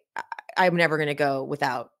 I'm never going to go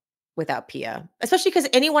without Pia, especially because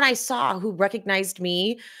anyone I saw who recognized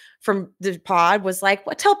me from the pod was like,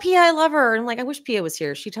 "Well, tell Pia I love her." And I'm like, I wish Pia was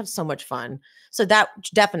here. She'd have so much fun. So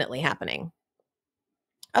that's definitely happening.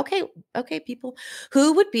 Okay, people.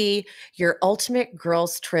 Who would be your ultimate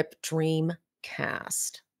girls trip dream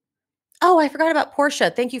cast? Oh, I forgot about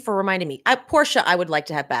Portia. Thank you for reminding me. Portia, I would like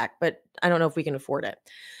to have back, but I don't know if we can afford it.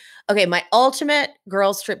 Okay, my ultimate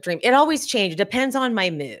girls trip dream. It always changes. It depends on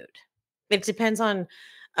my mood. It depends on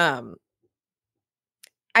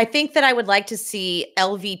I think that I would like to see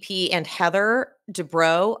LVP and Heather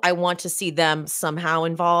Dubrow. I want to see them somehow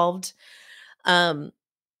involved. And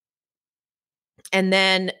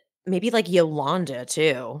then maybe like Yolanda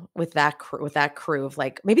too, with that crew of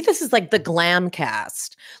like, maybe this is like the glam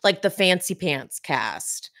cast, like the fancy pants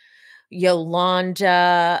cast.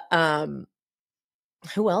 Yolanda,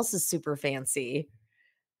 who else is super fancy?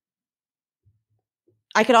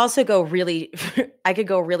 I could also go really I could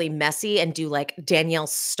go really messy and do like Danielle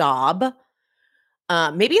Staub.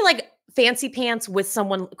 Maybe like fancy pants with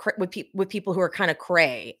someone with people who are kind of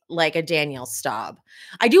cray, like a Danielle Staub.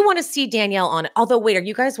 I do want to see Danielle on it. Although, wait, are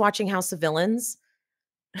you guys watching House of Villains?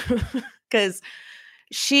 Because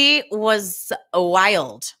she was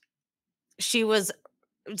wild. She was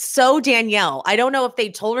so Danielle. I don't know if they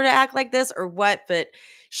told her to act like this or what, but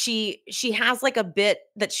she has like a bit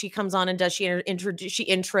that she comes on and does. She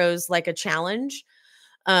intros like a challenge,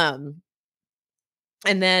 and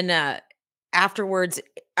then afterwards,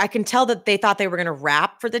 I can tell that they thought they were going to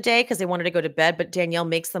wrap for the day because they wanted to go to bed. But Danielle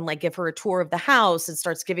makes them like give her a tour of the house and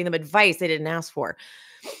starts giving them advice they didn't ask for.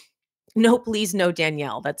 No, please, no,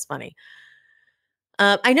 Danielle. That's funny.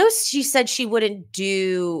 I know she said she wouldn't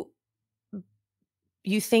do.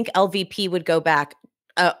 You think LVP would go back?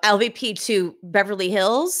 LVP to Beverly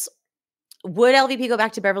Hills? Would LVP go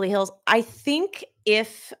back to Beverly Hills? I think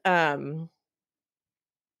if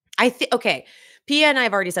okay, Pia and I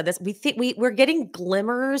have already said this. We think we're getting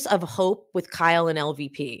glimmers of hope with Kyle and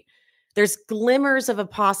LVP. There's glimmers of a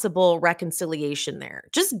possible reconciliation there.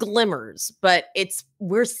 Just glimmers, but it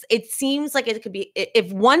seems like it could be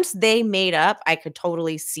if once they made up, I could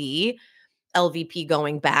totally see LVP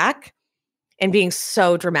going back and being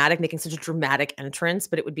so dramatic, making such a dramatic entrance,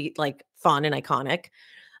 but it would be like fun and iconic.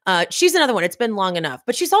 She's another one. It's been long enough,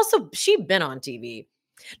 but she's been on TV.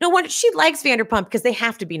 No wonder she likes Vanderpump because they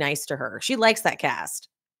have to be nice to her. She likes that cast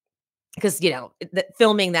because,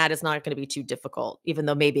 filming that is not going to be too difficult, even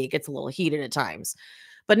though maybe it gets a little heated at times,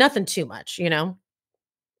 but nothing too much, So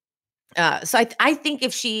I think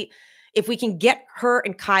if we can get her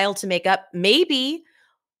and Kyle to make up, maybe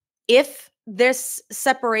if this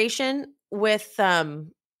separation with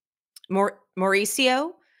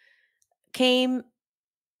Mauricio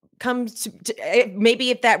comes to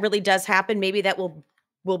maybe if that really does happen, maybe that will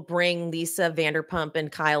bring Lisa Vanderpump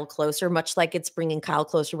and Kyle closer, much like it's bringing Kyle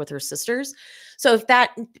closer with her sisters. So if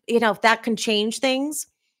that can change things,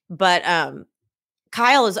 but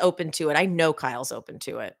Kyle is open to it. I know Kyle's open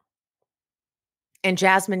to it. And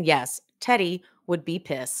Jasmine, yes, Teddy would be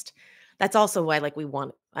pissed. That's also why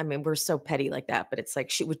we're so petty like that, but it's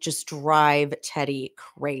like she would just drive Teddy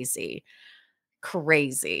crazy.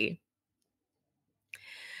 Crazy.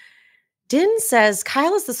 Din says,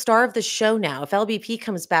 Kyle is the star of the show now. If LVP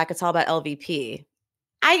comes back, it's all about LVP.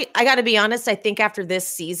 I got to be honest. I think after this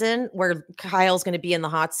season where Kyle's going to be in the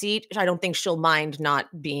hot seat, I don't think she'll mind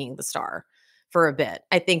not being the star for a bit.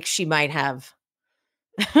 I think she might have,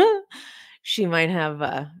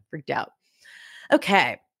 freaked out.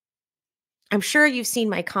 Okay. I'm sure you've seen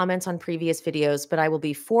my comments on previous videos, but I will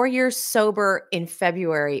be 4 years sober in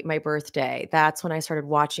February, my birthday. That's when I started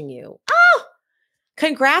watching you. Oh,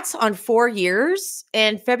 congrats on 4 years.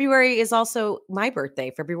 And February is also my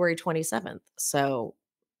birthday, February 27th. So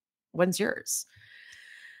when's yours?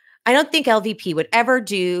 I don't think LVP would ever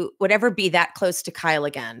be that close to Kyle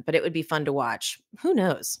again, but it would be fun to watch. Who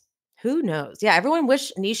knows? Who knows? Yeah, everyone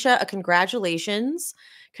wish Nisha a congratulations.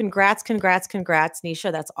 Congrats,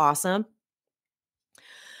 Nisha. That's awesome.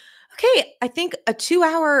 Okay, I think a 2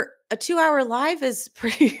 hour live is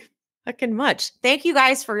pretty fucking much. Thank you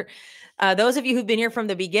guys for those of you who've been here from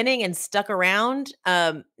the beginning and stuck around.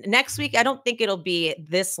 Next week, I don't think it'll be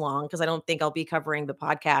this long because I don't think I'll be covering the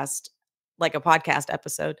podcast like a podcast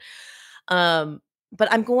episode. But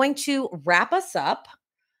I'm going to wrap us up,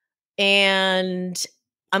 and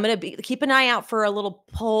I'm going to keep an eye out for a little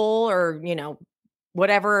poll or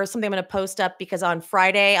whatever, something I'm going to post up, because on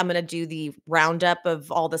Friday, I'm going to do the roundup of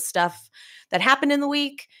all the stuff that happened in the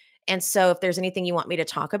week. And so if there's anything you want me to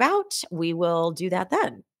talk about, we will do that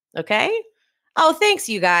then. Okay. Oh, thanks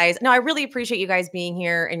you guys. No, I really appreciate you guys being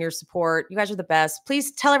here and your support. You guys are the best.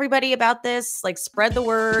 Please tell everybody about this, spread the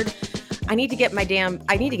word. I need to get my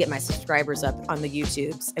subscribers up on the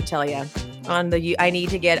YouTubes. I tell you,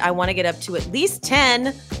 I want to get up to at least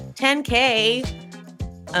 10K.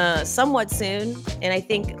 Somewhat soon. And I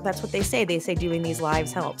think that's what they say. They say doing these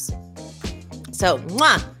lives helps. So,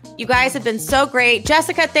 you guys have been so great.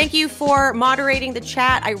 Jessica, thank you for moderating the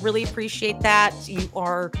chat. I really appreciate that. You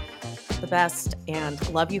are the best and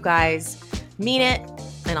love you guys. Mean it.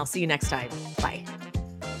 And I'll see you next time. Bye.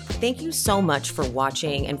 Thank you so much for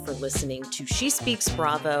watching and for listening to She Speaks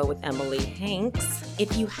Bravo with Emily Hanks.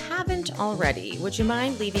 If you haven't already, would you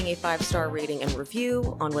mind leaving a 5-star rating and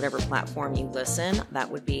review on whatever platform you listen?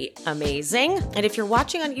 That would be amazing. And if you're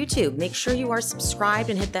watching on YouTube, make sure you are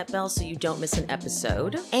subscribed and hit that bell so you don't miss an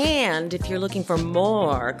episode. And if you're looking for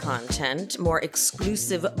more content, more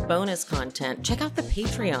exclusive bonus content, check out the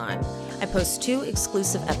Patreon. I post 2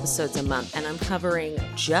 exclusive episodes a month, and I'm covering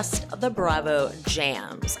just the Bravo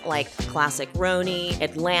jams, like Classic Roni,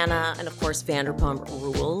 Atlanta, and of course Vanderpump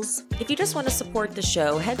Rules. If you just want to support the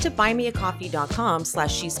show, head to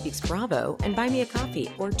buymeacoffee.com/SheSpeaksBravo and buy me a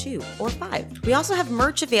coffee, or 2 or 5. We also have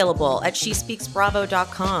merch available at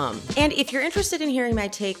SheSpeaksBravo.com. And if you're interested in hearing my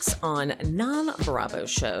takes on non-Bravo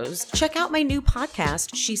shows, check out my new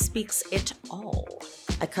podcast, She Speaks It All.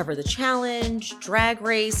 I cover The Challenge, Drag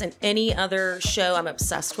Race, and any other show I'm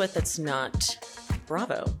obsessed with that's not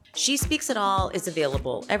Bravo. She Speaks It All is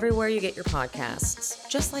available everywhere you get your podcasts,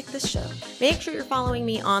 just like this show. Make sure you're following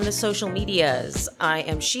me on the social medias. I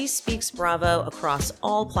am She Speaks Bravo across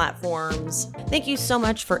all platforms. Thank you so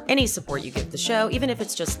much for any support you give the show, even if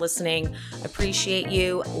it's just listening. Appreciate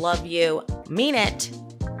you, love you, mean it.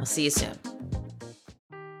 I'll see you soon.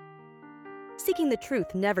 Seeking the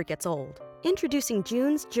truth never gets old. Introducing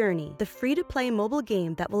June's Journey, the free-to-play mobile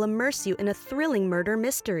game that will immerse you in a thrilling murder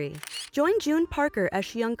mystery. Join June Parker as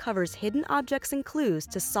she uncovers hidden objects and clues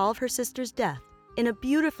to solve her sister's death in a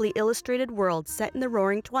beautifully illustrated world set in the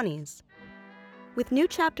Roaring '20s. With new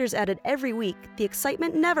chapters added every week, the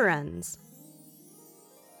excitement never ends.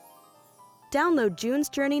 Download June's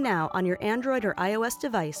Journey now on your Android or iOS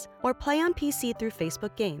device, or play on PC through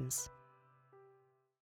Facebook Games.